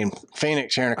Bristol. I mean,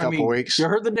 Phoenix here in a couple weeks. You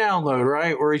heard the download,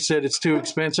 right? Where he said it's too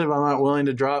expensive. I'm not willing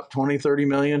to drop 20, 30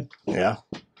 million. Yeah.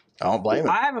 I don't blame him.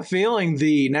 I have a feeling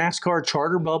the NASCAR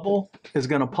charter bubble is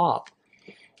going to pop.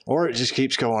 Or it just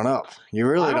keeps going up. You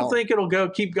really don't. I don't think it'll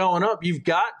keep going up. You've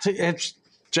got to.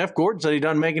 Jeff Gordon said he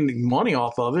doesn't make any money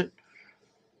off of it.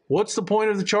 What's the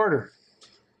point of the charter?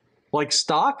 Like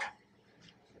stock?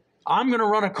 I'm going to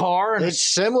run a car. And it's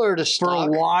similar to stock.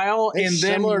 For a while. It's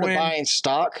similar to buying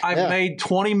stock. I've made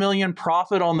 $20 million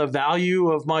profit on the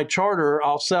value of my charter.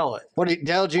 I'll sell it.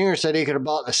 Dale Jr. said he could have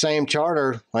bought the same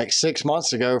charter like 6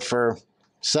 months ago for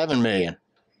 $7 million.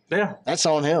 Yeah. That's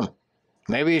on him.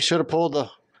 Maybe he should have pulled the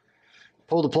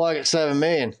plug at $7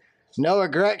 million. Noah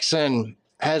Gragson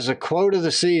has a quote of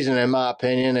the season, in my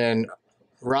opinion, and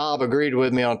Rob agreed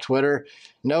with me on Twitter.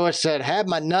 Noah said, "Had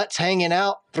my nuts hanging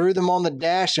out, threw them on the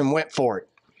dash, and went for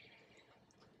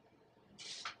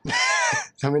it."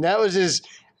 I mean, that was his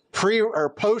pre or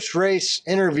post race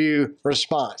interview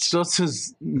response. Does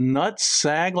his nuts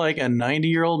sag like a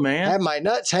 90-year-old man? I had my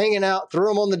nuts hanging out, threw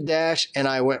them on the dash, and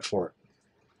I went for it.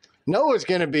 Noah's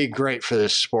going to be great for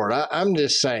this sport. I'm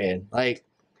just saying, like,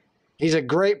 he's a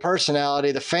great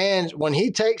personality. The fans, when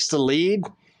he takes the lead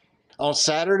on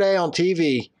Saturday on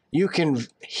TV, you can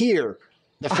hear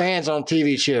the fans on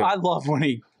TV cheer. I love when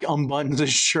he unbuttons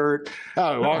his shirt.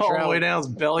 Oh, he walks all around the way down his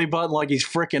belly button like he's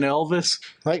freaking Elvis.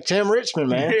 like Tim Richmond,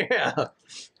 man. Yeah.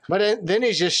 But then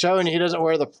he's just showing he doesn't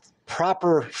wear the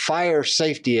proper fire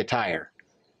safety attire.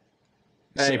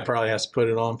 He probably has to put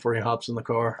it on before he hops in the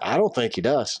car. I don't think he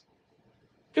does.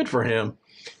 Good for him.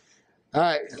 All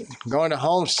right, going to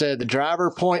Homestead. The driver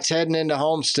points heading into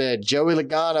Homestead. Joey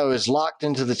Logano is locked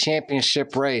into the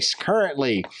championship race.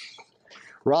 Currently,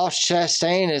 Ross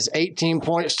Chastain is 18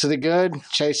 points to the good.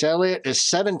 Chase Elliott is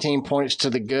 17 points to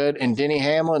the good. And Denny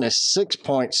Hamlin is 6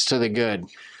 points to the good.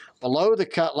 Below the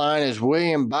cut line is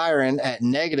William Byron at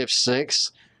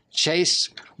 -6. Chase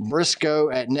Briscoe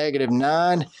at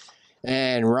 -9.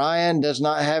 And Ryan does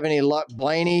not have any luck.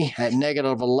 Blaney at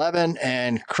 -11.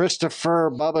 And Christopher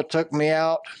Bubba took me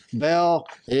out. Bell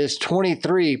is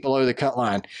 23 below the cut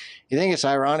line. You think it's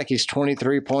ironic he's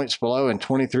 23 points below and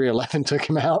 23-11 took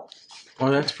him out?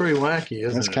 Well, that's pretty wacky,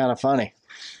 isn't That's it? kind of funny.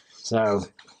 So,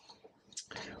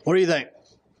 what do you think?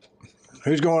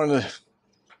 Who's going to the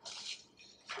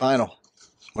final?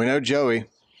 We know Joey.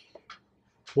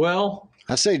 Well,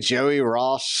 I say Joey,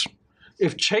 Ross.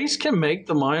 if Chase can make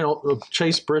the final,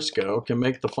 Chase Briscoe can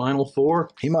make the final four,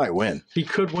 He might win. he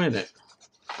could win it.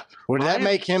 Would that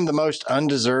make him the most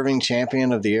undeserving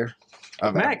champion of the year?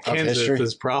 Matt of Kenseth history?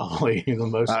 is probably the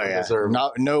most Oh, yeah. deserving.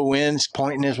 No wins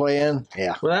pointing his way in?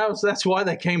 Yeah. Well, that's why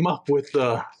they came up with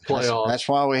the playoffs. That's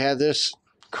why we had this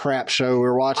crap show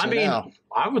we're watching I mean, now.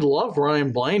 I would love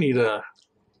Ryan Blaney to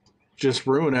just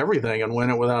ruin everything and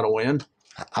win it without a win.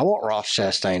 I want Ross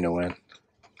Chastain to win.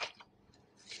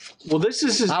 Well, this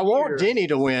is his I want year. Denny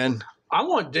to win. I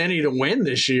want Denny to win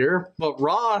this year, but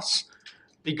Ross,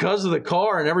 because of the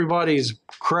car and everybody's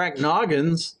cracked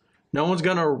noggins, no one's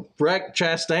going to wreck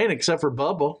Chastain except for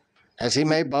Bubba. Has he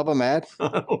made Bubba mad? I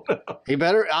don't know. He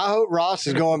better. I hope Ross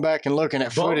is going back and looking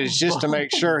at footage just to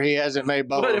make sure he hasn't made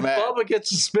But Bubba if mad. Bubba gets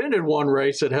suspended one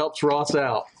race, it helps Ross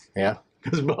out Yeah.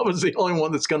 because Bubba's the only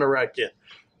one that's going to wreck it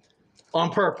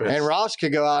on purpose. And Ross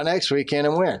could go out next weekend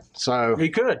and win. So, He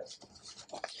could.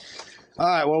 all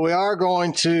right. Well, we are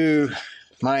going to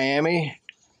Miami.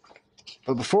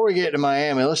 But before we get to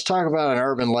Miami, let's talk about an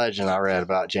urban legend I read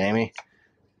about, Jamie.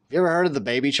 You ever heard of the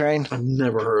baby train? I've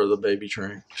never heard of the baby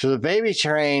train. So the baby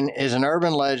train is an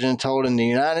urban legend told in the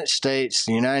United States,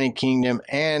 the United Kingdom,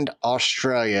 and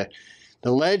Australia.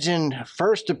 The legend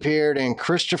first appeared in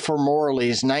Christopher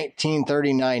Morley's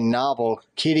 1939 novel,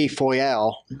 Kitty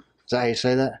Foyle. Is that how you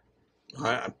say that?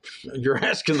 You're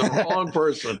asking the wrong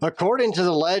person. According to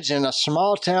the legend, a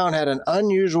small town had an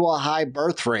unusual high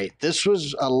birth rate. This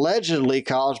was allegedly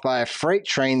caused by a freight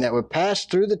train that would pass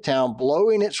through the town,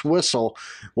 blowing its whistle,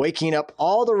 waking up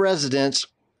all the residents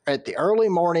at the early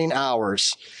morning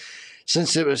hours.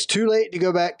 Since it was too late to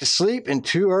go back to sleep and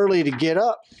too early to get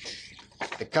up,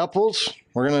 the couples,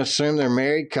 we're going to assume they're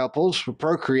married couples, would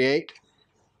procreate.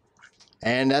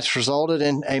 And that's resulted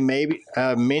in a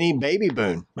mini baby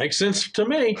boom. Makes sense to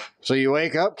me. So you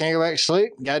wake up, can't go back to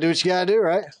sleep. Got to do what you got to do,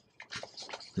 right?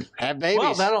 Have babies.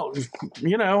 Well, that'll,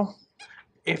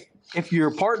 if your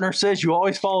partner says you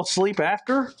always fall asleep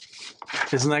after,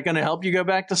 isn't that going to help you go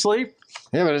back to sleep?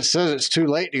 Yeah, but it says it's too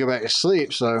late to go back to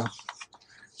sleep. So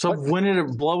When did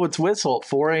it blow its whistle? At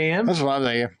 4 a.m.? that's what I'm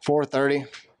thinking. 4:30.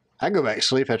 I go back to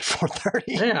sleep at 4:30.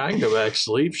 Yeah, I can go back to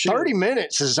sleep. Shit. 30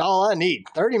 minutes is all I need.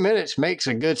 30 minutes makes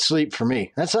a good sleep for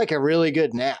me. That's like a really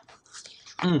good nap.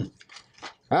 Mm.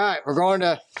 All right, we're going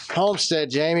to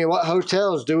Homestead, Jamie. What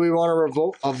hotels do we want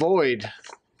to avoid?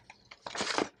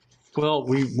 Well,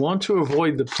 we want to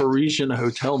avoid the Parisian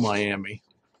Hotel Miami.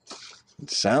 It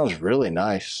sounds really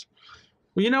nice.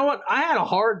 Well, you know what? I had a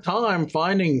hard time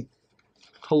finding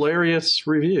hilarious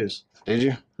reviews. Did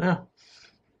you? Yeah.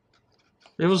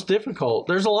 It was difficult.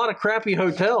 There's a lot of crappy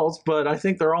hotels, but I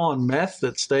think they're all on meth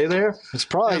that stay there. It's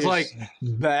probably It's like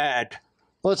bad.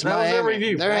 well, it's that was their Miami.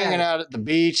 review. They're Bad. hanging out at the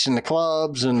beach and the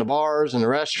clubs and the bars and the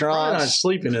Probably not restaurants.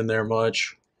 sleeping in there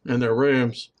much in their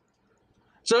rooms.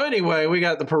 So anyway, we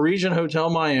got the Parisian Hotel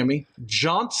Miami,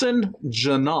 Johnson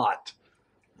Janot.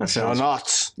 That sounds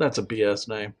Nuts. that's a BS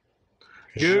name.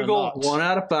 Google Janot. 1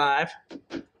 out of 5.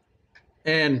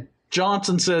 And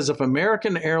Johnson says if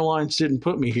American Airlines didn't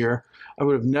put me here, I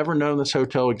would have never known this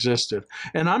hotel existed.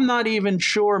 And I'm not even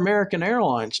sure American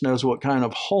Airlines knows what kind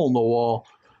of hole in the wall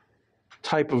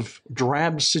type of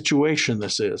drab situation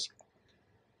this is.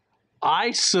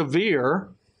 Severe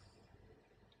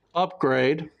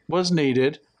upgrade was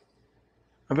needed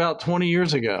about 20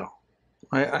 years ago.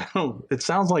 I don't. It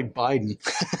sounds like Biden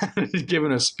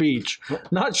giving a speech.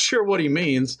 Not sure what he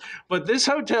means, but this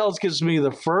hotel gives me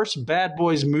the first Bad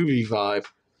Boys movie vibe.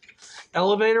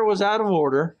 Elevator was out of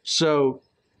order, so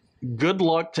good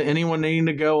luck to anyone needing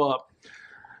to go up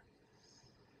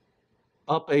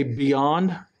a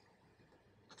beyond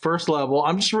first level.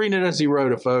 I'm just reading it as he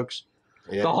wrote it, folks.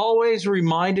 Yeah. The hallways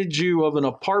reminded you of an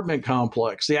apartment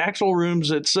complex. The actual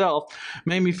rooms itself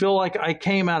made me feel like I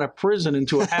came out of prison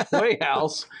into a halfway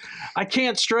house. I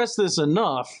can't stress this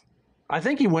enough. I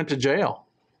think he went to jail.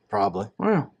 Probably.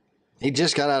 Yeah. He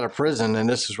just got out of prison, and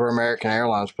this is where American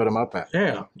Airlines put him up at.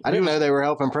 Yeah. I didn't know they were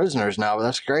helping prisoners now, but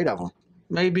that's great of them.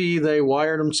 Maybe they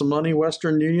wired him some money,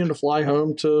 Western Union, to fly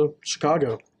home to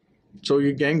Chicago so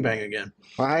you gangbang again.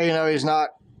 Well, how do you know he's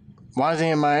not? Why is he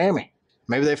in Miami?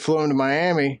 Maybe they flew him to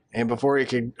Miami, and before he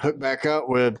could hook back up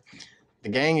with the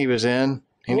gang he was in,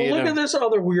 look at this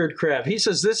other weird crap. He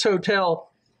says this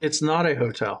hotel, it's not a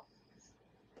hotel.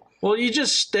 Well, you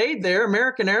just stayed there.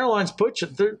 American Airlines put you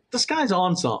there. This guy's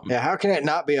on something. Yeah, how can it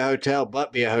not be a hotel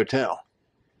but be a hotel?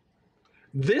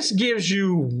 This gives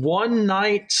you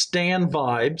one-night stand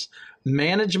vibes.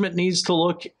 Management needs to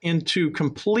look into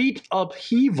complete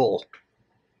upheaval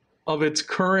of its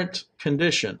current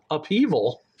condition.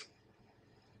 Upheaval?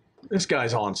 This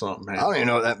guy's on something, man. I don't even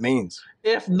know what that means.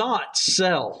 If not,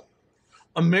 sell.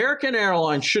 American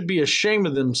Airlines should be ashamed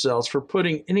of themselves for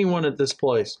putting anyone at this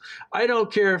place. I don't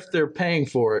care if they're paying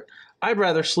for it. I'd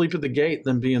rather sleep at the gate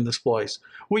than be in this place.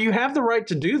 Well, you have the right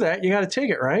to do that. You got a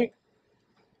ticket, right?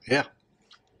 Yeah.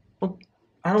 Well,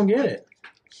 I don't get it.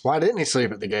 Why didn't he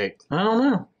sleep at the gate? I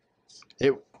don't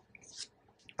know.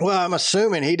 Well, I'm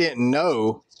assuming he didn't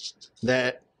know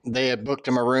that they had booked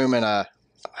him a room in a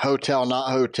hotel,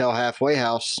 not hotel, halfway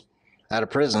house out of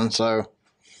prison. So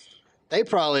they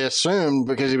probably assumed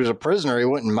because he was a prisoner, he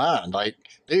wouldn't mind. Like,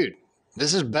 dude,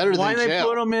 this is better than jail. Why they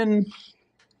put him in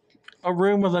a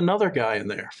room with another guy in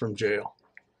there from jail?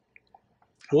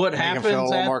 What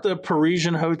happens at the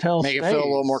Parisian hotel? Make it feel a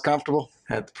little more comfortable.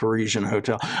 At the Parisian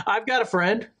hotel. I've got a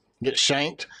friend. Get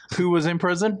shanked. Who was in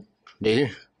prison. Do you?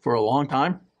 For a long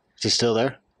time. Is he still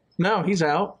there? No, he's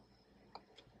out.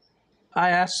 I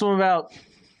asked him about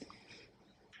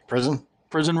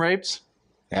prison rapes.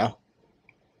 Yeah.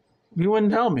 He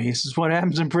wouldn't tell me. He says, what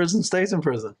happens in prison stays in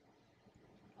prison.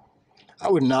 I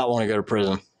would not want to go to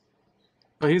prison.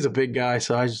 But he's a big guy,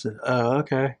 so I just said, oh,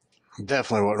 okay.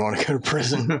 Definitely wouldn't want to go to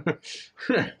prison.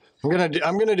 I'm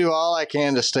gonna do all I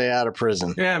can to stay out of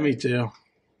prison. Yeah, me too.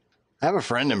 I have a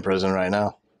friend in prison right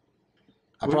now.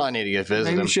 I probably need to go visit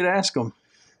him. Maybe you should ask him.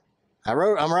 I'm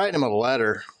writing him a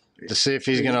letter to see if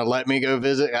he's going to let me go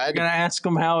visit. You're going to ask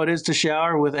him how it is to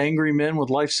shower with angry men with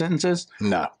life sentences?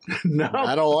 No. No?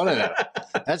 I don't want to know.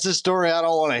 That's a story I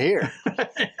don't want to hear.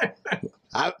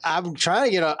 I'm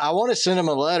trying to I want to send him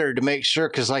a letter to make sure,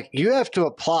 because, like, you have to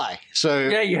apply. So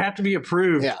yeah, you have to be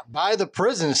approved. Yeah, by the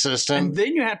prison system. And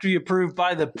then you have to be approved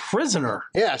by the prisoner.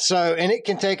 Yeah, so, and it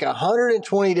can take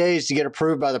 120 days to get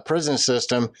approved by the prison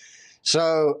system.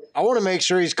 So I want to make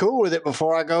sure he's cool with it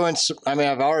before I go and, I mean,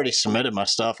 I've already submitted my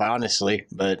stuff, honestly,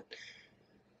 but,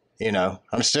 you know,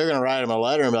 I'm still going to write him a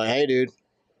letter and be like, hey, dude,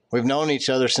 we've known each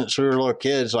other since we were little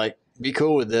kids. Like, be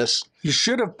cool with this. You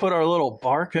should have put our little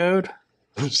barcode.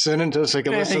 Send him to us so he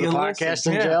can listen to the podcast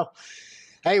in jail.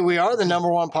 Hey, we are the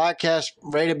 #1 podcast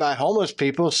rated by homeless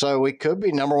people, so we could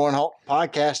be #1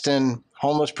 podcast in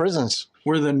homeless prisons.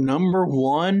 We're the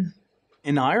 #1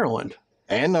 in Ireland.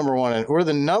 And #1. We're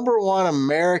the #1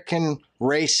 American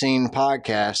racing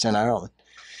podcast in Ireland.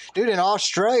 Dude, in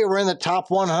Australia, we're in the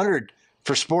top 100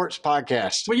 for sports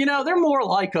podcasts. Well, you know, they're more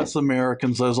like us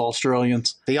Americans, those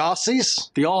Australians. The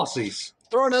Aussies? The Aussies.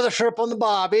 Throw another shrimp on the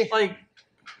bobby.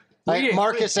 Like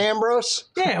Marcus Ambrose?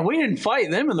 Yeah, we didn't fight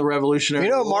them in the Revolutionary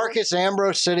War. Marcus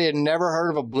Ambrose said he had never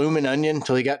heard of a bloomin' onion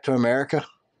until he got to America?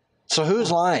 So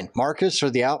who's lying, Marcus or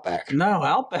the Outback? No,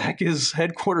 Outback is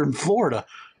headquartered in Florida.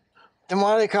 Then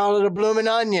why do they call it a bloomin'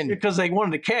 onion? Because they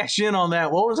wanted to cash in on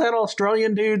that. What was that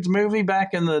Australian dude's movie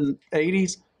back in the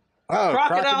 80s? Oh,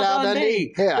 Crocodile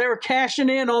Dundee. Yeah. They were cashing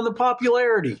in on the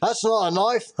popularity. That's not a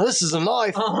knife. This is a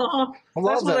knife. Uh-huh.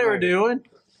 That's what they were doing.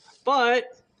 But,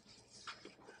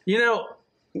 you know,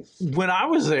 when I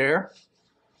was there,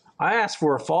 I asked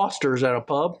for a Foster's at a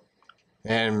pub.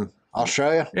 In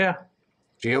Australia? Yeah.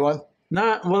 Did you get one?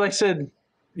 No. Well, they said,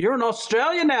 you're in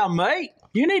Australia now, mate.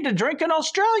 You need to drink an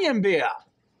Australian beer.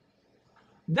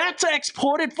 That's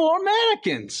exported for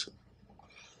Americans.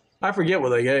 I forget what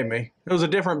they gave me. It was a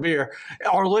different beer.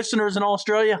 Our listeners in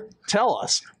Australia, tell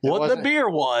us what the beer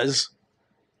was.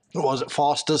 Was it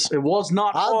Foster's? It was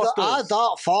not Foster's. I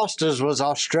thought Foster's was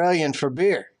Australian for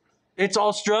beer. It's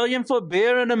Australian for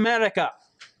beer in America.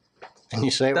 And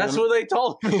you say it That's what they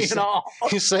told me in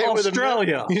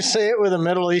Australia. You say it with a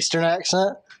Middle Eastern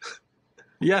accent?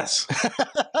 Yes.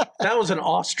 That was an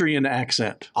Austrian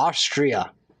accent.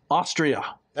 Austria.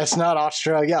 That's not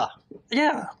Australia.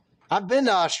 Yeah. I've been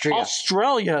to Austria.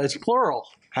 Australia is plural.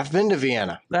 I've been to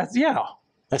Vienna. That's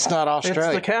not Australia.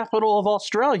 It's the capital of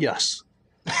Australia.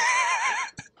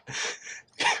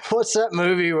 What's that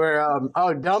movie where,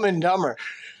 Dumb and Dumber?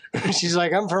 She's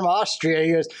like, I'm from Austria.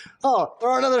 He goes, oh,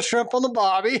 throw another shrimp on the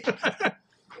bobby.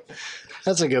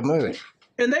 That's a good movie.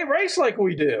 And they race like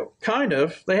we do, kind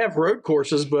of. They have road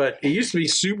courses, but it used to be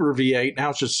Super V8. Now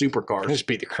it's just supercars. They just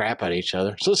beat the crap out of each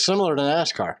other. So it's similar to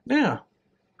NASCAR. Yeah.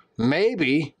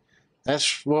 Maybe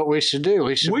that's what we should do.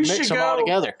 We should mix them all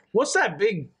together. What's that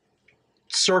big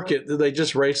circuit that they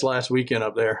just raced last weekend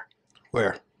up there?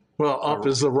 Where? Well, up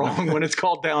is the wrong one. It's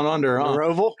called down under, huh? The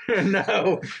Roval?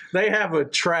 No. They have a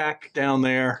track down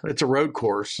there. It's a road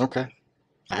course. Okay.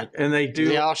 And they do.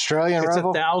 The Australian Roval? It's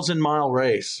a 1,000-mile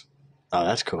race. Oh,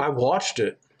 that's cool. I watched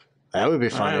it. That would be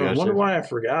fun. I wonder why I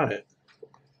forgot it.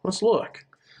 Let's look.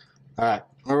 All right.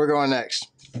 Where are we going next?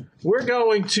 We're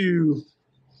going to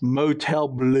Motel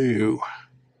Blue.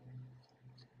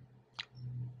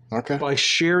 Okay. By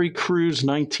Sherry Cruz,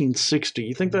 1960.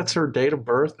 You think that's her date of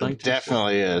birth? It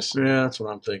definitely is. Yeah, that's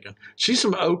what I'm thinking. She's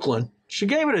from Oakland. She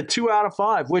gave it a 2 out of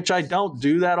 5, which I don't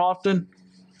do that often.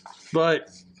 But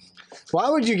why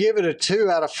would you give it a 2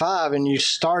 out of 5 and you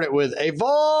start it with a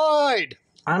void?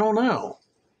 I don't know.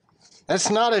 That's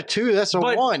not a 2. That's a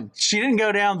 1. She didn't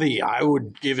go down the I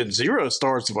would give it 0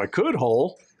 stars if I could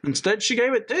hole. Instead, she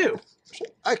gave it 2.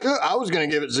 I was going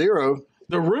to give it 0.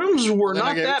 The rooms were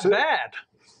not that bad.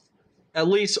 At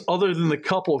least other than the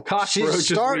couple of cockroaches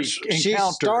we encountered. She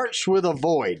starts with a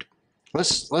void.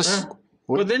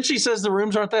 But then she says the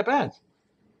rooms aren't that bad.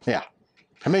 Yeah.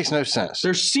 It makes no sense.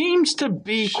 There seems to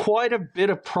be quite a bit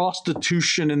of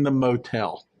prostitution in the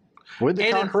motel. With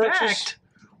the cockroaches? In fact,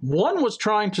 one was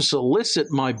trying to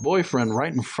solicit my boyfriend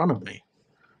right in front of me.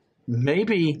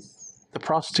 Maybe the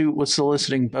prostitute was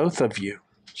soliciting both of you.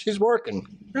 She's working.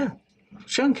 Yeah.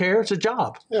 She doesn't care. It's a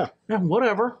job. Yeah. Yeah,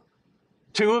 whatever.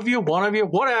 2 of you, 1 of you,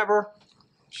 whatever.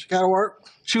 She got to work.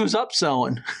 She was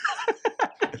upselling.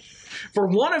 For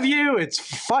 1 of you, it's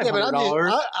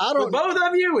 $500. For both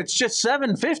of you, it's just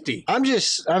 $750. I'm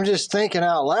just thinking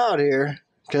out loud here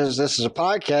because this is a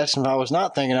podcast, and if I was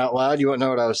not thinking out loud, you wouldn't know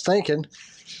what I was thinking.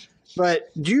 But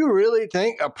do you really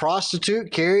think a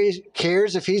prostitute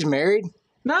cares if he's married?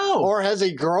 No. Or has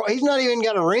a girl? He's not even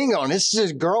got a ring on. This is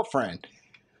his girlfriend.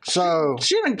 So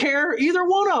she didn't care either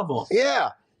one of them.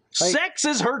 Yeah. Sex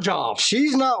is her job.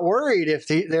 She's not worried if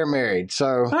they're married.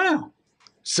 So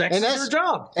sex is her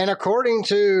job. And according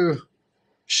to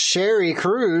Sherry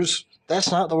Cruz,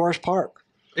 that's not the worst part.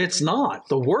 It's not.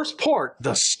 The worst part,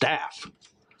 the staff,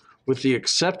 with the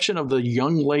exception of the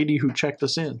young lady who checked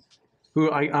us in,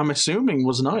 who I'm assuming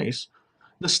was nice.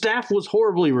 The staff was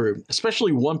horribly rude,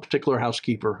 especially one particular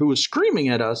housekeeper who was screaming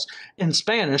at us in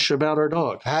Spanish about our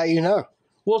dog. How you know?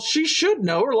 Well, she should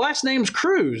know. Her last name's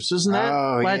Cruz. Isn't that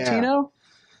Latino?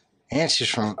 Yeah. And she's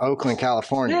from Oakland,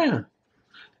 California.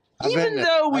 Yeah. Even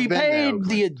though we paid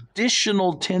the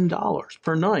additional $10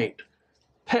 per night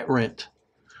pet rent,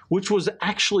 which was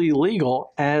actually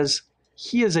legal as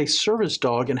he is a service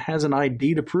dog and has an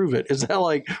ID to prove it. Is that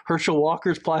like Herschel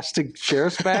Walker's plastic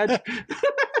sheriff's badge?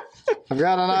 I've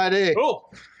got an ID. Oh,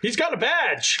 he's got a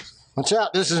badge. Watch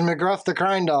out. This is McGruff the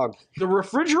Crime Dog. The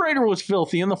refrigerator was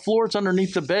filthy and the floors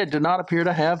underneath the bed did not appear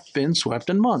to have been swept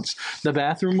in months. The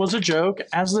bathroom was a joke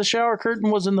as the shower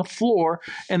curtain was in the floor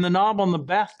and the knob on the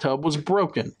bathtub was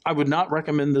broken. I would not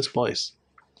recommend this place.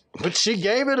 But she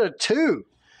gave it a 2.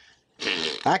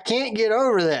 I can't get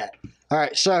over that. All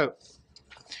right, so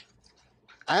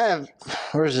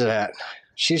where's it at?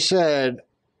 She said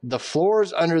the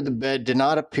floors under the bed did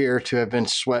not appear to have been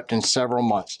swept in several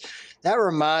months. That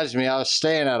reminds me, I was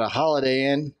staying at a Holiday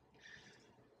Inn.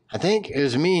 I think it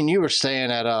was me and you were staying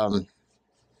at not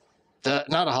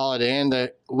a Holiday Inn,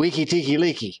 the Wiki Tiki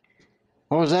Leaky.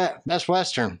 What was that? Best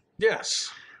Western.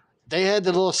 Yes. They had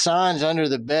the little signs under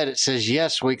the bed. It says,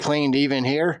 "Yes, we cleaned even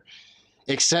here,"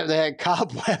 except they had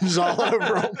cobwebs all over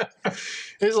them.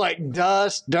 It was like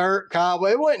dust, dirt,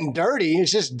 cobweb. It wasn't dirty.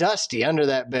 It's just dusty under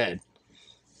that bed.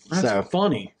 That's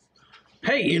funny.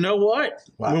 Hey, you know what?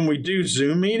 Wow. When we do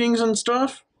Zoom meetings and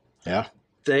stuff,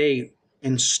 they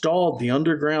installed the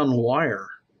underground wire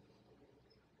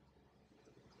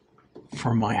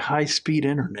for my high-speed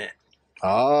internet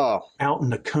Oh, out in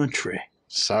the country.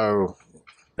 so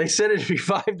They said it'd be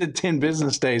 5 to 10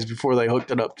 business days before they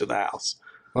hooked it up to the house.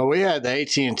 well, we had the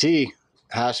AT&T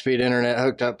high-speed internet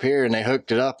hooked up here, and they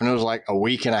hooked it up, and it was like a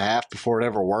week and a half before it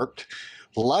ever worked.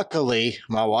 Luckily,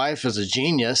 my wife is a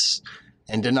genius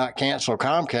and did not cancel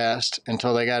Comcast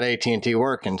until they got AT&T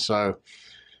working. So,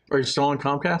 Are you still on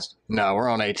Comcast? no, we're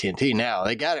on AT&T now.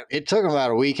 They got it. It took them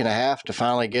about a week and a half to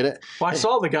finally get it. Well, I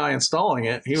saw the guy installing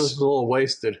it. He was a little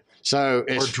wasted So or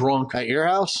it's drunk. at your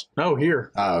house. No,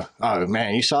 here. Oh,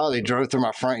 man! You saw they drove through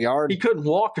my front yard. He couldn't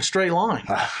walk a straight line.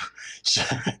 So-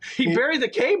 He buried the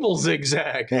cable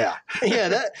zigzag. yeah.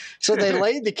 So they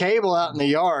laid the cable out in the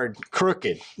yard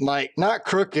crooked, like not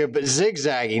crooked, but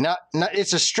zigzaggy. Not.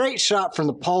 It's a straight shot from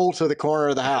the pole to the corner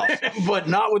of the house. But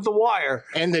not with the wire.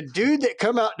 And the dude that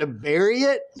come out to bury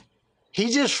it,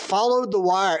 he just followed the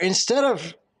wire instead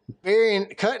of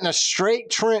cutting a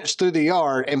straight trench through the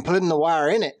yard and putting the wire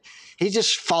in it. He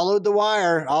just followed the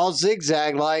wire all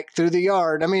zigzag like through the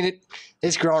yard. I mean,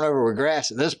 it's grown over with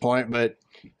grass at this point, but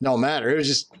no matter. It was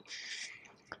just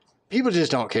people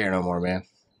just don't care no more, man.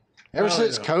 Ever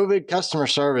since COVID, customer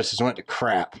service has went to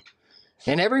crap.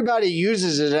 And everybody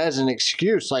uses it as an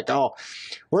excuse, like, oh,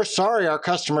 we're sorry our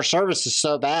customer service is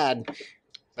so bad,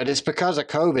 but it's because of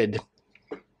COVID.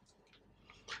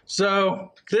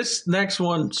 So this next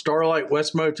one, Starlight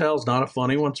West Motel, is not a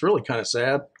funny one. It's really kind of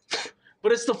sad.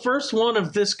 But it's the first one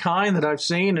of this kind that I've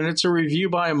seen, and it's a review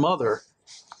by a mother,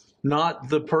 not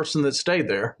the person that stayed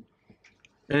there.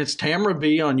 And it's Tamara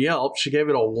B on Yelp. She gave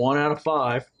it a 1 out of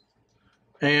 5.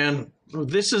 And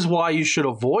this is why you should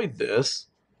avoid this,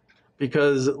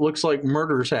 because it looks like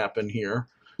murders happen here.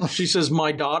 She says,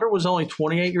 my daughter was only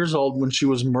 28 years old when she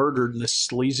was murdered in this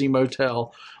sleazy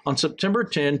motel on September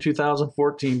 10,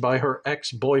 2014 by her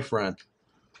ex-boyfriend.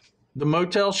 The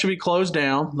motel should be closed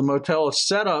down. The motel is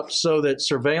set up so that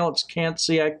surveillance can't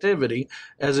see activity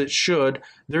as it should.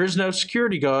 There is no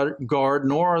security guard,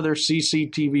 nor are there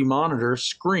CCTV monitors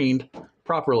screened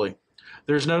properly.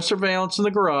 There's no surveillance in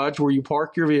the garage where you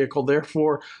park your vehicle,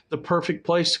 therefore the perfect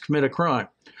place to commit a crime.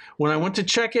 When I went to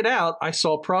check it out, I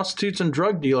saw prostitutes and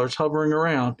drug dealers hovering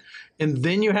around. And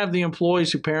then you have the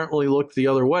employees who apparently look the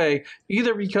other way,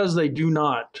 either because they do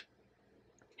not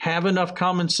have enough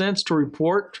common sense to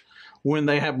report when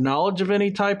they have knowledge of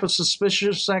any type of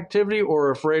suspicious activity or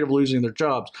are afraid of losing their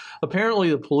jobs.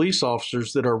 Apparently, the police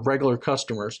officers that are regular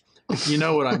customers, if you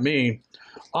know what I mean,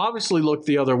 obviously look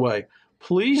the other way.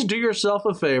 Please do yourself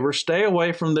a favor. Stay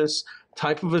away from this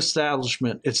type of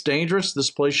establishment. It's dangerous.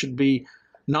 This place should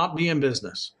not be in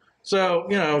business. So,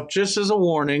 just as a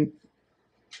warning,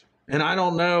 and I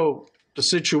don't know the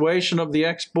situation of the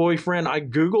ex-boyfriend. I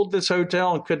Googled this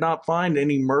hotel and could not find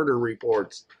any murder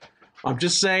reports. I'm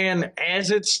just saying,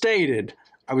 as it's stated,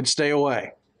 I would stay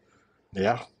away.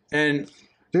 Yeah. And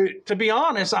dude, to be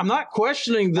honest, I'm not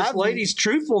questioning this lady's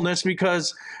truthfulness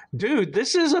because, dude,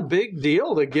 this is a big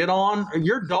deal to get on.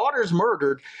 Your daughter's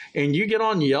murdered and you get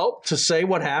on Yelp to say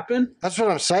what happened. That's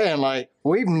what I'm saying. Like,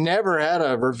 we've never had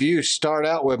a review start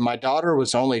out with my daughter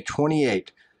was only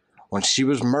 28 when she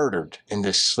was murdered in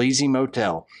this sleazy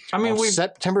motel. I mean,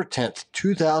 September 10th,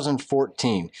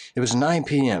 2014. It was 9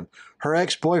 p.m. Her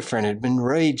ex-boyfriend had been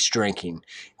rage drinking,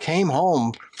 came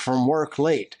home from work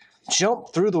late,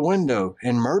 jumped through the window,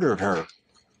 and murdered her.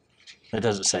 It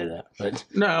doesn't say that, but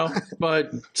no,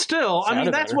 but still, I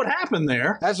mean, that's what happened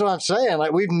there. That's what I'm saying.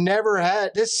 Like, we've never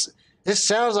had this. This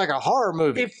sounds like a horror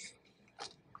movie.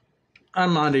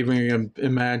 I'm not even going to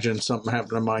imagine something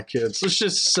happened to my kids. Let's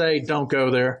just say don't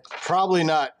go there. Probably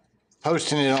not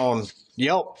posting it on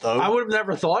Yelp, though. I would have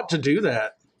never thought to do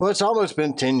that. Well, it's almost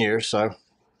been 10 years, so.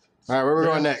 All right, where are we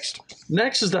going next?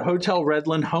 Next is the Hotel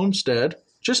Redland Homestead,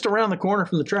 just around the corner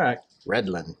from the track.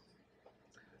 Redland.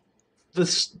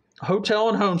 This hotel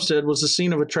and homestead was the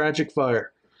scene of a tragic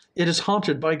fire. It is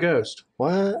haunted by ghosts.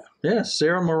 What? Yes,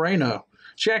 Sarah Moreno.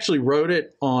 She actually wrote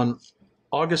it on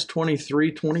August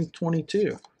 23,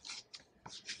 2022.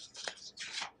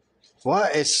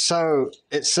 What? It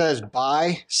says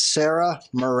by Sarah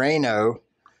Moreno.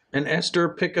 And Esther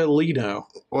Piccolino.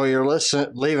 Well, you're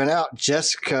leaving out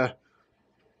Jessica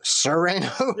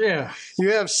Serrano. Yeah.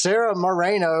 You have Sarah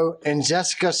Moreno and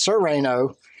Jessica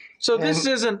Serrano. So this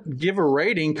isn't give a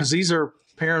rating because these are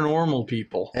paranormal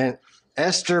people. And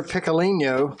Esther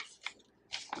Piccolino.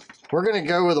 We're going to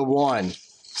go with a 1.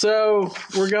 So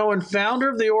we're going founder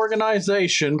of the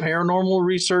organization, Paranormal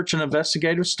Research and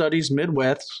Investigative Studies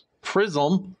Midwest,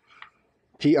 PRISM.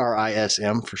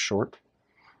 PRISM for short.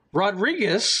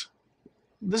 Rodriguez,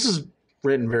 this is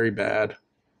written very bad.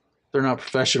 They're not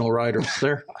professional writers.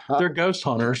 They're ghost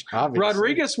hunters. Obviously.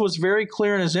 Rodriguez was very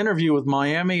clear in his interview with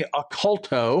Miami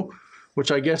Occulto, which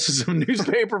I guess is a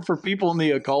newspaper for people in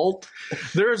the occult.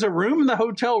 There is a room in the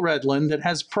Hotel Redland that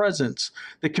has presence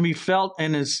that can be felt,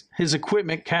 and his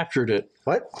equipment captured it.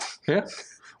 What? Yeah.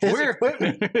 Where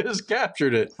equipment has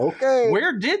captured it. Okay.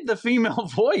 Where did the female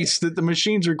voice that the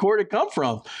machines recorded come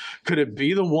from? Could it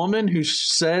be the woman who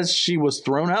says she was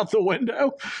thrown out the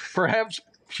window? Perhaps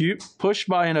pushed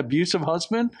by an abusive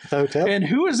husband? Hotel. And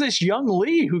who is this young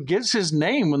Lee who gives his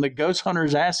name when the ghost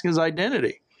hunters ask his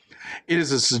identity? It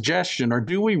is a suggestion, or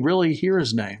do we really hear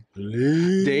his name?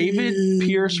 Lee. David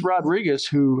Pierce Rodriguez,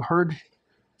 who heard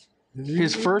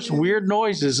his first weird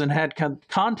noises and had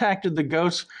contacted the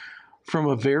ghosts from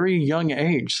a very young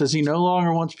age, says he no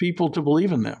longer wants people to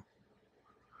believe in them.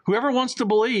 Whoever wants to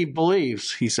believe,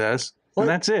 believes, he says. And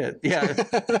that's it. Yeah.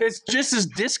 It's just as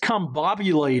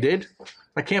discombobulated.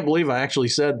 I can't believe I actually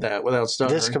said that without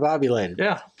stuttering. Discombobulated.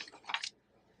 Yeah.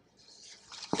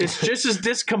 It's just as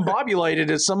discombobulated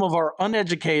as some of our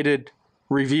uneducated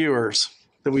reviewers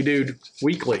that we do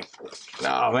weekly.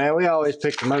 No, man, we always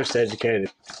pick the most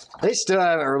educated. They still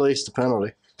haven't released the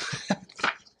penalty.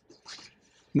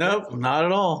 Nope, not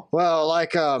at all. Well,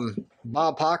 like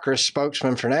Bob Pockris,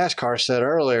 spokesman for NASCAR, said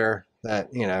earlier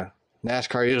that,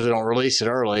 NASCAR usually don't release it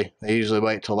early. They usually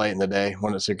wait till late in the day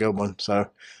when it's a good one. So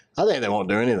I think they won't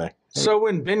do anything. So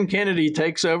when Ben Kennedy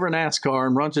takes over NASCAR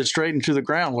and runs it straight into the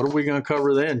ground, what are we going to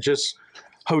cover then? Just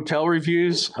hotel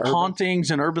reviews, hauntings,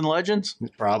 and urban legends?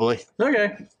 Probably.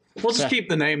 Okay. We'll just keep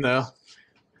the name, though.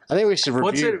 I think we should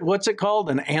review. What's it called?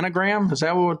 An anagram? Is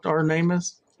that what our name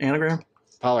is? Anagram?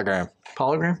 Polygram.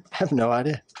 Polygram? I have no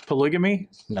idea. Polygamy?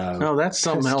 No. No, that's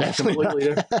something else definitely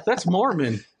completely different. That's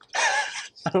Mormon.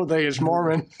 I don't think it's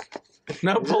Mormon.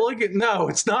 No, No,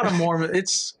 it's not a Mormon.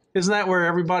 Isn't that where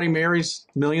everybody marries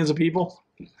millions of people?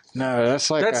 No, that's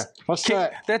like what's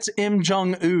that? That's M.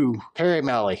 Jong-un. Perry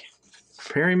Melly.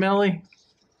 Perry Melly?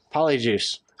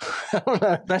 Polyjuice. I don't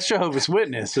know. That's Jehovah's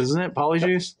Witness, isn't it?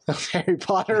 Polyjuice? Harry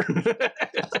Potter.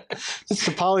 It's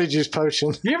the Polyjuice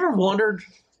potion. You ever wondered?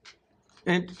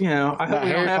 And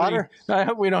I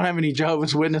hope we don't have any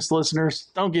Jehovah's Witness listeners.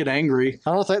 Don't get angry.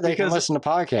 I don't think they can listen to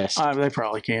podcasts. They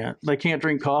probably can't. They can't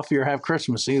drink coffee or have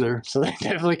Christmas either. So they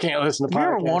definitely can't listen to podcasts. You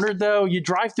ever wondered, though, you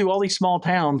drive through all these small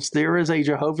towns, there is a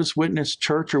Jehovah's Witness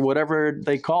church or whatever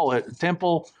they call it,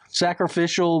 temple,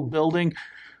 sacrificial building.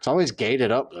 It's always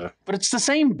gated up, though. But it's the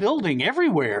same building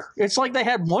everywhere. It's like they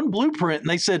had one blueprint and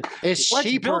they said, let's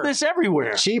build this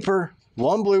everywhere. Cheaper,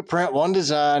 one blueprint, one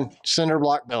design, cinder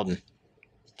block building.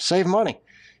 Save money.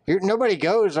 Nobody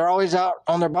goes. They're always out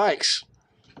on their bikes,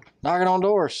 knocking on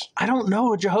doors. I don't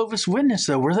know a Jehovah's Witness,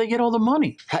 though. Where they get all the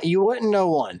money? You wouldn't know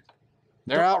one.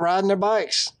 They're out riding their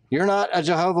bikes. You're not a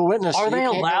Jehovah's Witness. Are they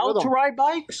allowed to ride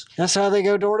bikes? That's how they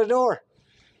go door to door.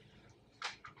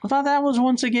 I thought that was,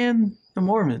 once again, the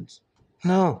Mormons.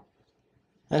 No.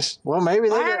 Maybe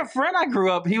they I had a friend I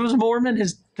grew up. He was Mormon.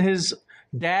 His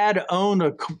dad owned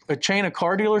a chain of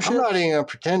car dealerships. I'm not even going to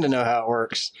pretend to know how it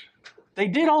works. They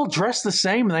did all dress the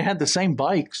same, and they had the same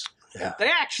bikes. Yeah.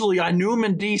 I knew them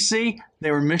in D.C.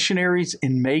 They were missionaries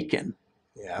in Macon.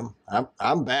 Yeah,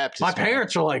 I'm Baptist. My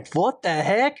parents were like, what the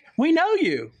heck? We know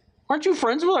you. Aren't you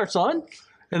friends with our son?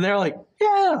 And they're like,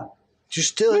 yeah.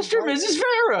 Mr. and Mrs.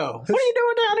 Farrow. What are you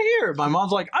doing down here? My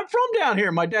mom's like, I'm from down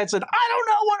here. My dad said, I don't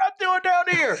know what I'm doing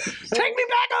down here. Take me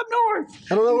back up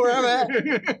north. I don't know where I'm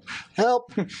at.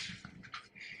 Help. All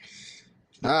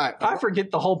right. I forget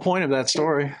the whole point of that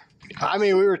story. I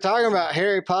mean, we were talking about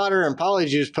Harry Potter and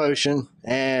Polyjuice potion,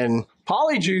 and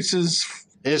Polyjuice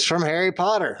is from Harry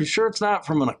Potter. You sure it's not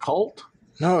from an occult?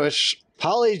 No, it's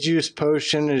Polyjuice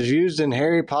potion is used in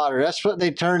Harry Potter. That's what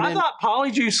they turned in. I thought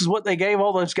Polyjuice is what they gave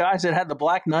all those guys that had the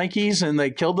black Nikes and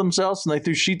they killed themselves and they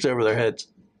threw sheets over their heads.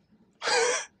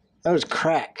 That was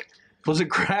crack. Was it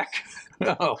crack?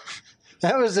 Oh.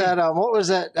 That was that, what was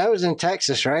that? That was in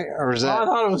Texas, right? Or was that? I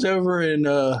thought it was over in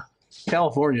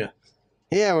California.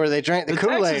 Yeah, where they drank the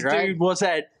Kool-Aid, Texas right? Dude was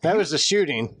that was the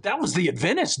shooting. That was the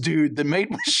Adventist dude that made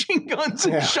machine guns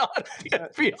and shot the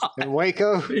FBI. In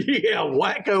Waco? Yeah,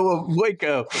 Wacko of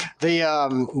Waco.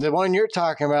 The one you're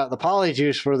talking about, the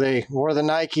Polyjuice, where they wore the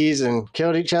Nikes and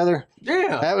killed each other?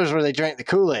 Yeah. That was where they drank the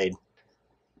Kool-Aid.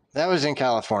 That was in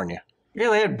California. Yeah,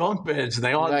 they had bunk beds.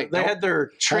 They had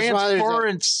their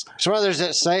transference. That's why there's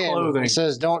that saying. Clothing. It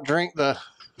says, don't drink the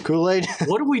Kool-Aid.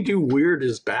 What do we do weird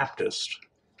as Baptists?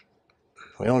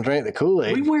 We don't drink the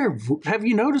Kool-Aid. Have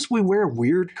you noticed we wear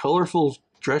weird, colorful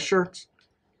dress shirts?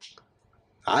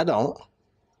 I don't.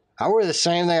 I wear the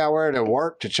same thing I wear to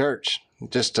work, to church.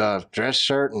 Just a dress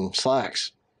shirt and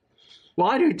slacks. Well,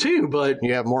 I do too, but...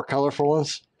 You have more colorful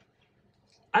ones?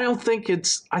 I don't think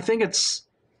I think it's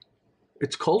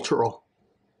cultural.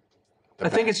 I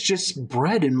think it's just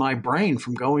bred in my brain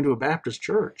from going to a Baptist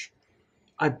church.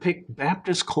 I pick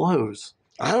Baptist clothes.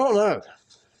 I don't know.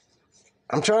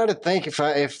 I'm trying to think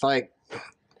if like,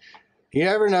 you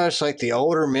ever notice like the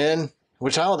older men,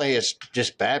 which I don't think it's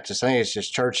just Baptist, I think it's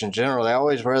just church in general. They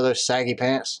always wear those saggy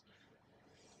pants.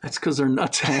 That's because their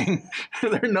nuts hang.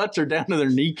 Their nuts are down to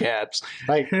their kneecaps.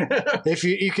 Like, if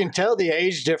you can tell the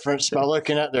age difference by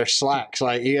looking at their slacks.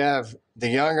 Like, you have the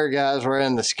younger guys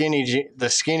wearing the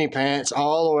skinny pants,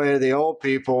 all the way to the old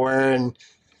people wearing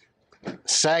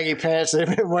saggy pants. They've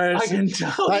been wearing. I can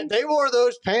tell. Like, they wore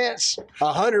those pants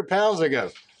 100 pounds ago.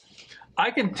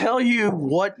 I can tell you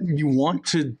what you want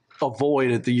to avoid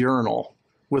at the urinal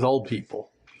with old people.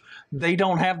 They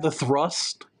don't have the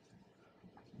thrust.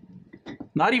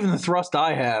 Not even the thrust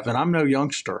I have, and I'm no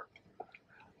youngster.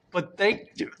 But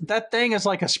that thing is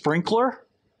like a sprinkler.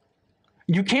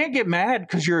 You can't get mad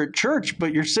because you're at church,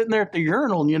 but you're sitting there at the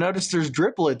urinal and you notice there's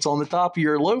driplets on the top of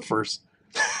your loafers.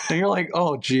 And you're like,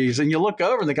 oh, geez. And you look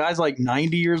over and the guy's like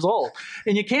 90 years old.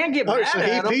 And you can't get mad so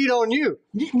he at him. peed on you.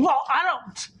 Well, I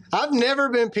don't. I've never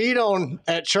been peed on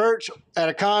at church, at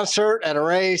a concert, at a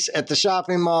race, at the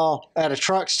shopping mall, at a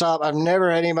truck stop. I've never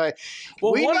had anybody.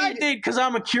 Well, I did, because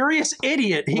I'm a curious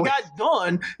idiot, he got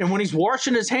done, and when he's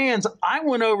washing his hands, I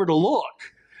went over to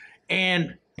look,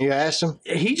 and you asked him?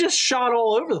 He just shot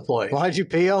all over the place. Why'd you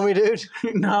pee on me, dude?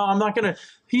 No, I'm not going to.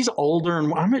 He's older,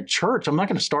 and I'm at church. I'm not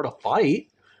going to start a fight.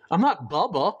 I'm not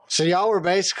Bubba. So y'all were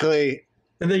basically...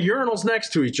 And the urinals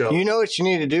next to each other. You know what you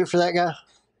need to do for that guy?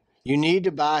 You need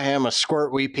to buy him a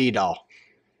Squirt Wee Pee doll.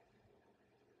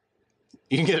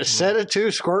 You can get a set of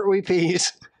 2 Squirt Wee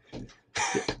Pees.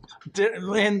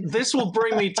 And this will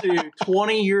bring me to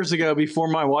 20 years ago, before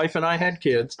my wife and I had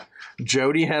kids.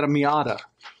 Jody had a Miata.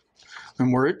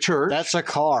 And we're at church. That's a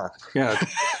car. Yeah,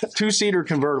 2-seater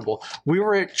convertible. We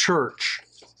were at church,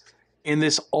 and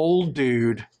this old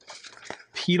dude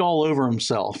peed all over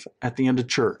himself at the end of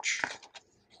church.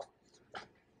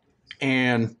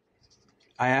 And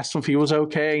I asked him if he was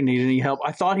okay, needed any help.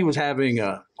 I thought he was having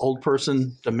a old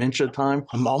person dementia time.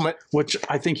 A moment. Which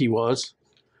I think he was.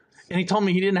 And he told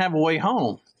me he didn't have a way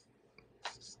home.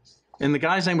 And the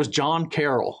guy's name was John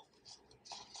Carroll.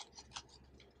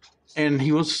 And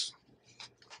he was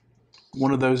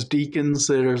one of those deacons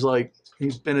that is like,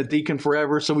 he's been a deacon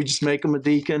forever, so we just make him a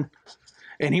deacon.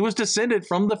 And he was descended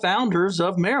from the founders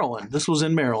of Maryland. This was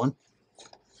in Maryland.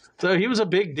 So he was a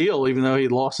big deal, even though he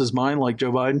lost his mind like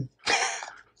Joe Biden.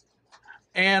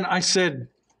 And I said,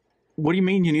 what do you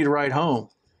mean you need a ride home?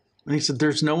 And he said,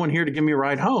 there's no one here to give me a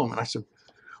ride home. And I said,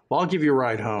 well, I'll give you a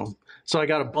ride home. So I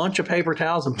got a bunch of paper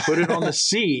towels and put it on the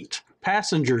seat,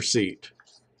 passenger seat.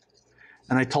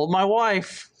 And I told my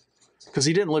wife, because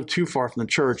he didn't live too far from the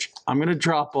church, I'm going to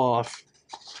drop off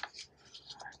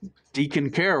Deacon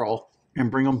Carroll and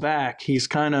bring him back. He's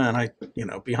kind of, and I,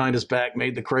 behind his back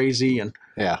made the crazy and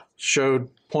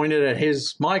pointed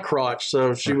at my crotch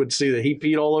so she would see that he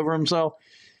peed all over himself.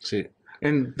 See.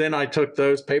 And then I took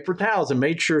those paper towels and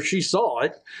made sure she saw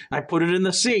it. I put it in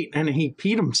the seat, and he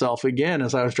peed himself again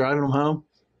as I was driving him home,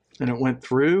 and it went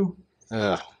through.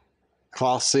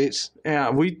 Cloth seats? Yeah,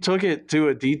 we took it to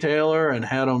a detailer and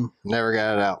had him. Never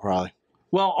got it out, probably.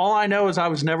 Well, all I know is I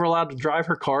was never allowed to drive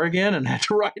her car again and had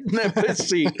to ride in that fifth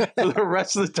seat for the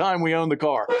rest of the time we owned the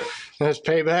car. That's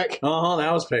payback? Uh-huh,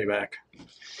 that was payback.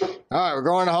 All right, we're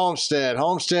going to Homestead.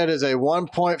 Homestead is a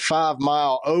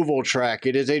 1.5-mile oval track.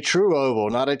 It is a true oval,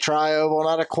 not a tri-oval,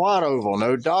 not a quad oval.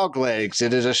 No dog legs.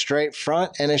 It is a straight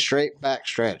front and a straight back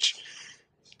stretch.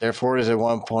 Therefore, it is a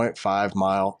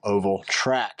 1.5-mile oval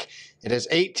track. It has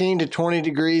 18 to 20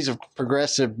 degrees of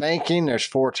progressive banking. There's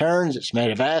 4 turns. It's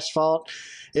made of asphalt.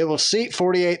 It will seat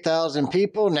 48,000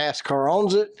 people. NASCAR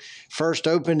owns it. First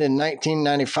opened in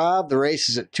 1995. The race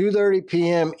is at 2:30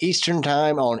 p.m. Eastern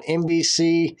Time on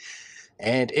NBC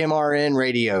and MRN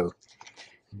Radio.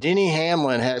 Denny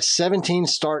Hamlin has 17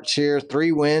 starts here,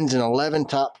 3 wins and 11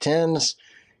 top 10s.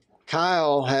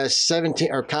 Kyle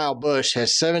Busch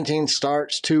has 17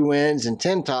 starts, 2 wins and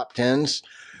 10 top 10s.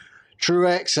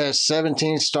 Truex has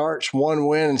 17 starts, 1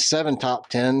 win and 7 top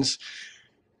 10s.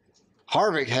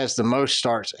 Harvick has the most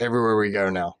starts everywhere we go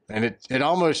now. And it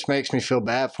almost makes me feel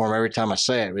bad for him every time I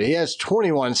say it. But he has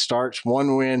 21 starts,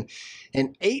 1 win,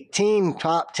 and 18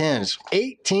 top 10s.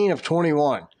 18 of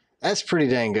 21. That's pretty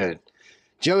dang good.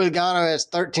 Joey Logano has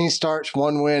 13 starts,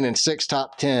 1 win, and 6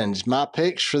 top 10s. My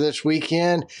picks for this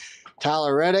weekend,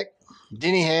 Tyler Reddick,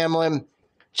 Denny Hamlin,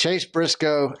 Chase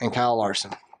Briscoe, and Kyle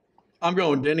Larson. I'm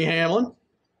going Denny Hamlin.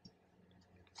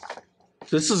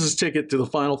 This is his ticket to the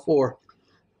Final Four.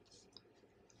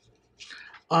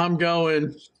 I'm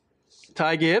going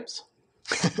Ty Gibbs.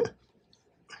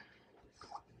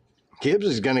 Gibbs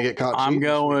is going to get caught. I'm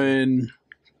going.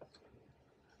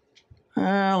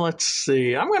 Let's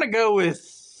see. I'm going to go with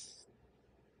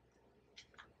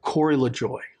Corey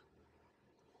LaJoy.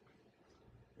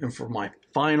 And for my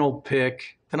final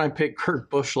pick, then I picked Kurt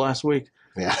Busch last week.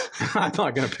 Yeah. I'm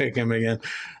not going to pick him again.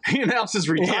 He announced his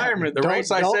retirement. Yeah, the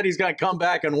race I said he's going to come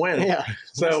back and win. Yeah.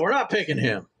 So we're not picking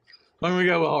him. I'm going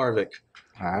to go with Harvick.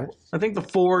 All right. I think the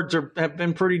Fords have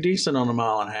been pretty decent on a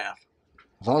mile and a half.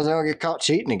 As long as they don't get caught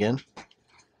cheating again.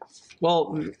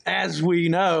 Well, as we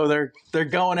know, they're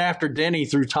going after Denny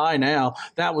through Ty now.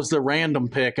 That was the random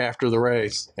pick after the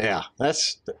race. Yeah,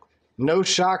 that's no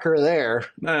shocker there.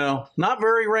 No, not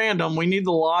very random. We need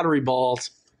the lottery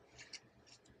balls.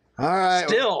 All right.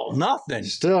 Still nothing.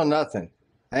 Still nothing.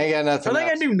 I ain't got nothing. Are they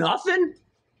going to do nothing?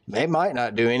 They might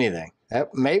not do anything.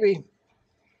 Maybe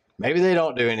they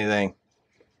don't do anything.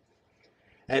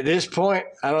 At this point,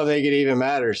 I don't think it even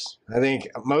matters. I think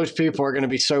most people are going to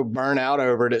be so burnt out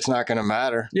over it, it's not going to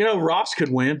matter. You know, Ross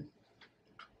could win.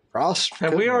 Ross?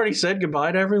 Have we already said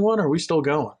goodbye to everyone, or are we still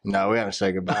going? No, we haven't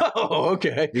said goodbye. Oh,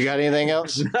 okay. You got anything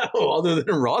else? No, other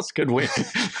than Ross could win.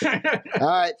 All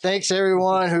right. Thanks,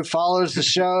 everyone who follows the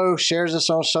show, shares us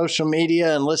on social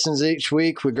media, and listens each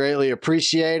week. We greatly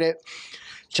appreciate it.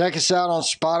 Check us out on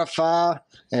Spotify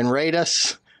and rate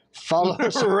us. Follow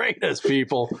us. Rate us,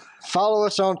 people. Follow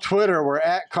us on Twitter. We're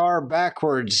at Car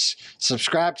Backwards.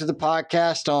 Subscribe to the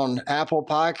podcast on Apple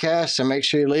Podcasts and make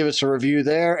sure you leave us a review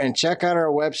there. And check out our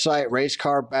website,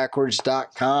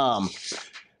 racecarbackwards.com.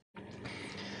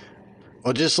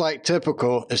 Well, just like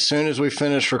typical, as soon as we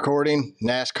finish recording,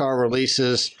 NASCAR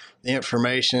releases the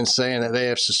information saying that they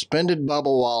have suspended Bubba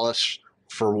Wallace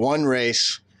for one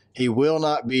race. He will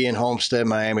not be in Homestead,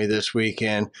 Miami this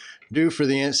weekend due for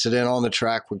the incident on the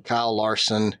track with Kyle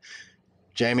Larson.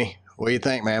 Jamie, what do you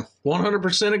think, man?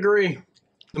 100% agree.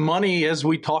 The money, as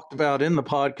we talked about in the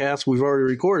podcast we've already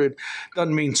recorded,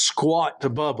 doesn't mean squat to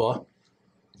Bubba.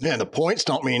 Yeah, the points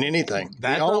don't mean anything.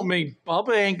 That don't mean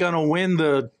Bubba ain't going to win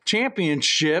the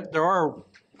championship. There are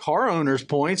car owners'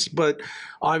 points, but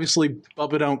obviously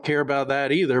Bubba don't care about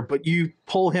that either. But you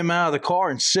pull him out of the car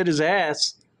and sit his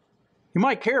ass, you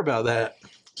might care about that.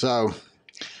 So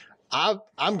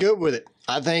I'm good with it.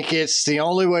 I think it's the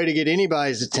only way to get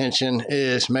anybody's attention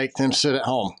is make them sit at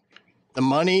home. The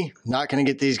money, not going to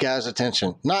get these guys'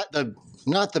 attention. Not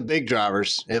the big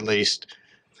drivers, at least.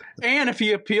 And if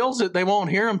he appeals it, they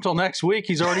won't hear him till next week.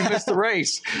 He's already missed the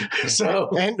race. So,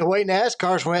 and the way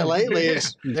NASCAR's went lately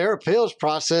is their appeals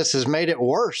process has made it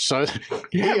worse. So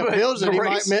he appeals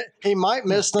it, he might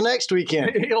miss the next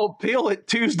weekend. He'll appeal it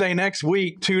Tuesday next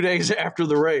week, 2 days after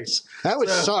the race. That would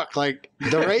suck. Like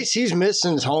the race he's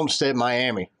missing is Homestead,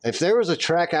 Miami. If there was a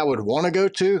track I would want to go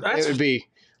to, it would be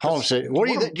Homestead. What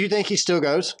do you do? You think he still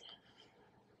goes?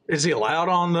 Is he allowed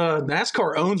on the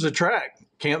NASCAR owns the track?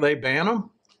 Can't they ban him?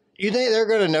 You think they're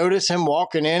going to notice him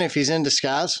walking in if he's in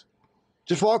disguise?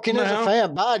 Just walk in as a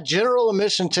fan, buy a general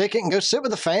admission ticket, and go sit with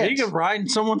the fans. He could ride in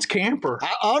someone's camper.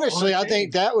 I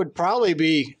think that would probably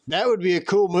be a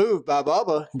cool move by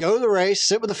Bubba. Go to the race,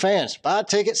 sit with the fans, buy a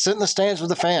ticket, sit in the stands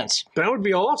with the fans. That would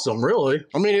be awesome, really.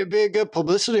 I mean, it'd be a good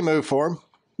publicity move for him.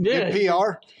 Yeah, good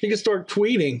PR. He could start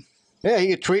tweeting. Yeah, he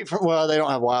could tweet from. Well, they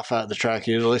don't have Wi-Fi at the track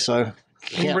usually, so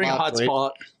he can bring a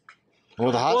hotspot.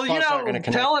 Well, the hotspots aren't going to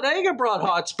connect. Talladega brought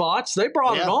hotspots. They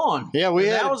brought it on. Yeah,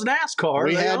 that was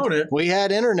NASCAR. They own it. We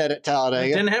had internet at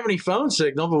Talladega. Didn't have any phone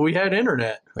signal, but we had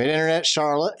internet. We had internet at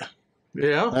Charlotte.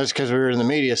 Yeah. That's because we were in the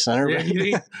media center.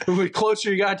 Yeah, the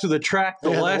closer you got to the track,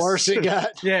 the less. The worse it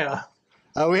got. Yeah.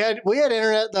 We had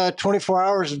internet 24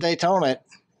 hours of Daytona.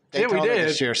 Yeah, we did.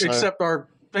 This year, so. Except our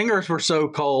fingers were so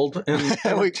cold and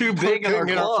they were too big in our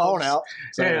gloves. Our phone out.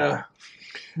 So. Yeah.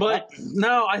 But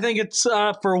no, I think it's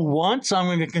for once I'm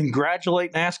going to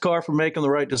congratulate NASCAR for making the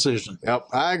right decision. Yep,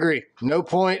 I agree. No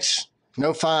points,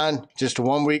 no fine, just a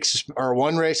 1 week or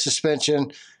one race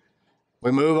suspension.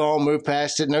 We move on, move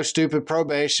past it. No stupid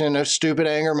probation, no stupid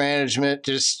anger management.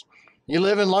 Just you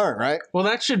live and learn, right? Well,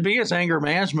 that should be his anger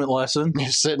management lesson.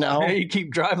 You're sitting at home. Hey, you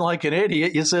keep driving like an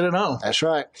idiot, you sit at home. That's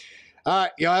right. All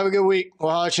right, y'all have a good week. We'll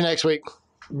holler at you next week.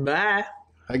 Bye.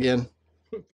 Again.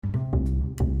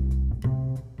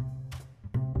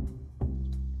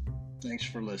 Thanks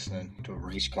for listening to a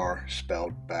race car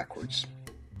spelled backwards.